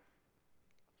 right?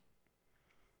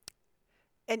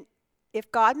 And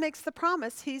if God makes the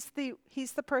promise, he's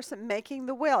the person making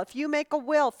the will. If you make a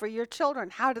will for your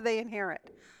children, how do they inherit?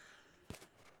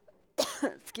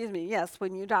 Excuse me, yes,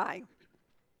 when you die.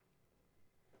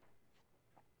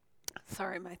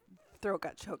 Sorry, my throat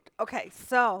got choked. Okay,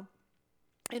 so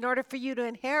in order for you to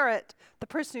inherit, the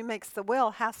person who makes the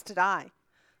will has to die.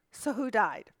 So who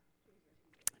died?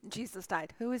 Jesus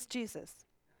died. Who is Jesus?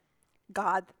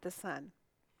 God the Son.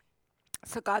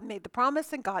 So God made the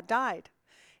promise and God died.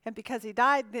 And because he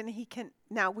died, then he can,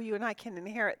 now you and I can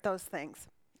inherit those things.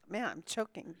 Man, I'm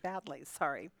choking badly,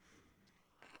 sorry.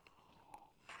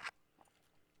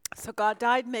 So God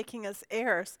died making us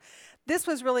heirs. This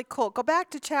was really cool. Go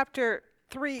back to chapter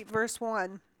 3, verse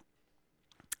 1.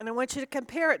 And I want you to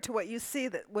compare it to what you see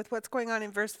with what's going on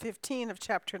in verse 15 of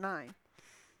chapter 9.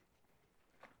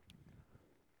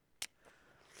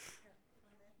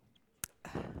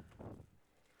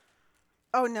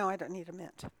 Oh, no, I don't need a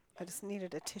mint. I just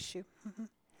needed a tissue.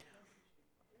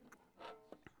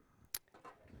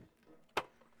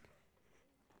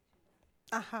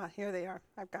 Here they are.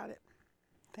 I've got it.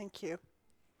 Thank you.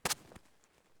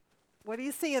 What do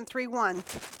you see in 3:1?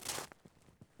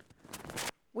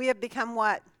 We have become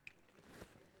what?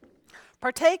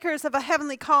 Partakers of a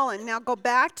heavenly calling. Now go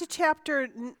back to chapter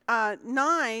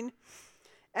 9,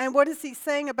 and what is he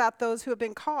saying about those who have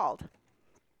been called?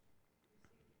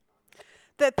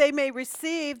 That they may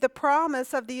receive the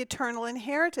promise of the eternal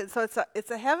inheritance. So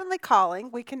it's a heavenly calling.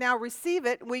 We can now receive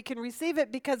it. We can receive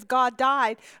it because God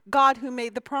died, God who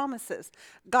made the promises.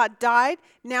 God died.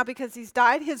 Now because he's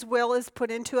died, his will is put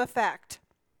into effect.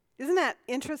 Isn't that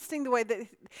interesting the way that...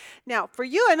 Now, for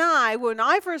you and I, when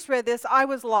I first read this, I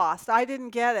was lost. I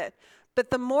didn't get it. But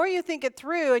the more you think it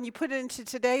through and you put it into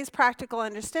today's practical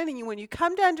understanding, when you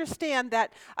come to understand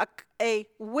that a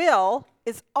will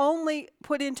is only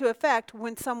put into effect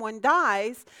when someone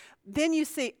dies, then you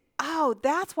see, oh,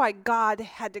 that's why God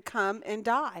had to come and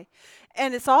die.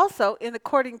 And it's also,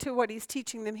 according to what he's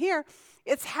teaching them here,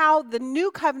 it's how the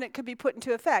new covenant could be put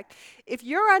into effect. If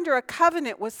you're under a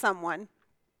covenant with someone,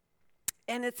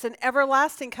 and it's an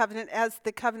everlasting covenant as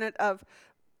the covenant of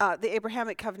the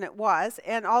Abrahamic covenant was,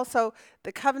 and also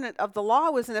the covenant of the law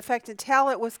was in effect until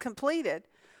it was completed.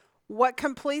 What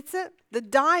completes it? The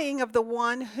dying of the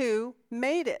one who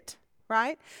made it,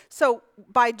 right? So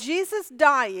by Jesus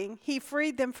dying, he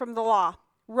freed them from the law.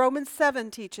 Romans 7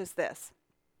 teaches this.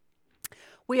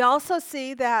 We also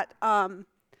see that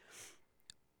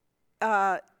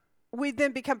we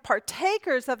then become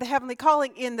partakers of the heavenly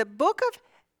calling. In the book of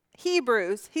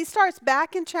Hebrews, he starts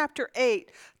back in chapter 8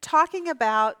 talking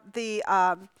about the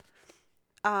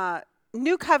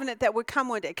new covenant that would come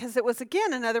one day, because it was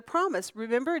again another promise.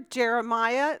 Remember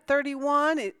Jeremiah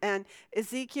 31 and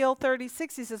Ezekiel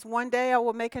 36, he says, one day I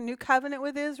will make a new covenant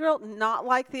with Israel, not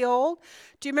like the old.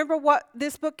 Do you remember what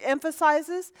this book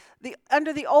emphasizes?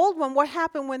 Under the old one, what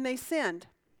happened when they sinned?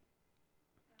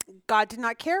 God did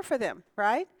not care for them,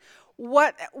 right?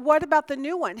 What about the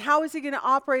new one? How is he going to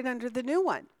operate under the new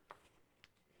one?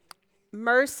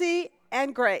 Mercy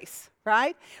and grace,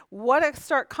 right? What a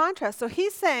stark contrast. So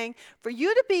he's saying for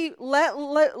you to be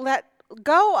let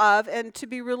go of and to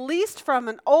be released from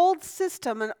an old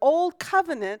system, an old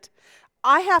covenant,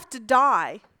 I have to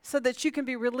die so that you can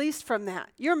be released from that.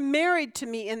 You're married to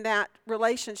me in that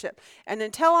relationship. And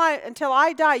until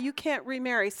I die, you can't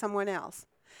remarry someone else.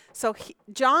 So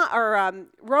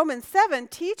Romans 7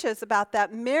 teaches about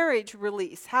that marriage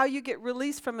release, how you get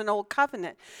released from an old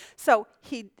covenant. So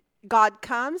God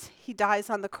comes, he dies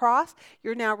on the cross.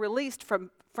 You're now released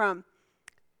from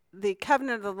the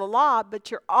covenant of the law, but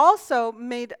you're also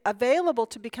made available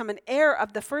to become an heir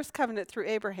of the first covenant through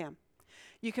Abraham.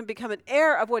 You can become an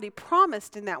heir of what he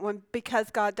promised in that one because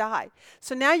God died.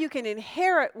 So now you can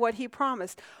inherit what he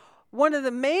promised. One of the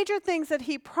major things that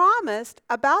he promised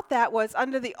about that was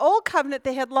under the old covenant,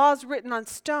 they had laws written on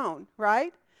stone,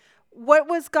 right? What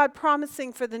was God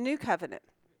promising for the new covenant?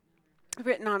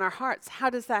 Written on our hearts. How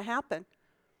does that happen?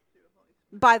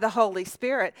 By the Holy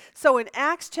Spirit. So in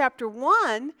Acts chapter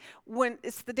 1, when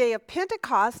it's the day of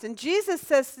Pentecost, and Jesus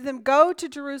says to them, go to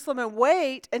Jerusalem and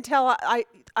wait until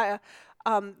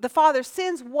the Father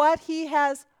sends what he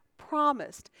has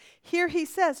promised. Here he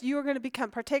says, you are going to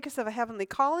become partakers of a heavenly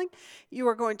calling. You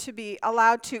are going to be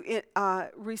allowed to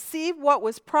receive what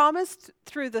was promised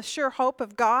through the sure hope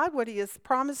of God, what he has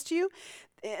promised you.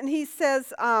 And he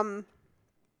says,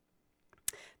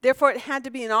 therefore it had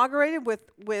to be inaugurated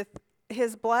with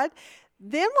his blood.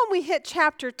 Then when we hit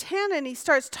chapter 10 and he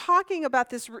starts talking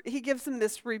about this, he gives them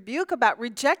this rebuke about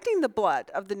rejecting the blood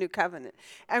of the new covenant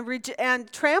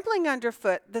and trampling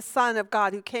underfoot the Son of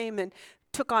God who came and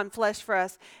took on flesh for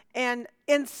us and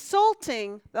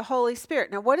insulting the Holy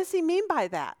Spirit. Now, what does he mean by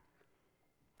that?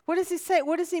 What does he say?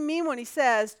 What does he mean when he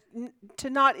says to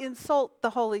not insult the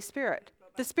Holy Spirit?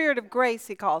 The Spirit of grace,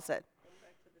 he calls it.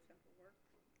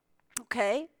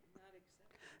 Okay.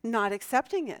 Not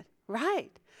accepting it.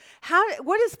 Right.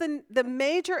 What is the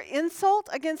major insult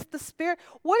against the Spirit?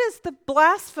 What is the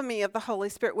blasphemy of the Holy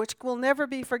Spirit, which will never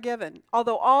be forgiven,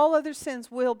 although all other sins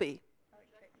will be?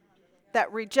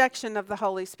 That rejection of the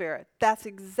Holy Spirit. That's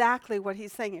exactly what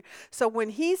he's saying here. So when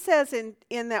he says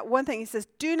in that one thing, he says,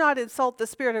 do not insult the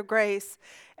Spirit of grace.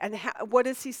 And what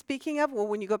is he speaking of? Well,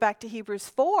 when you go back to Hebrews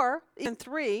 4 and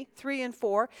 3 and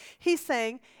 4, he's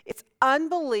saying it's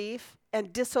unbelief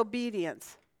and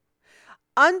disobedience.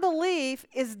 Unbelief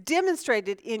is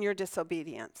demonstrated in your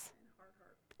disobedience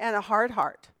and a hard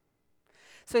heart.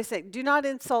 So he's saying, do not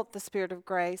insult the Spirit of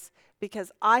grace,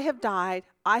 because I have died,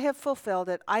 I have fulfilled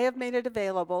it, I have made it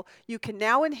available. You can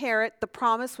now inherit the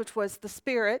promise, which was the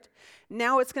Spirit.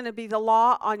 Now it's going to be the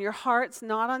law on your hearts,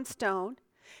 not on stone.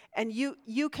 And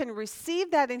you can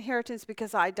receive that inheritance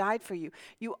because I died for you.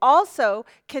 You also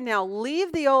can now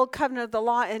leave the old covenant of the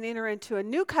law and enter into a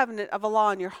new covenant of a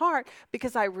law in your heart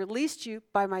because I released you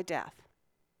by my death.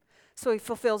 So he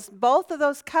fulfills both of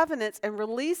those covenants and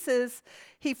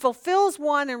he fulfills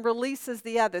one and releases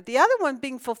the other. The other one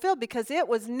being fulfilled because it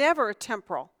was never a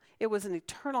temporal. It was an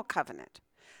eternal covenant.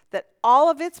 That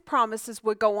all of its promises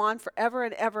would go on forever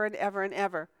and ever and ever and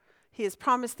ever. He has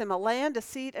promised them a land, a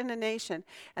seed, and a nation.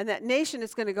 And that nation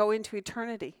is going to go into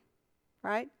eternity,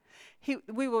 right?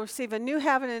 We will receive a new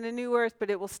heaven and a new earth, but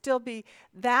it will still be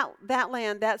that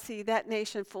land, that seed, that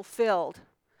nation fulfilled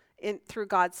through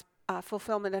God's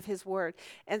fulfillment of his word.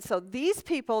 And so these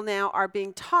people now are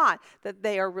being taught that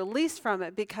they are released from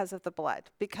it because of the blood,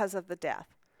 because of the death.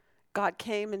 God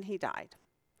came and he died.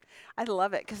 I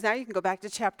love it, because now you can go back to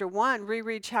chapter 1,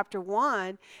 reread chapter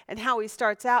 1, and how he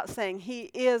starts out saying he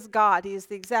is God. He is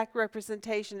the exact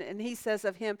representation, and he says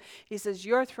of him, he says,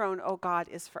 your throne, O God,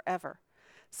 is forever.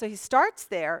 So he starts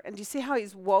there, and do you see how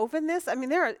he's woven this? I mean,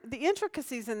 the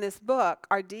intricacies in this book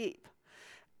are deep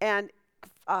and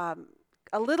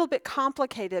a little bit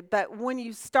complicated, but when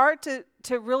you start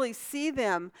to really see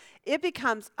them, it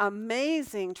becomes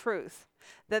amazing truth.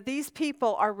 That these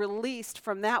people are released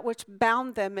from that which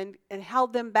bound them and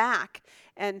held them back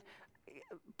and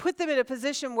put them in a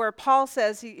position where Paul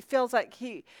says he feels like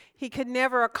he could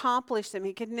never accomplish them.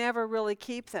 He could never really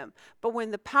keep them. But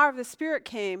when the power of the Spirit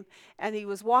came and he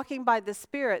was walking by the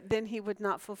Spirit, then he would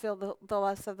not fulfill the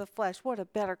lusts of the flesh. What a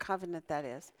better covenant that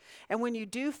is. And when you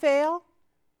do fail,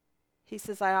 he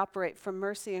says, I operate from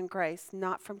mercy and grace,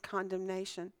 not from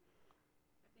condemnation.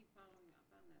 I think following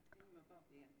up on that theme about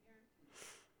the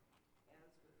inheritance, as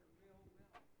with a real will, you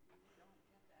don't get that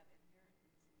inheritance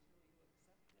until you accept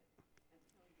it,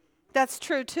 until you That's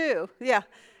true too. Yeah.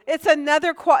 It's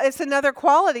another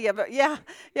quality of it. Yeah.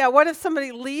 Yeah. What if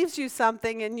somebody leaves you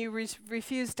something and you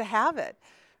refuse to have it?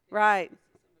 Right.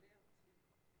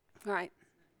 Right.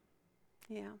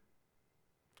 Yeah.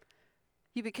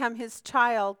 You become his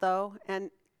child, though,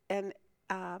 and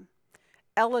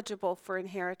eligible for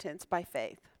inheritance by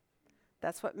faith.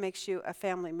 That's what makes you a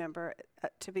family member,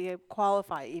 to be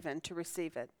qualify even to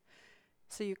receive it.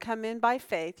 So you come in by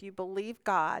faith. You believe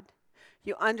God.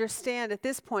 You understand at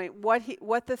this point what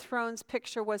the throne's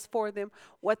picture was for them,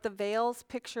 what the veil's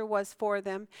picture was for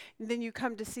them. And then you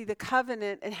come to see the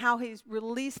covenant and how he's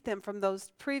released them from those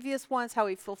previous ones, how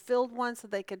he fulfilled one so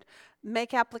they could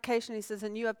make application. He says,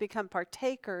 and you have become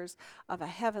partakers of a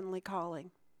heavenly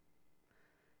calling.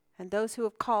 And those who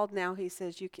have called now, he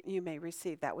says, you may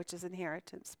receive that which is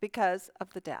inheritance because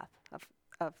of the death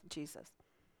of Jesus.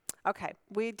 Okay,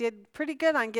 we did pretty good on getting